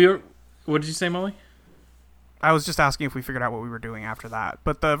 What did you say, Molly? I was just asking if we figured out what we were doing after that.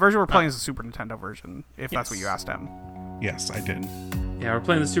 But the version we're playing is the Super Nintendo version, if that's what you asked him. Yes, I did. Yeah, we're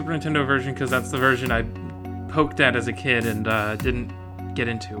playing the Super Nintendo version because that's the version I poked at as a kid and didn't get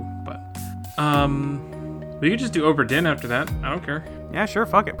into. But we could just do Obra Dinn after that. I don't care. Yeah, sure.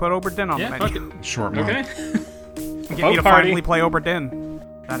 Fuck it. Put Obra Dinn on the menu. Fuck it. Short month. Okay. Get me to finally play Obra Dinn.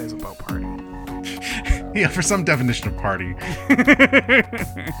 That is a boat party. Yeah, for some definition of party.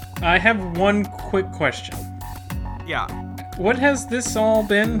 I have one quick question. Yeah. What has this all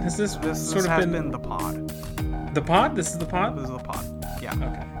been? Has this sort of been the pod? The pod? This is the pod? This is the pod. Yeah.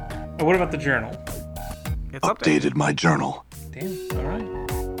 Okay. What about the journal? It's updated my journal. Damn. All right.